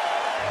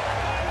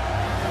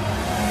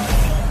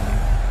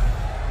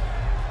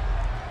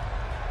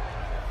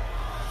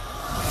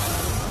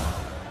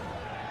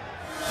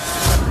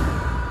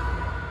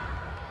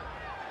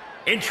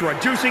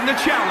 Introducing the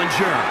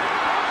challenger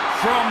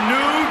from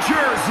New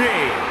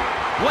Jersey,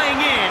 weighing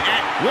in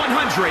at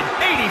 184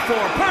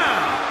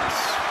 pounds,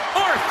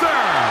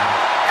 Arthur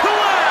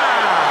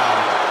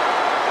Cloud.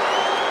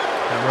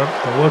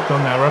 The look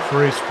on that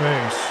referee's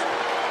face.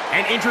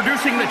 And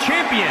introducing the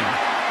champion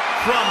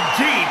from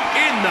deep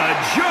in the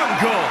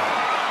jungle,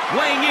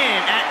 weighing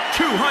in at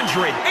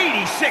 286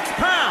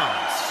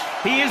 pounds,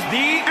 he is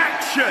the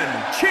Action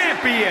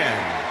Champion,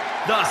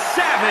 the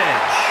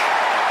Savage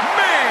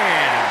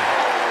Man.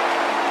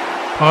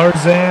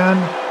 Tarzan,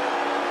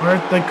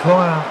 Arthur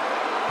Cloud.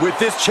 With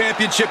this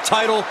championship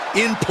title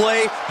in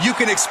play, you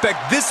can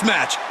expect this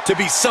match to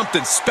be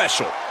something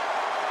special.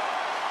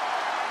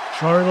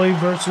 Charlie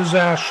versus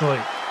Ashley.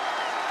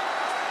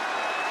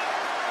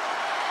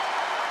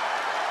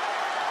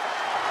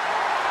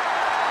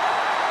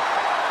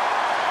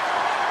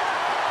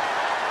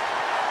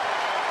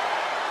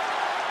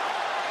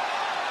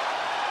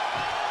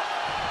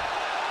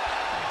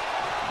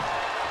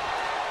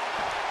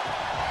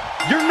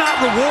 You're not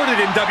rewarded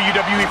in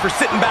WWE for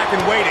sitting back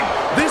and waiting.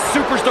 This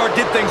superstar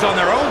did things on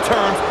their own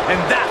terms, and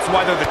that's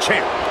why they're the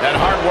champ. That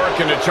hard work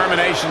and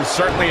determination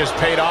certainly has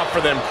paid off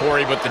for them,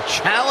 Corey, but the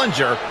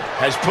challenger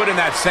has put in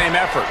that same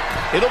effort.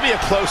 It'll be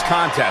a close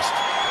contest.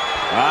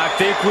 I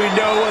think we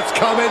know what's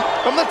coming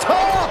from the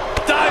top.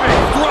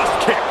 Diving thrust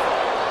kick.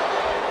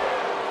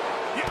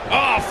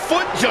 Oh,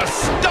 foot just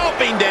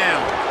stomping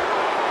down.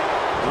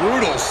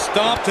 Brutal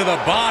stomp to the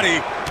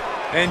body.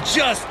 And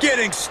just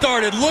getting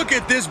started. Look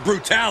at this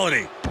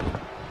brutality.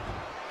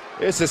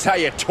 This is how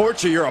you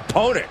torture your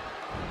opponent.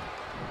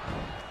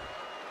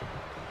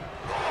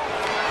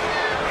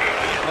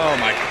 Oh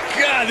my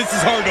God, this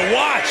is hard to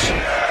watch.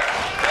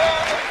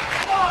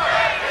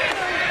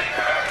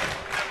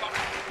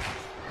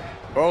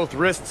 Both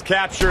wrists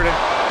captured, and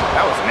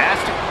that was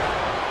nasty.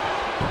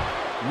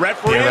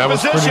 Referee Yeah, that in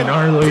was pretty position.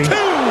 gnarly.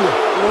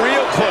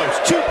 Real close,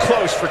 too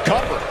close for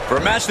cover. For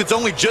a match that's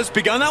only just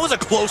begun, that was a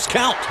close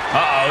count.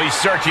 Uh-oh, he's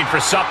searching for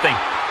something.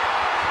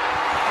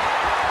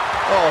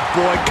 Oh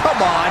boy, come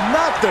on,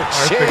 not the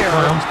chair.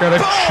 Clown's got a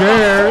Boom,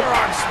 chair.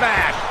 Forearm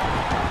smash.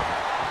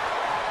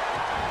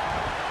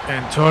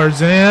 And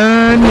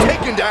Tarzan.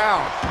 Taken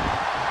down.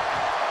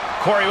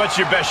 Corey, what's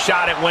your best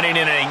shot at winning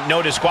in a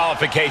no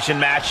disqualification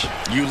match?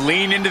 You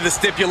lean into the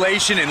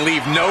stipulation and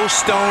leave no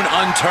stone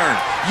unturned.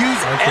 Use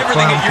Like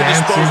everything at your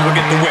disposal to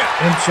get the win.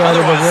 Inside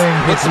of the ring,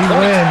 if he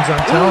wins,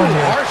 I'm telling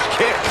you, Harsh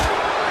kick.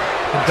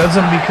 it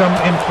doesn't become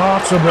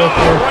impossible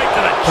for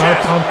Dark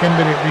Pumpkin,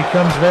 but it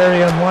becomes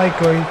very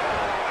unlikely.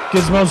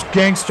 Gizmo's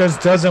Gangsters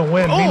doesn't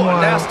win.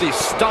 Meanwhile, Nasty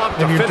stomp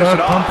to if you're finish Dark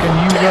it off. Pumpkin,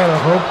 you gotta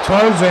hope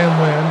Tarzan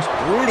wins,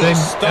 Brutal then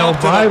stomp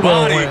to the Elvira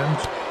body. wins,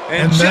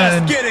 And and just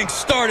then getting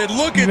started.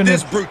 Look at even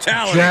this if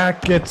brutality.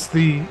 Jack gets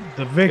the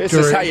victory, This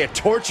is how you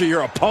torture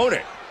your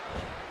opponent.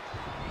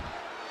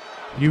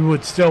 you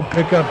would still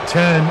pick up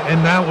 10,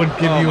 and that would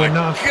give you my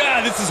enough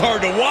God, this is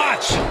hard to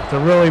watch. to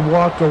really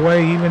walk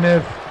away, even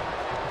if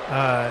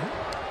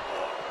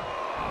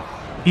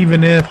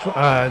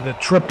the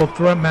triple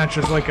threat match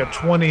is like a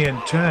 20 and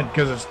 10,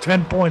 because it's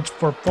 10 points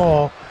for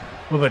fall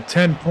with a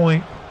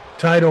 10-point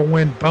title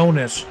win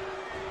bonus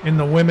in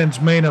the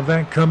women's main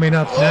event coming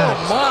up next.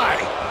 Oh my!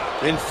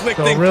 So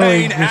Inflicting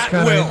really, pain at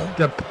will.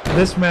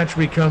 this match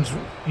becomes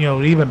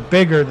even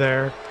bigger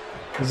there,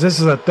 because this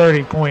is a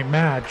 30-point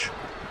match,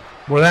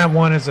 where that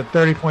one is a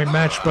 30-point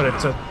match, but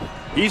it's a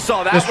He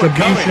saw that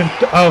distribution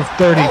of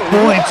 30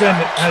 points, and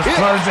as Kick.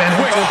 Tarzan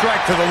Quick hits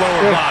strike to the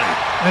lower kick, body.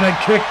 and a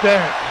kick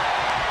there.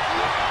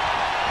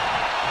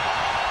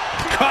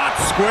 Caught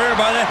square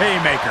by the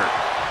haymaker.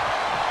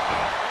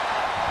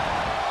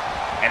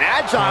 An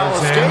agile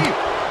Tarzan. escape.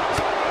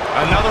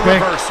 Another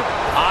Quick. reversal.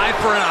 Eye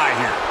for an eye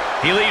here.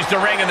 He leaves the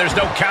ring, and there's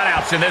no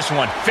countouts in this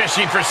one.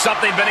 Fishing for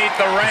something beneath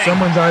the ring.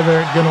 Someone's either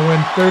going to win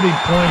 30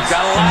 points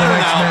Got a in the ladder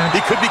next now. match,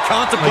 He could be like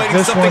contemplating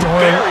this something one,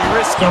 or very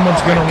risky.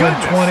 someone's going to win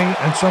goodness. 20,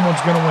 and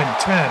someone's going to win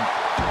 10.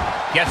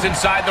 Gets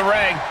inside the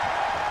ring.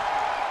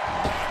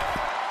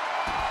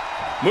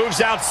 Moves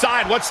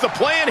outside. What's the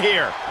plan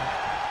here?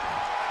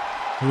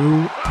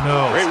 Who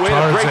knows? Great way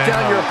to break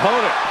down your knows.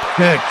 opponent.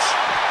 Kicks.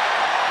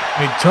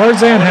 I mean,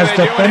 Tarzan What are has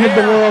they doing defended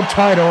the here? world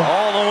title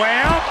All the way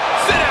out.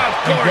 Sit out,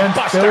 Gourd against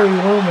Buster. Billy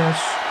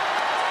Loomis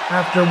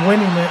after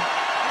winning it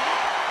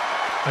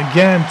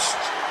against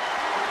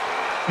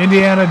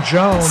Indiana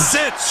Jones.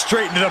 Sit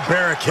straight into the Like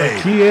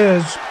barricade. he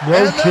is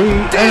low-key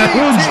and a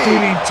huge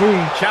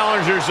DDT,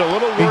 Challenger's a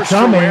little worse for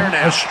becoming wear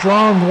now. a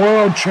strong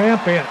world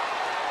champion.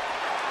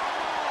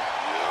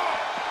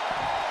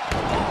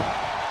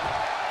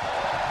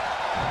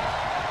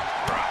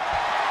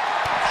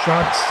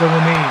 Shots to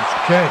the knees.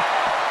 Okay.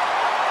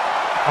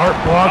 Art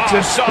blocks Oh,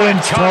 it, saw it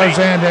spins coming.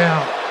 Tarzan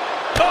down.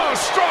 Oh,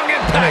 strong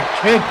And a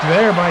impact. kick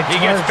there by He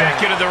gets back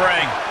Tarzan. into the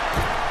ring.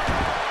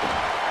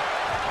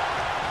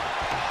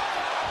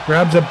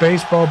 Grabs a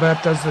baseball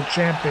bat, does the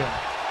champion.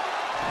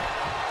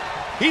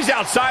 He's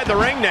outside the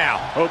ring now.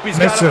 Hope he's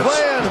got a Misses.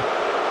 plan.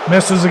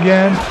 Misses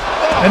again.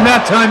 And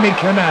that time he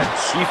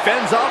connects. He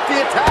fends off the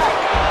attack.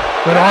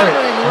 But Art,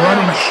 Battering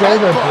running ram,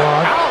 shoulder headbutt.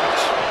 block.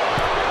 Ouch.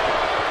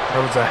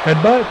 That was a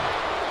headbutt?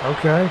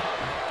 Okay.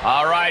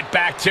 All right,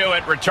 back to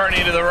it.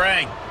 Returning to the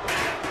ring.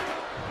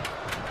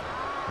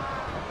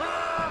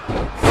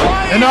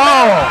 And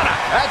oh!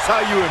 That's how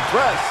you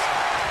impress.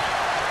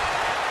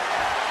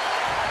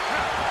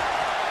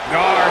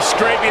 Gar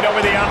scraping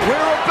over the outside.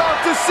 We're about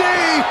to see.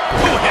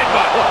 Ooh,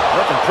 headbutt.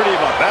 Nothing pretty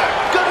about that.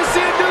 Gonna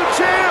see a new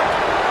champ.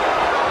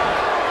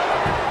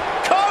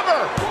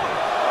 Cover.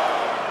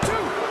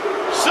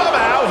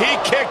 Somehow he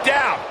kicked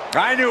out.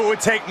 I knew it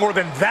would take more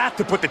than that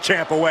to put the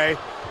champ away.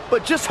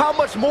 But just how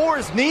much more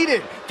is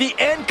needed? The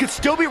end could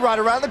still be right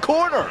around the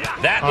corner.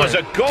 That was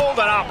a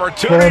golden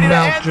opportunity Full to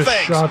mouth end just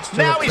things. shots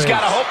to Now the he's face.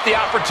 got to hope the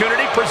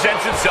opportunity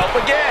presents itself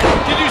again.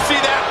 Did you see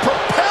that?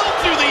 Propelled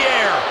through the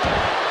air.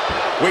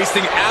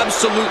 Wasting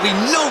absolutely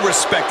no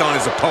respect on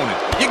his opponent.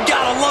 You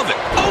gotta love it.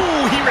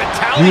 Oh, he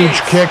retaliates. Huge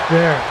kick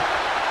there.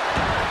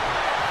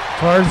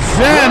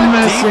 Tarzan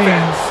missing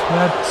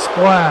that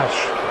splash.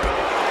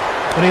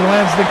 But he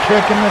lands the kick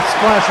and the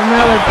splash.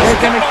 Another kick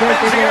and a kick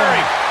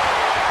again.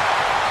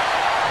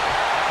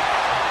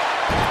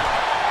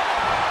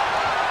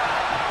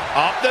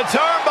 Up the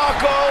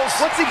turnbuckles.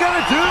 What's he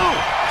gonna do?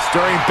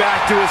 Stirring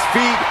back to his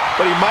feet,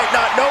 but he might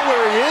not know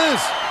where he is.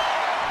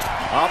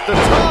 Off the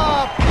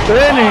top.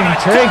 Spinning,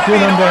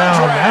 taking him down.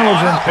 That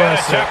was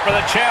impressive. Attempt for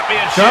the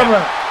championship.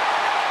 Cover.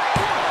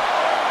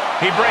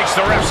 He breaks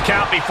the ref's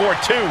count before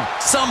 2.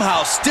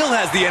 Somehow still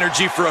has the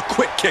energy for a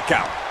quick kick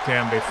out.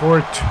 Damn, before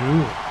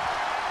 2.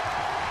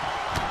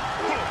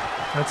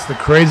 That's the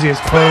craziest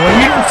play. What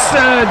you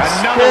said.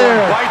 Another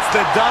one bites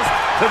the dust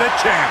to the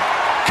champ.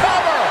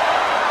 Cover.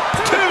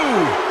 2.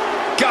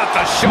 Got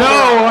the shoulder.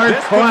 No, our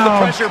this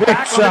clown puts the pressure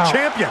back kicks on out. the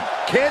champion.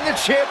 Can the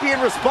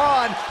champion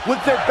respond with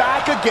their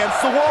back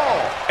against the wall?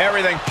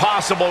 Everything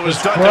possible was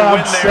done to Crowd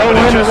win there, so but it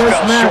into just this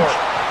fell match. short.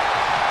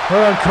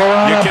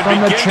 Hurricanrana You can from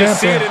the begin to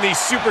see it champion. in these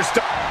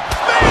superstars.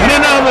 And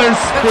another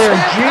spear.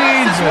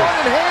 Jesus.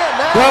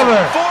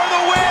 Cover. For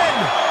the win.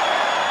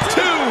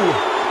 2.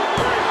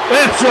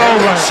 It's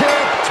over.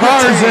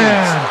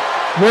 Tarzan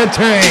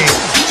retains.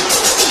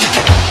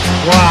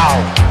 Wow.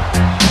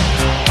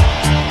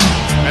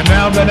 And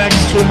now the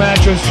next 2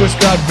 matches just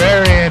got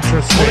very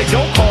interesting. Well, they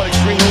don't call it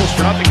Extreme Rules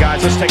for nothing,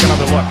 guys. Let's take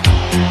another look.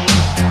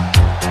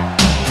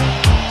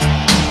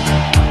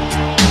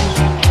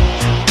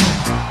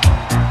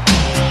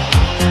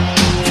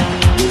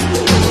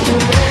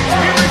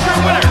 Here is your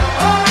winner,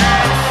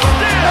 and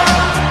still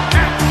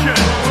action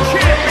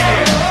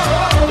champion,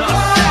 the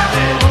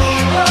Savage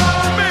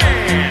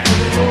Man.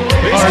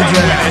 This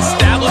win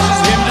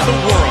establishes him to the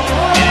world.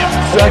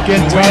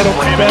 Second title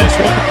defense.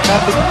 You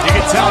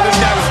can tell this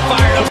guy was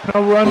fired up. No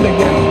run to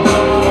get.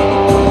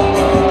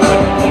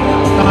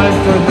 Time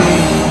for the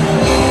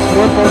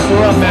triple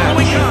threat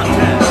match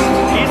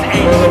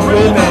for the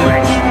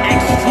women's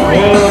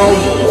world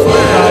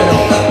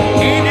title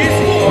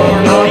from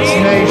Knox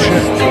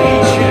Nation.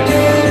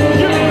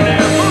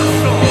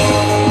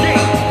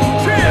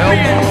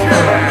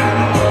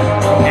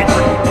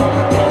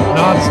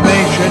 Knox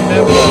Nation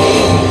never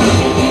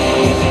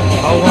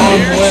along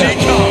with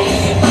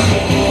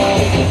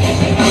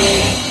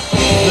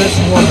this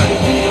woman,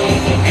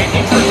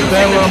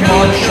 Sarah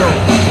Marshall,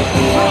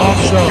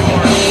 also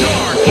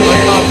a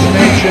Knox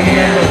Nation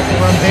member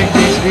from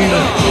Higby's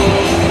Healers.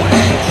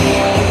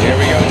 Here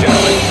we go,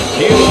 gentlemen.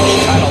 Huge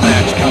title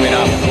match coming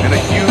up, and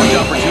a huge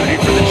opportunity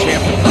for the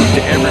champ to prove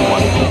to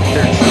everyone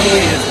there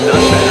truly is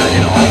none better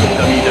in all of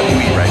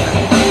WWE right now.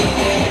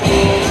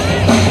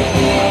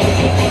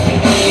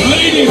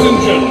 Ladies and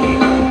gentlemen,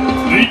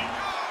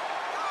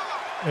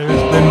 It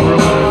has been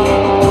rumored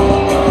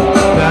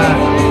that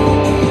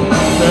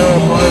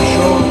Sarah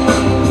Marshall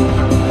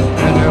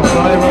and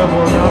Elvira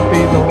will not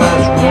be the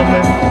last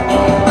woman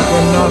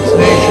from Knox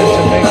Nation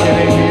to make a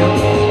debut.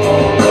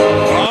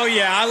 Oh,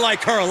 yeah, I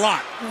like her a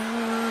lot.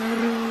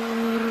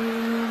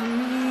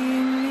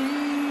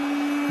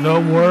 No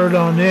word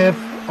on if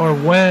or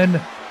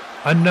when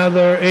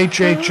another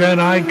HHN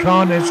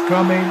icon is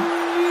coming.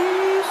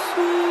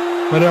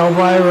 But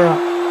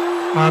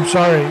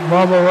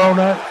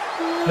Barbarona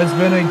has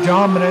been a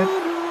dominant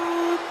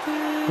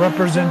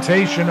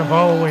representation of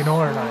Halloween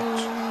Horror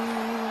Nights.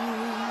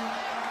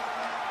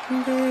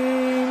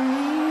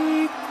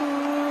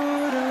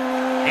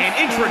 and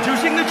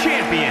introducing the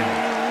champion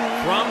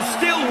from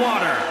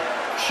Stillwater.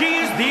 She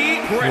is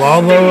the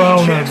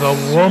Barbarona, the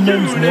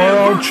women's world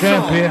Universal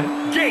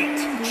champion.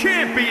 Gate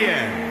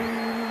champion,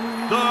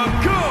 the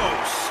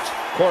Ghost.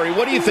 Corey,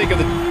 what do you think of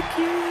the...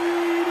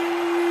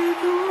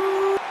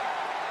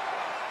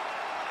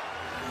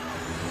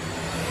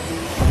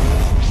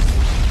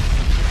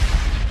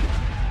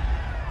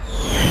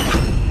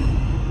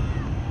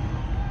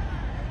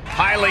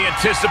 Highly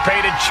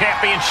anticipated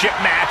championship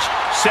match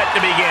set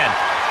to begin.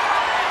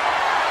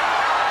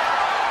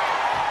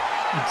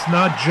 It's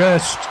not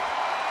just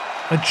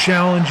a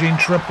challenging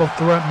triple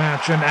threat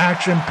match, an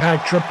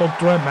action-packed triple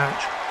threat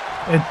match.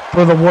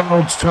 For the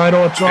world's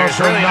title, it's There's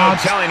also really not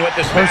no telling what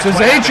this match versus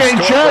might have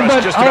in store HHN, for us.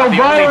 but Just about the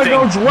Elvira only thing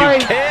goes you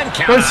right can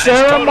count for on is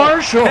Sarah total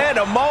Marshall.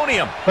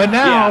 pandemonium. But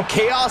now, Yeah,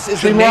 chaos is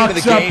she the name of the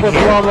locks up game with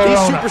here. These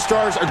Barbarona.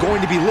 superstars are going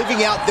to be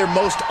living out their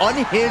most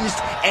unhinged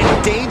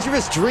and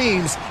dangerous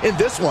dreams in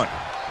this one.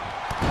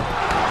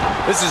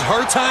 This is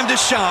her time to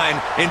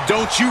shine, and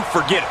don't you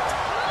forget it.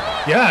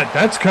 Yeah,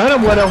 that's kind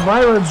of what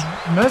Elvira's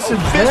message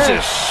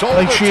vicious is.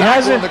 shoulder Like she tackle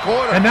hasn't, in the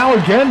corner. and now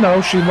again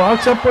though, she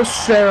locks up with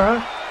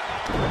Sarah.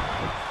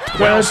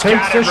 Well Sarah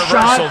takes the scattered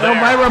shot. reversal there.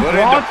 Elvira Put into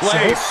blocks it.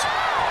 place.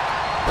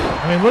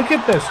 I mean, look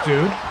at this,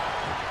 dude.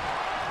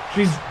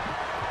 She's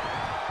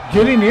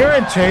getting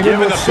irritated Giving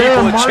with the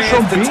Sarah people a Marshall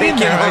chance to being take in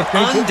there. I her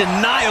think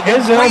undeniable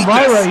is greatness.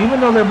 Elvira, even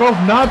though they're both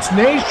Knox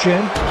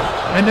Nation,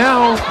 and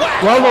now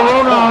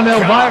Barbarona on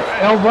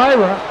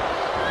Elvira.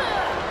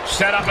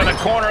 Set up in the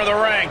corner of the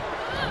ring.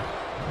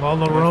 Full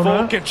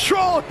Barbarona.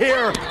 control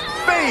here,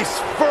 face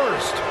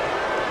first.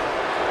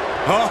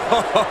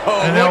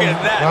 And look at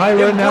that.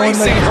 Elvira now in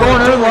the Embracing her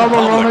corner. victory in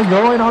Barbarona public.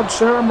 going on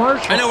Sarah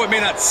Marshall. I know it may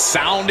not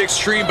sound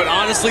extreme, but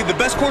honestly, the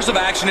best course of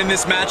action in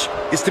this match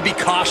is to be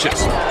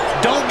cautious.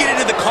 Don't get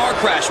into the car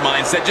crash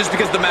mindset just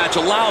because the match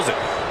allows it.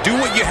 Do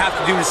what you have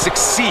to do to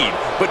succeed,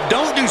 but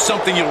don't do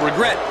something you'll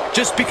regret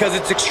just because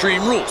it's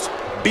Extreme Rules.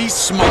 Be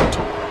smart.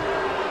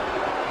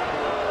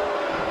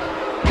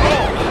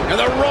 And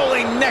the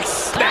rolling neck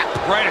snap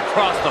right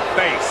across the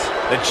face.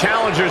 The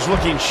challenger's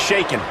looking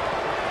shaken.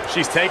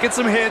 She's taking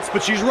some hits,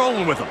 but she's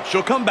rolling with them.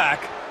 She'll come back.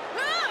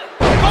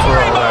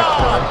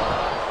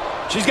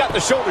 She's got the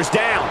shoulders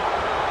down.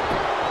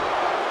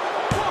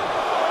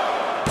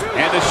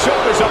 And the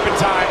shoulders up in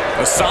time.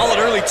 A solid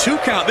early 2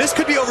 count. This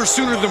could be over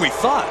sooner than we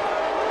thought.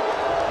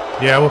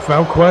 Yeah,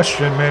 without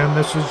question, man.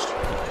 This is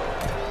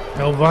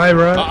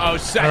Elvira. Uh-oh,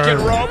 second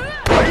rope.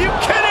 Are you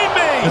kidding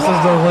me? This is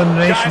the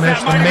elimination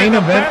match. The main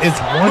event is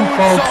 1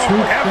 fall 2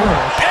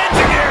 finish.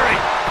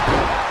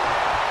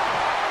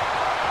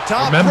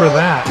 Remember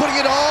that,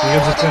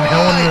 because it's in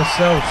Hell in a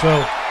Cell,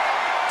 so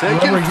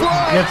whoever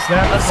gets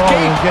that fall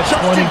will get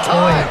 20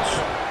 points.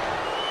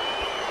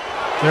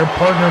 Their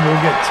partner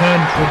will get 10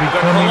 for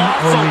becoming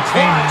or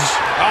retaining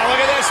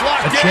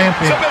a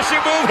champion. Submission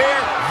move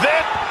here.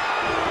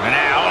 And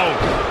now,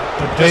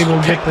 But they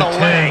will get the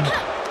 10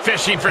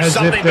 fishing for as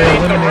if something they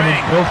beneath the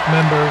eliminated ring. both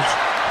members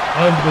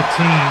of the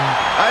team.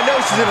 I know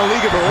she's in a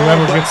league of her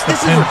Whoever own, but gets the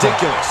this is pinfall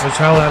ridiculous. is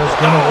how that is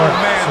going to work.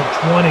 man.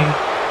 So 20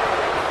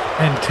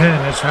 and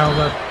 10 is how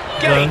the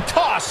Getting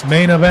tossed.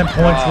 main event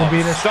points will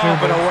be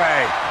Stomping distributed.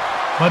 away.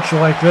 Much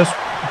like this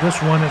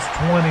one is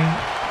 20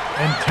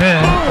 and 10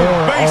 or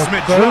all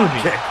Basement 30 drop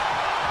kick.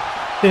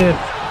 if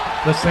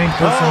the same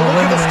person Look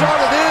at the eliminates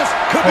start of this.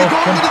 Could be both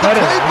going into the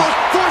competitors. playbook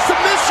for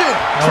submission.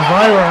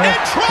 Elvira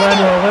trying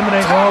to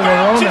eliminate La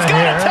Llorona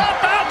here.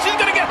 She's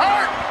gonna get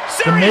hurt.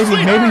 So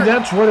maybe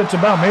that's what it's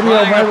about. Maybe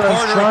Prying Elvira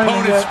apart is her trying to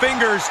opponent's get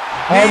fingers.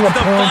 all Needs the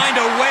to points find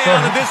a way for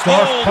out of this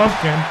Dark hole.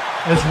 Pumpkin,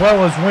 as well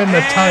as win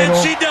the And title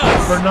she does.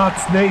 for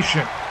Knox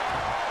Nation.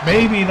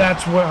 Maybe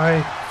that's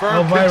why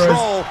Firm Elvira's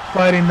control.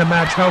 fighting the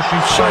match, how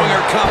she's Showing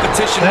fighting. her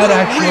competition That what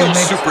a actually real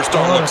makes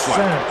superstar a lot of looks like.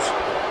 sense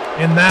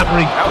in that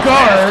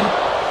regard,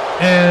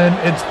 and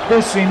it's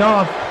pissing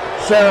off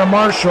Sarah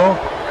Marshall.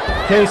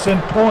 Case in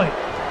point,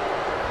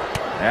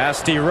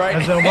 Nasty right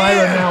as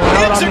Elvira now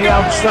out on the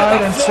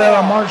outside, and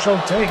Sarah Marshall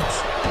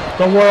takes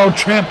the world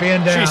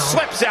champion down She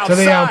slips to outside.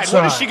 the outside.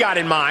 What has she got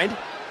in mind?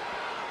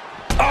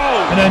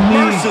 Oh, And a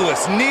knee.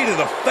 Merciless knee to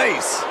the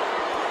face.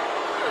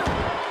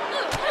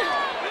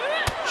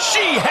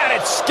 she had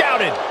it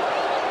scouted.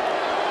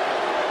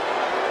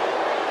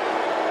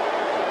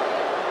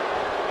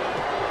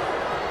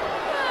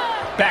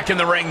 Back in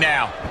the ring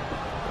now.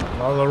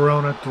 La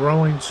Llorona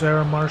throwing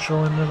Sarah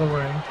Marshall into the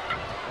ring.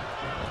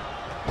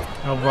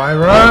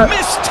 Elvira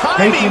Missed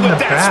taking timing the with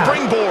that back.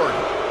 springboard.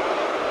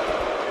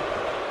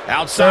 Sarah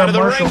Outside of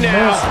the Marshall ring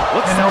now. missed,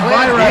 What's and the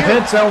plan Elvira here?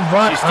 hits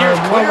La She steers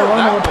clear of Llorona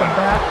that with the one.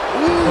 back.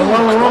 But La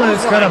Llorona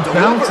is going to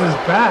bounce his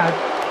back.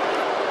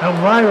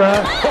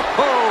 Elvira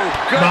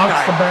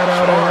knocks the bat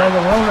out of La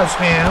Llorona's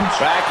hands.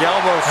 Back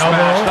elbow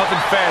Elbow. smash,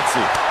 nothing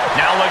fancy.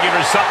 Now looking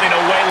for something to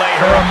waylay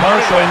her Sarah opponent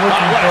Marshall with.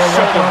 looking What for a a weapon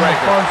shoulder on the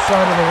breaker. far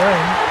side of the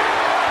ring.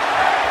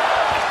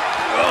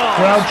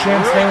 Crowd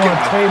chants they Breaking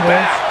want the tables.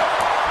 back.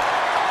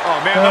 Oh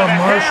man, Sarah look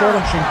at Marshall, her.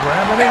 did she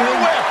grab And a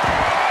anything? whip.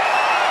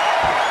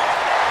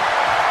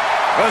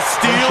 A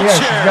steel Yeah,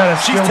 she's chair. got a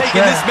She's steel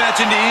taking chair. this match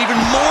into even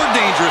more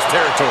dangerous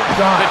territory.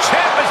 Shot The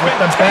champ has with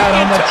been the bat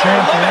on taken the to the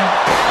champion. limit.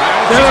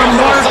 Sarah She's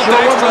got Marshall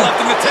something with extra a left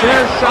in the tank.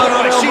 chair shot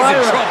on Otherwise, she's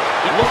in Elvira.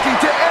 trouble. Looking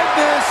to end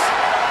this.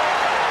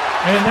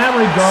 In that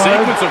regard,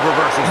 Sequence of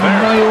reversals you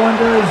know, there. you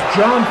wonder, is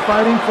John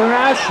fighting for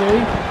Ashley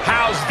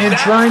How's and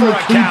that trying for to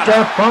a keep counter?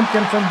 Dark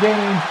Pumpkin from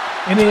gaining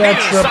any Knee to the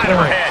extra side of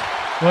her points? head.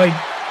 Like,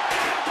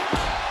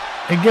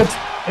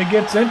 it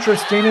gets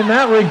interesting in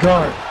that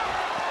regard.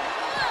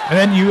 And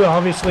then you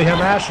obviously have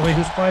Ashley,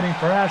 who's fighting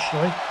for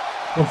Ashley,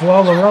 with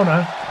La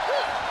Llorona,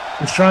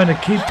 who's trying to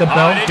keep the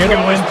belt, didn't get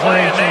a go win his for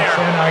plan there.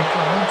 HHN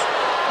Icons,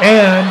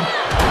 and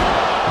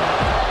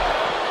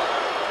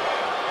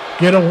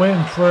get a win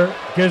for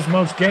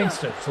Gizmo's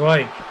Gangsters.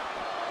 Like,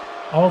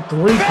 all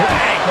three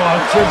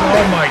boxes.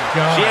 Oh my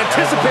God. She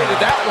anticipated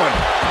that one.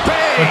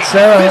 Bang! But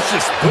Sarah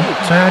Vicious boot.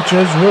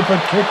 matches with a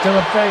kick to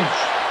the face.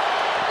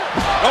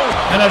 Oh,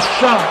 And a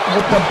shot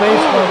with the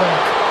baseball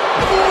bat.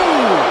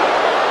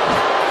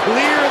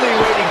 clearly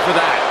waiting for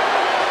that.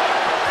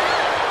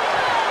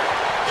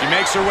 She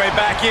makes her way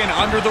back in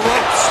under the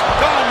ropes.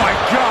 Oh my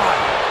God!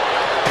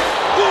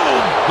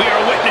 We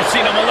are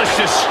witnessing a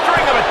malicious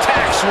string of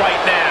attacks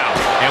right now,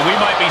 and we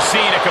might be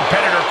seeing a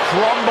competitor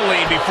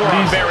crumbling before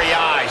our very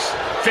eyes,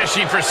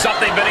 fishing for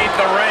something beneath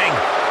the ring.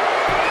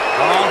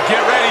 Oh, get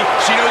ready.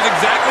 She knows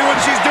exactly what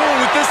she's doing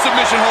with this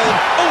submission hold.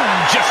 Oh,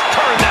 just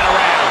turn that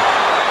around.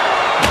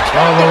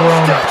 La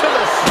Llorona. To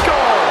the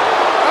skull.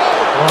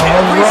 La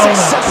Every Llorona.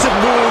 successive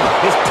move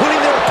is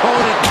putting their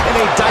opponent in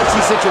a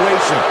dicey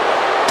situation.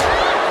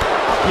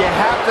 You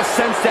have the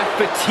sense that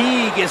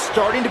fatigue is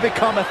starting to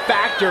become a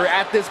factor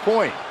at this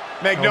point.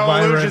 Make no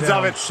Elvira illusions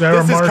down. of it.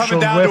 Sarah This is Marshall coming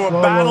down to with a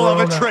La battle of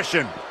Llorona.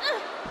 attrition.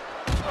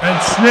 And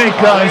snake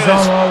eyes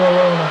on La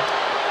Llorona.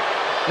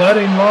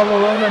 Letting La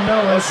Llorona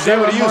know as She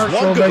Sarah would use Marshall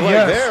one good that leg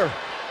yes, there.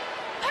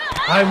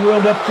 I will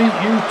defeat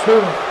you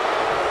too.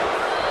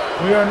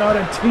 We are not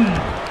a team.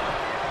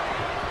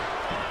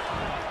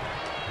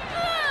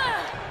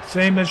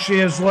 Same as she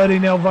is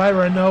letting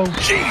Elvira know.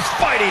 She's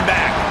fighting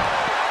back.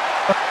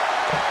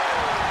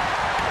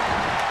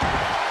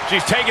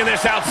 She's taking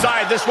this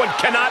outside. This one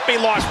cannot be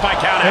lost by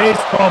count out.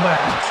 Baseball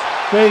bat.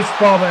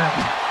 Baseball bat.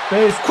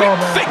 Baseball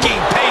bat. Thinking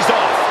pays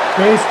off.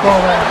 Baseball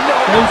bat.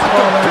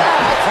 Baseball bat.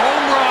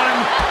 Home run.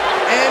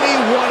 Any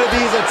one of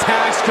these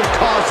attacks could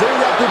cause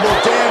irreparable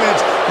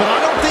damage, but I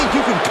don't think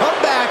you can come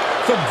back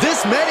from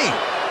this many.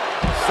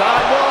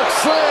 Sidewalk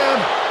slam.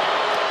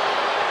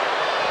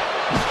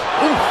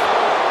 Oof.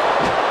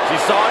 She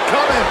saw it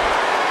coming.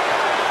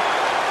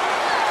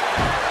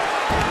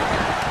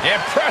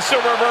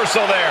 Impressive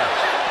reversal there.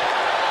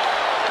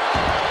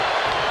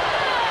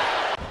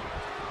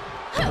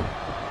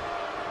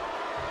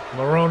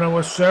 Lorona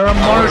with Sarah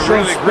Marshall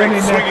really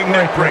great swinging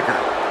neck breaker.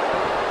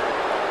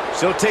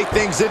 She'll take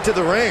things into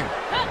the ring.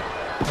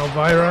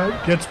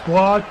 Elvira gets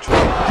blocked.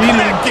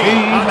 DDT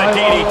on the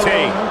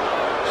DDT.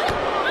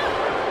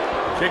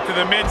 Kick to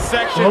the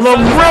midsection.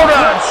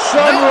 Lorona,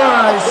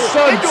 sunrise,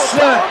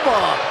 sunset.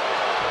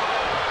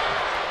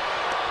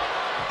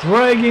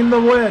 Dragging the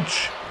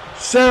witch.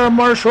 Sarah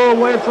Marshall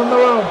away from the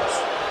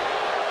ropes.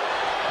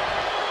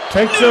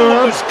 Takes her What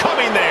up. was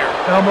coming there?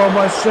 Elbow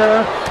by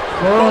Sarah.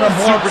 Lorona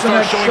blocks the Superstars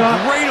next showing shot.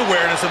 great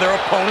awareness of their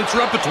opponent's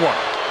repertoire.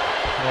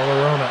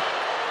 Lorona.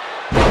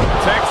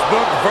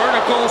 Textbook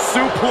vertical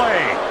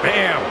suplex.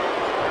 Bam.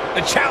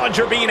 The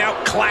challenger being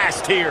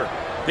outclassed here.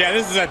 Yeah,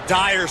 this is a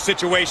dire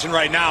situation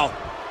right now.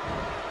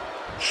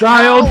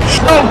 Child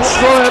choke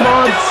slam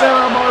on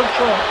Sarah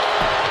Marshall.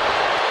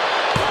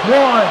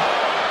 1,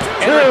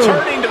 And 2,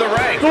 returning to the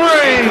ring. 3.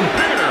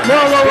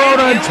 Now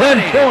Lorona 10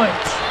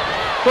 points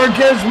for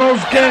Gizmo's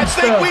And I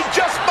think Gangsta. we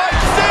just might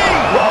see.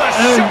 What a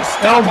And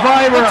showstopper. The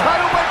Elvira.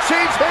 title might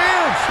change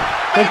hands.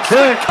 The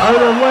kick or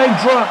the leg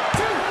drop.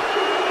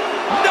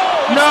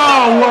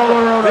 No,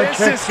 Lorona This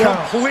is kicks out.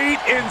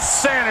 complete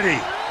insanity.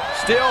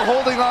 Still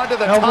holding on to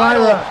the Elvira.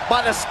 title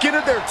by the skin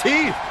of their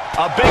teeth.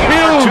 A big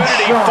Huge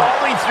opportunity shot.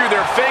 falling through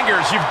their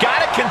fingers. You've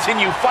got to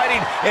continue fighting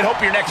and hope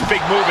your next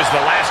big move is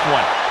the last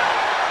one.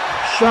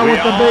 Shot We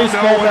with the all know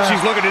baseball what bat.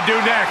 she's looking to do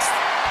next.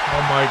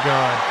 Oh my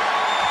God.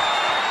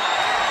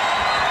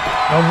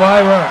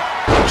 Elvira.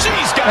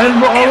 She's got And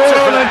an answer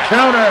for Lorona that.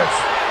 counters.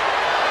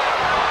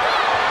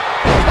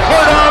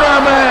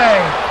 May.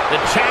 The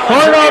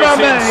challenger is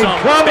in May. some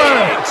Cover.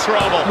 big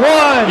trouble.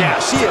 1, Yeah,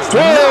 she is 2.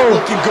 not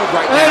looking good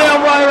right And now.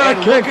 Elvira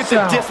And look at kicks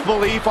the out.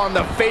 disbelief on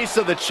the face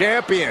of the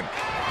champion.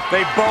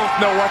 They both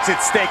know what's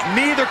at stake.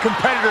 Neither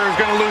competitor is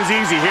going to lose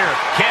easy here.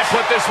 Can't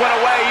put this one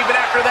away even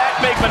after that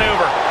big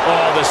maneuver.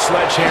 Oh, the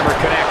sledgehammer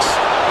connects.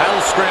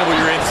 That'll scramble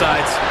your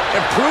insides. And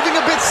proving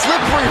a bit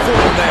slippery for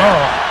him there.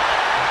 Oh.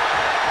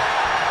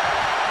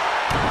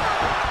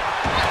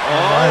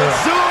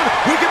 Soon,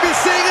 we could be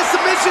seeing a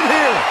submission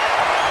here.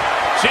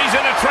 She's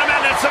in a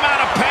tremendous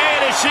amount of pain.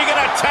 Is she going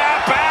to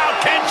tap out?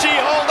 Can she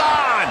hold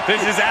on?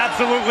 This is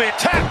absolutely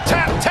Tap,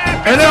 tap,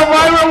 tap. And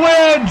Elvira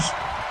wins.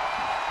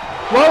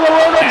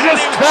 Lorona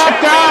just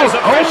tapped out.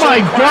 Oh my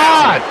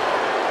God.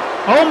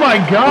 Oh my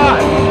God.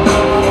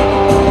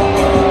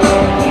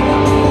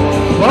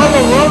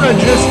 Lorona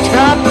just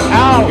tapped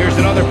out. Here's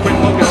another quick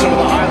look at some of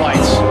the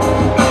highlights.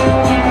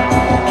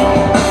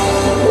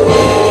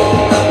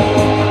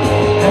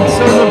 And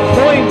so the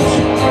points,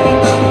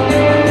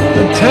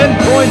 the 10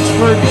 points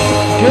for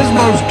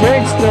Gizmo's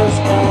Gangstas,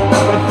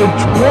 but the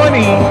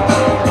 20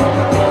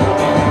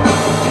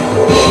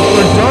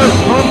 for Dark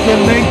Pumpkin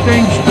make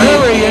things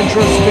very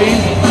interesting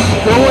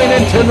going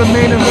into the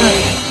main event.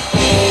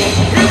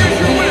 Here is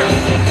your winner,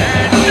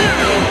 and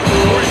new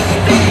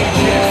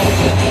prestigious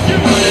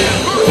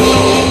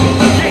Universal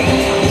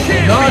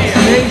Gate Knox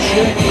Champion,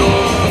 Nation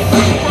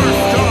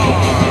Superstar.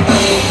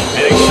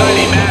 An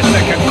exciting match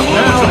that concludes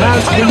now with a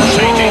has title-changing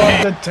control game.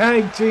 of the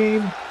tag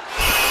team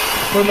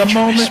for the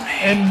moment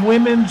and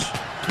Women's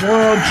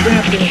World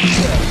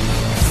Championship.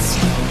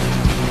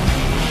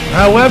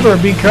 However,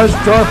 because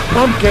Dark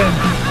Pumpkin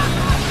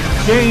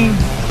gained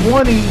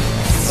 20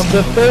 of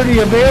the 30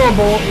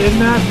 available in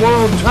that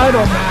world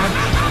title match,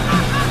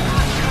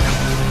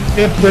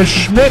 if the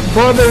Schmidt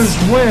brothers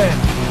win,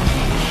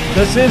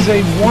 this is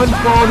a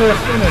one-fall to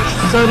finish,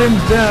 sudden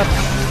death,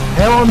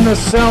 Hell in the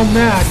Cell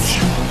match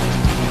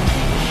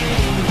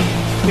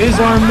is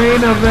our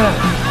main event.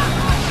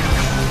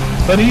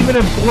 But even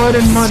if Blood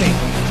and Money,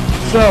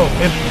 so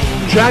if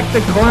Jack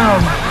the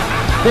Clown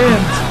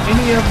pins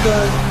any of the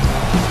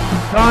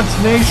Knots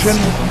Nation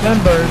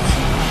members,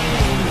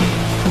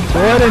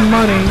 Blood and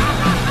Money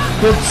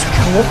gets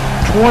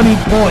 20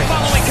 points,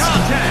 Following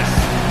contest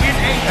is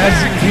a as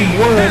tag he team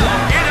would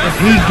battle in a if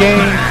he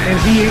gained, if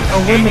he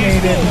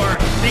eliminated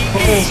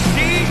both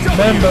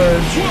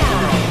members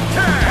World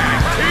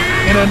Tag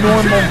Team in a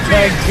normal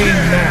tag team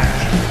match.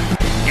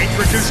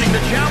 Introducing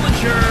the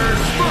challengers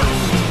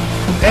first.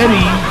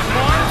 Eddie,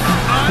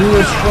 who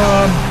is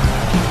from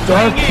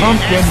Dark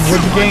Pumpkin,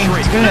 would gain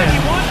 10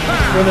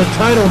 for the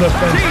title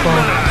defense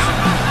bonus,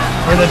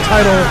 or the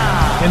title,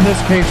 in this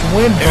case,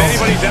 win If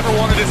anybody's bonus, ever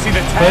wanted to see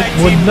the but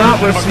tag would team not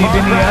version of a receive car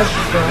any crash,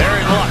 extra they're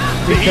in luck.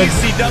 The because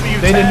ECW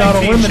they did not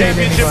Tag Team eliminate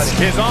Championship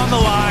anybody. is on the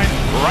line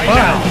right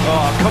But now.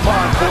 Oh, come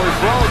on, boys.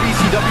 For all of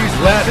ECW's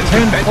that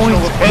 10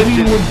 points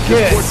Eddie would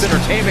get sports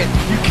entertainment,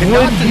 you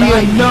cannot would be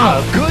deny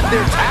enough how good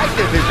their tag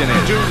division is.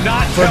 Do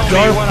not for tell me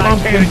Dark what I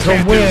Pumpkin can and to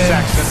can't do, win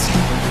Saxton.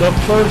 the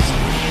first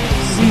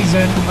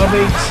season of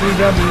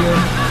HCW,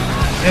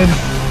 and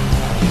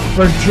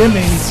for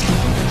Jimmy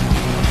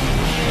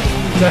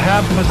to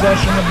have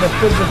possession of the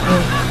physical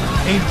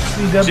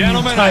HCW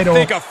Gentlemen, title I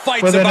think a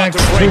fight's for the about next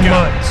to 2 break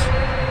out. months.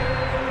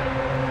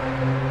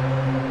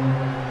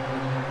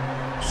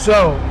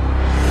 So,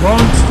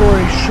 long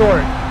story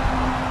short,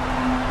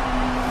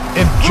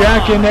 if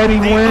Jack and Eddie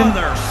win,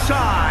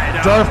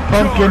 Darth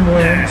Pumpkin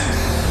wins.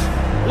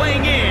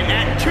 Weighing in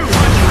at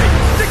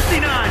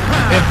 269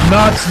 pounds. If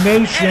Knots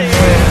Nation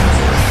wins,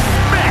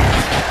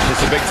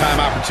 This is a big-time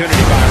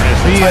opportunity, Byron.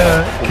 As the the title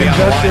will be on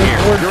the conductor line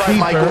here. or You're right,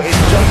 Michael. keeper,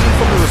 It's judging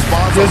from the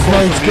response on Gizmo's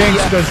social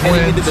media Gangsters heading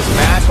wins into this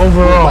match.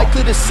 overall. We're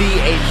likely to see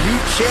a new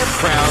champ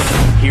crowned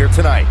here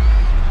tonight.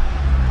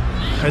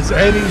 as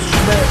Eddie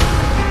Schmidt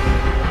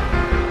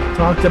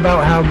talked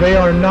about how they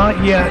are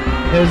not yet,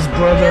 his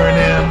brother and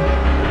him,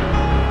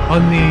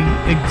 on the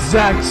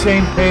exact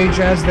same page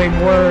as they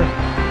were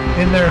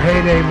in their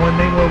heyday when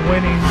they were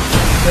winning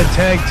the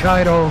tag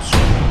titles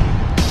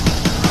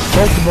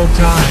multiple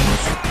times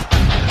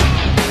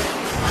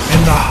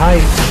in the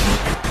height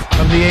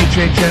of the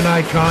HHN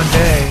Icon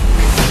Day.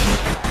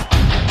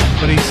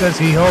 But he says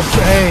he hopes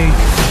A,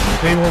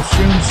 they will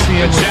soon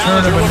see a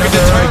return of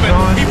another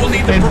icon, He will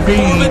need the and B,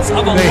 performance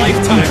of a they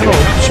lifetime to hope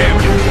become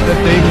champion. that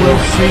they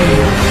will see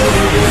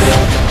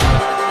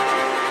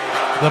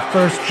the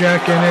first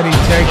Jack and Eddie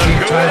tag team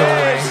title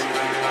reign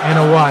in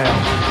a while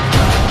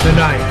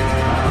tonight.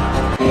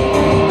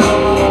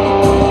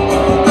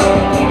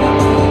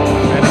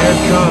 And here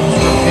comes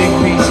for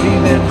Pygmies,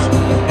 Heathens,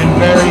 and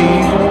Very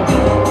Evil,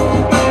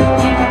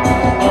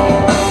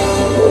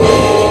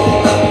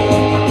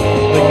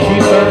 the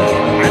Keeper,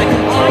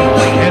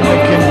 and the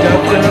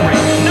Conductor,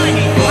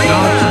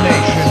 Knots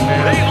Nation,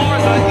 man. They are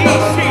the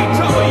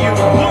ECW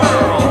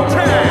World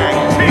Tag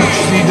Team.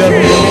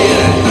 HCW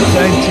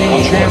Tag Team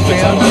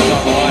Champions. On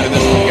the line in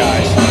this one,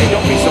 guys. Hey,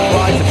 don't be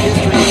surprised if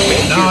history is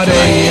made here Not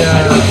tonight. a,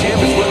 I know the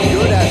champ is looking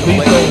good as of late,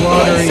 lethal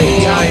but I'd lottery say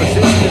the type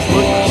opposition is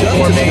looking just as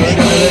formation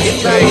good. of this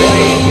It's tag not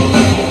team,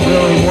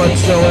 really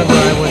whatsoever,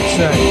 I would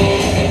say.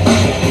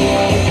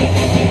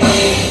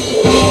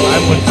 I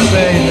would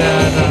say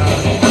that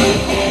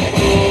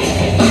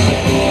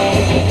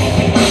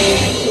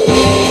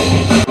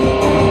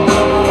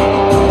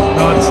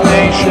Knots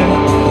Nation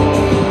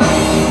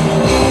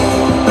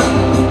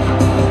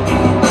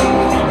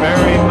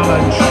very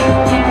much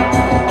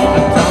a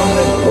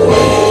dominant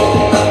force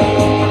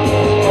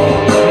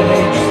in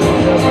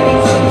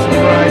HCW since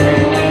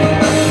arriving.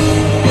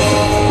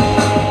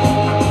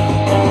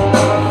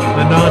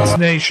 The Knots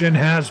Nation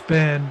has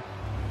been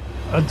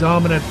a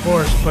dominant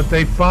force, but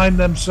they find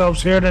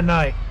themselves here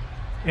tonight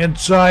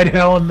inside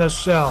Hell in the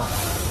Cell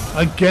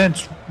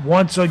against,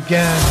 once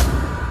again,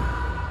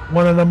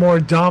 one of the more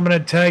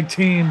dominant tag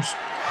teams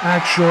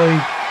actually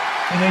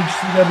in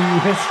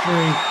HCW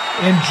history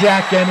in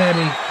Jack and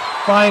Eddie.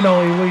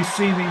 Finally, we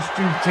see these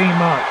two team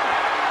up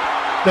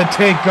to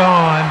take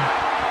on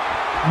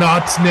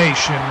Knots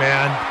Nation,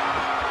 man.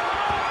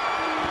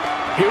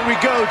 Here we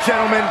go,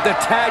 gentlemen. The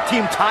tag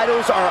team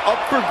titles are up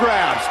for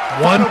grabs.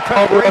 One Final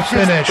hour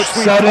preparations finish,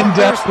 between sudden partners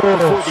death before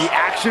rules. the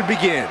action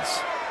begins.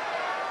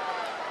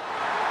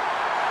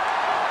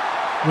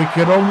 We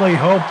could only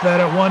hope that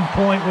at one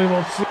point we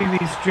will see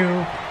these two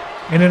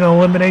in an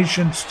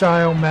elimination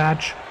style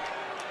match,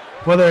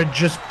 whether it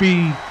just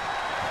be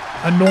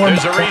a normal.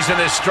 There's a reason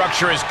this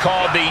structure is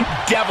called the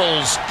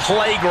Devil's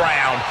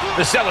Playground.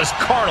 The cell is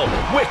carnal,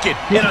 wicked,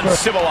 and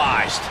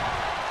uncivilized.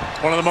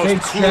 One of the most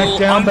Takes cruel, Jack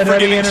down, but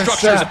Eddie unforgiving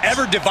structures intercepts.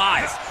 ever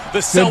devised.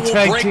 The cell Good will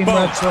tag break team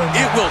bones. wrestling.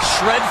 It will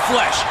shred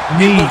flesh.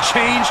 Knee. It will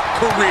change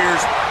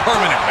careers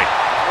permanently.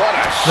 What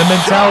a The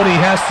mentality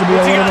has to be a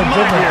What's he little got in bit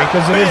mind different here?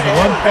 because it is Big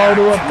one fall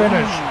to a impact.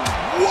 finish.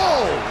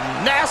 Whoa!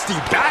 Nasty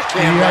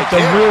backhand You right have to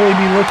there. really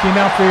be looking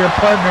out for your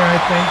partner, I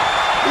think.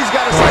 He's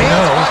got his Well, I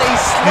hands know. on a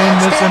In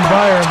this sledgehammer.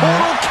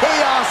 environment. Total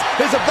chaos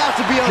is about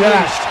to be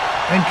Jack unleashed.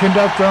 and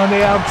Conductor on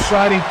the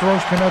outside. He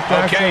throws Conductor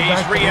Okay, actually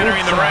he's back to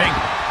re-entering the inside. ring.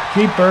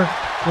 Keeper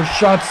with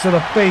shots to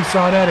the face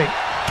on Eddie.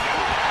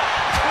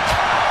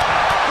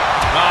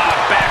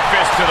 Back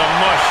fist to the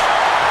mush.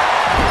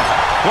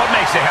 What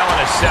makes a Hell in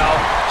a Cell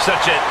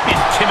such an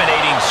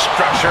intimidating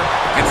structure?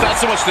 It's not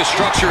so much the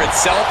structure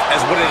itself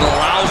as what it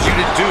allows you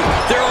to do.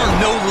 There are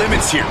no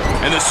limits here,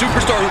 and the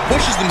superstar who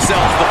pushes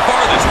themselves the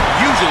farthest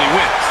usually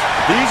wins.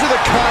 These are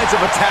the kinds of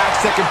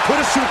attacks that can put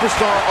a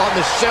superstar on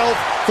the shelf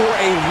for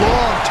a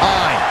long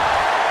time.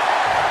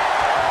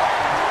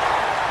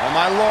 Oh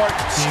my lord,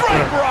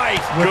 strike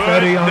right. With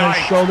Good Eddie on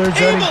night. his shoulders,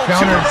 Eddie Able to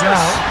counters reverse.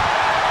 out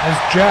as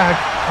Jack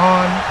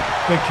on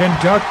the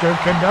Conductor.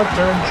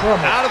 Conductor in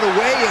trouble. Out of the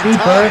way in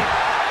Keeper. time.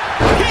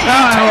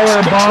 Power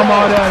bomb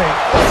on Eddie.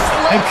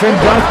 And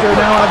Conductor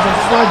now has a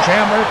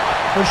sledgehammer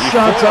for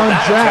shots foiled on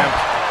that Jack. attempt.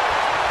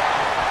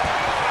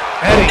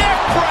 Eddie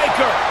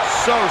Neckbreaker.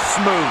 So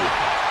smooth.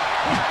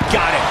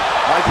 Got it.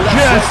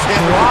 just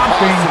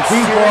dropping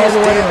people all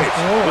the way to the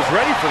floor. Was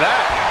ready for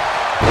that.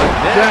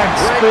 Jack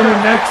spinning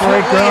neck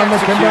breaker on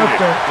the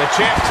Conductor. The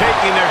champ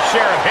taking their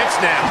share of hits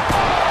now.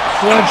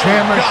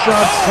 Sledgehammer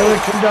shots to the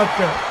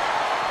Conductor.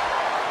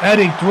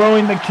 Eddie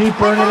throwing the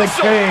Keeper into the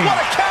cage. What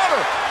a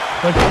counter.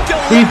 The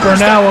Keeper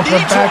now with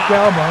the back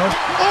elbow.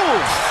 Ooh.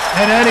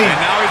 And Eddie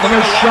And now he's with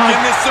a shot.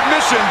 In this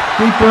submission.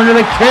 Keeper into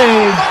the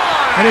cage.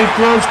 And he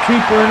throws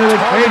Keeper into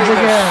the cage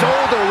again.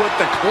 Shoulder with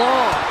the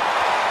claw.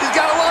 He's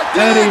got a lock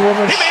in. Eddie with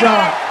a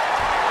shot.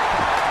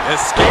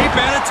 Escape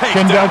and a takedown.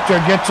 Conductor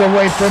gets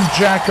away from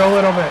Jack a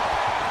little bit.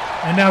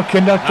 And now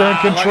Conductor in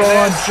control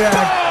on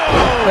Jack.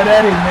 But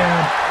Eddie,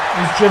 man,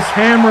 is just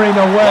hammering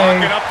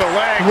away. Up the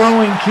legs.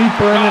 Throwing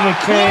Keeper into the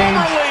cage.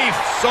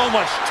 So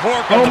much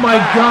torque. Oh my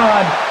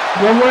God.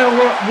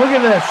 Look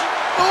at this.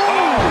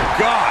 Oh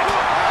God.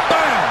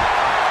 Bam.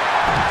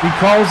 He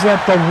calls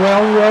that the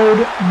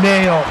railroad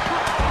nail.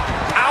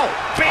 Ow.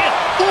 Bam.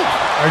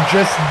 Or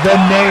just the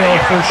nail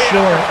for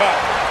short.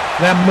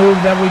 That move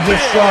that we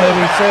just saw, that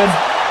he said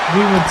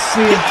we would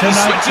see it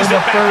tonight for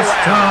the first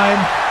time.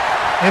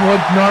 It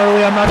looked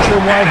gnarly. I'm not sure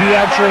why he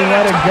actually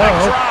let it go,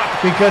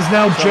 because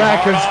now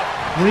Jack has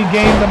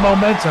regained the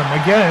momentum.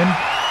 Again,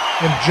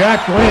 if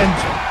Jack wins,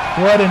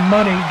 Blood and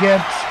Money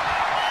gets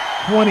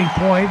 20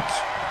 points.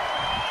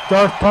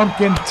 Darth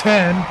Pumpkin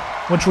 10,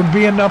 which would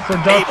be enough for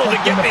Darth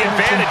Pumpkin to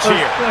finish in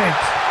first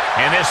place.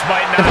 And this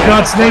might not the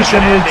Conch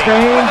Nation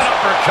retains,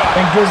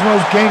 and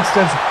Gizmo's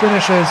Gangsters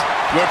finishes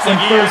in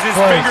first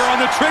place.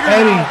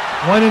 Eddie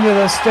went into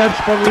the steps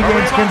but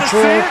regains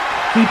control.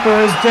 Keeper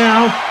is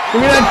down.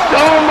 Look at that.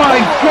 Oh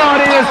my God,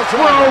 he has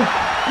thrown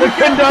the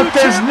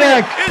Conductor's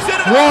neck.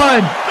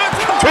 1,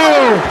 2.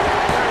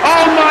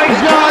 Oh my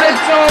God,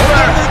 it's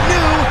over.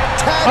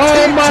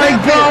 Oh my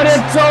God,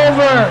 it's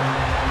over.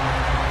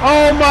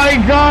 Oh my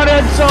God,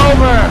 it's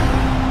over.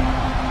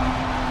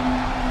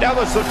 Now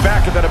let's look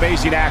back at that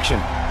amazing action.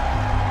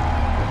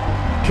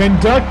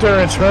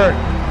 Conductor is hurt.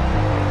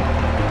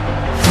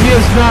 He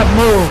has not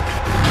moved.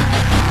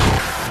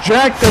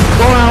 Jack the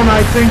Clown,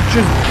 I think,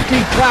 just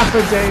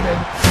decapitated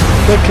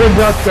the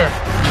Conductor.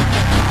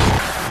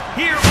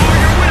 Here are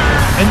your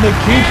winners. And the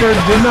Keeper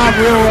did not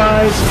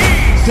realize,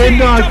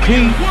 did not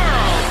keep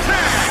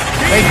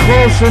a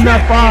close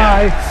enough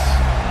eye.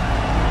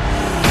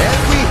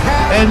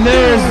 And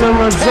there's the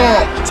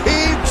result.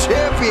 Team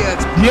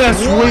champions. Yes,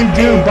 we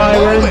do,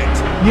 Byron.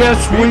 Yes,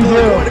 we do.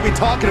 We're going to be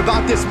talking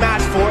about this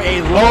match for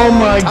a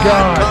long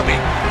time coming.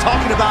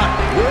 Talking about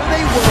where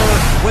they were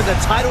when the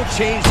title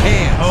changed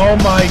hands. Oh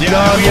my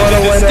God, what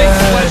a way to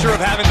end. Of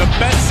having the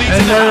best season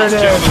And there it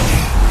is.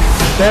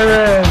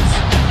 There is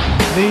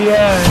the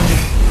end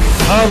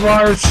of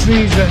our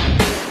season.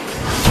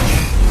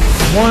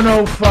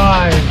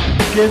 105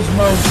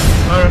 Gizmo,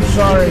 I'm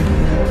sorry,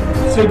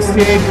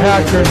 68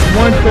 Packers,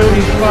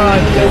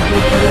 135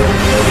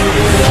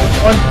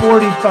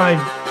 145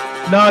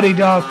 Naughty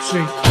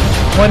Doxy,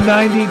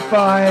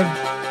 195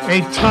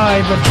 a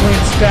tie between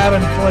Stab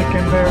and Flick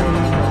and Barry,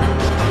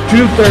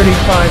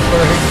 235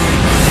 for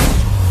Hickey,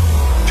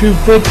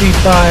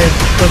 255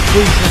 for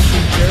Fleece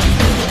Teacher,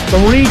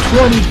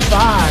 325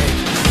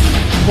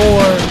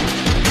 for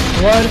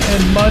Blood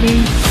and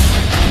Money,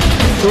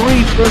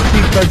 350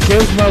 for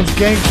Gizmo's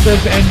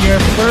Gangsters, and your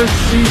first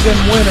season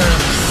winner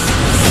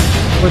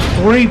with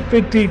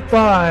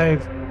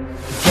 355,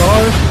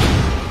 Darth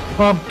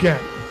Pumpkin.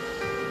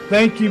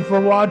 Thank you for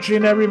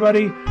watching,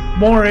 everybody.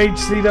 More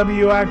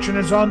HCW action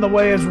is on the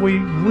way as we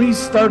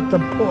restart the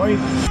point.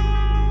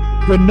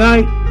 Good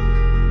night.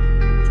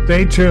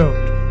 Stay tuned.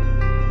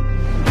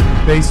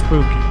 Stay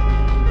spooky.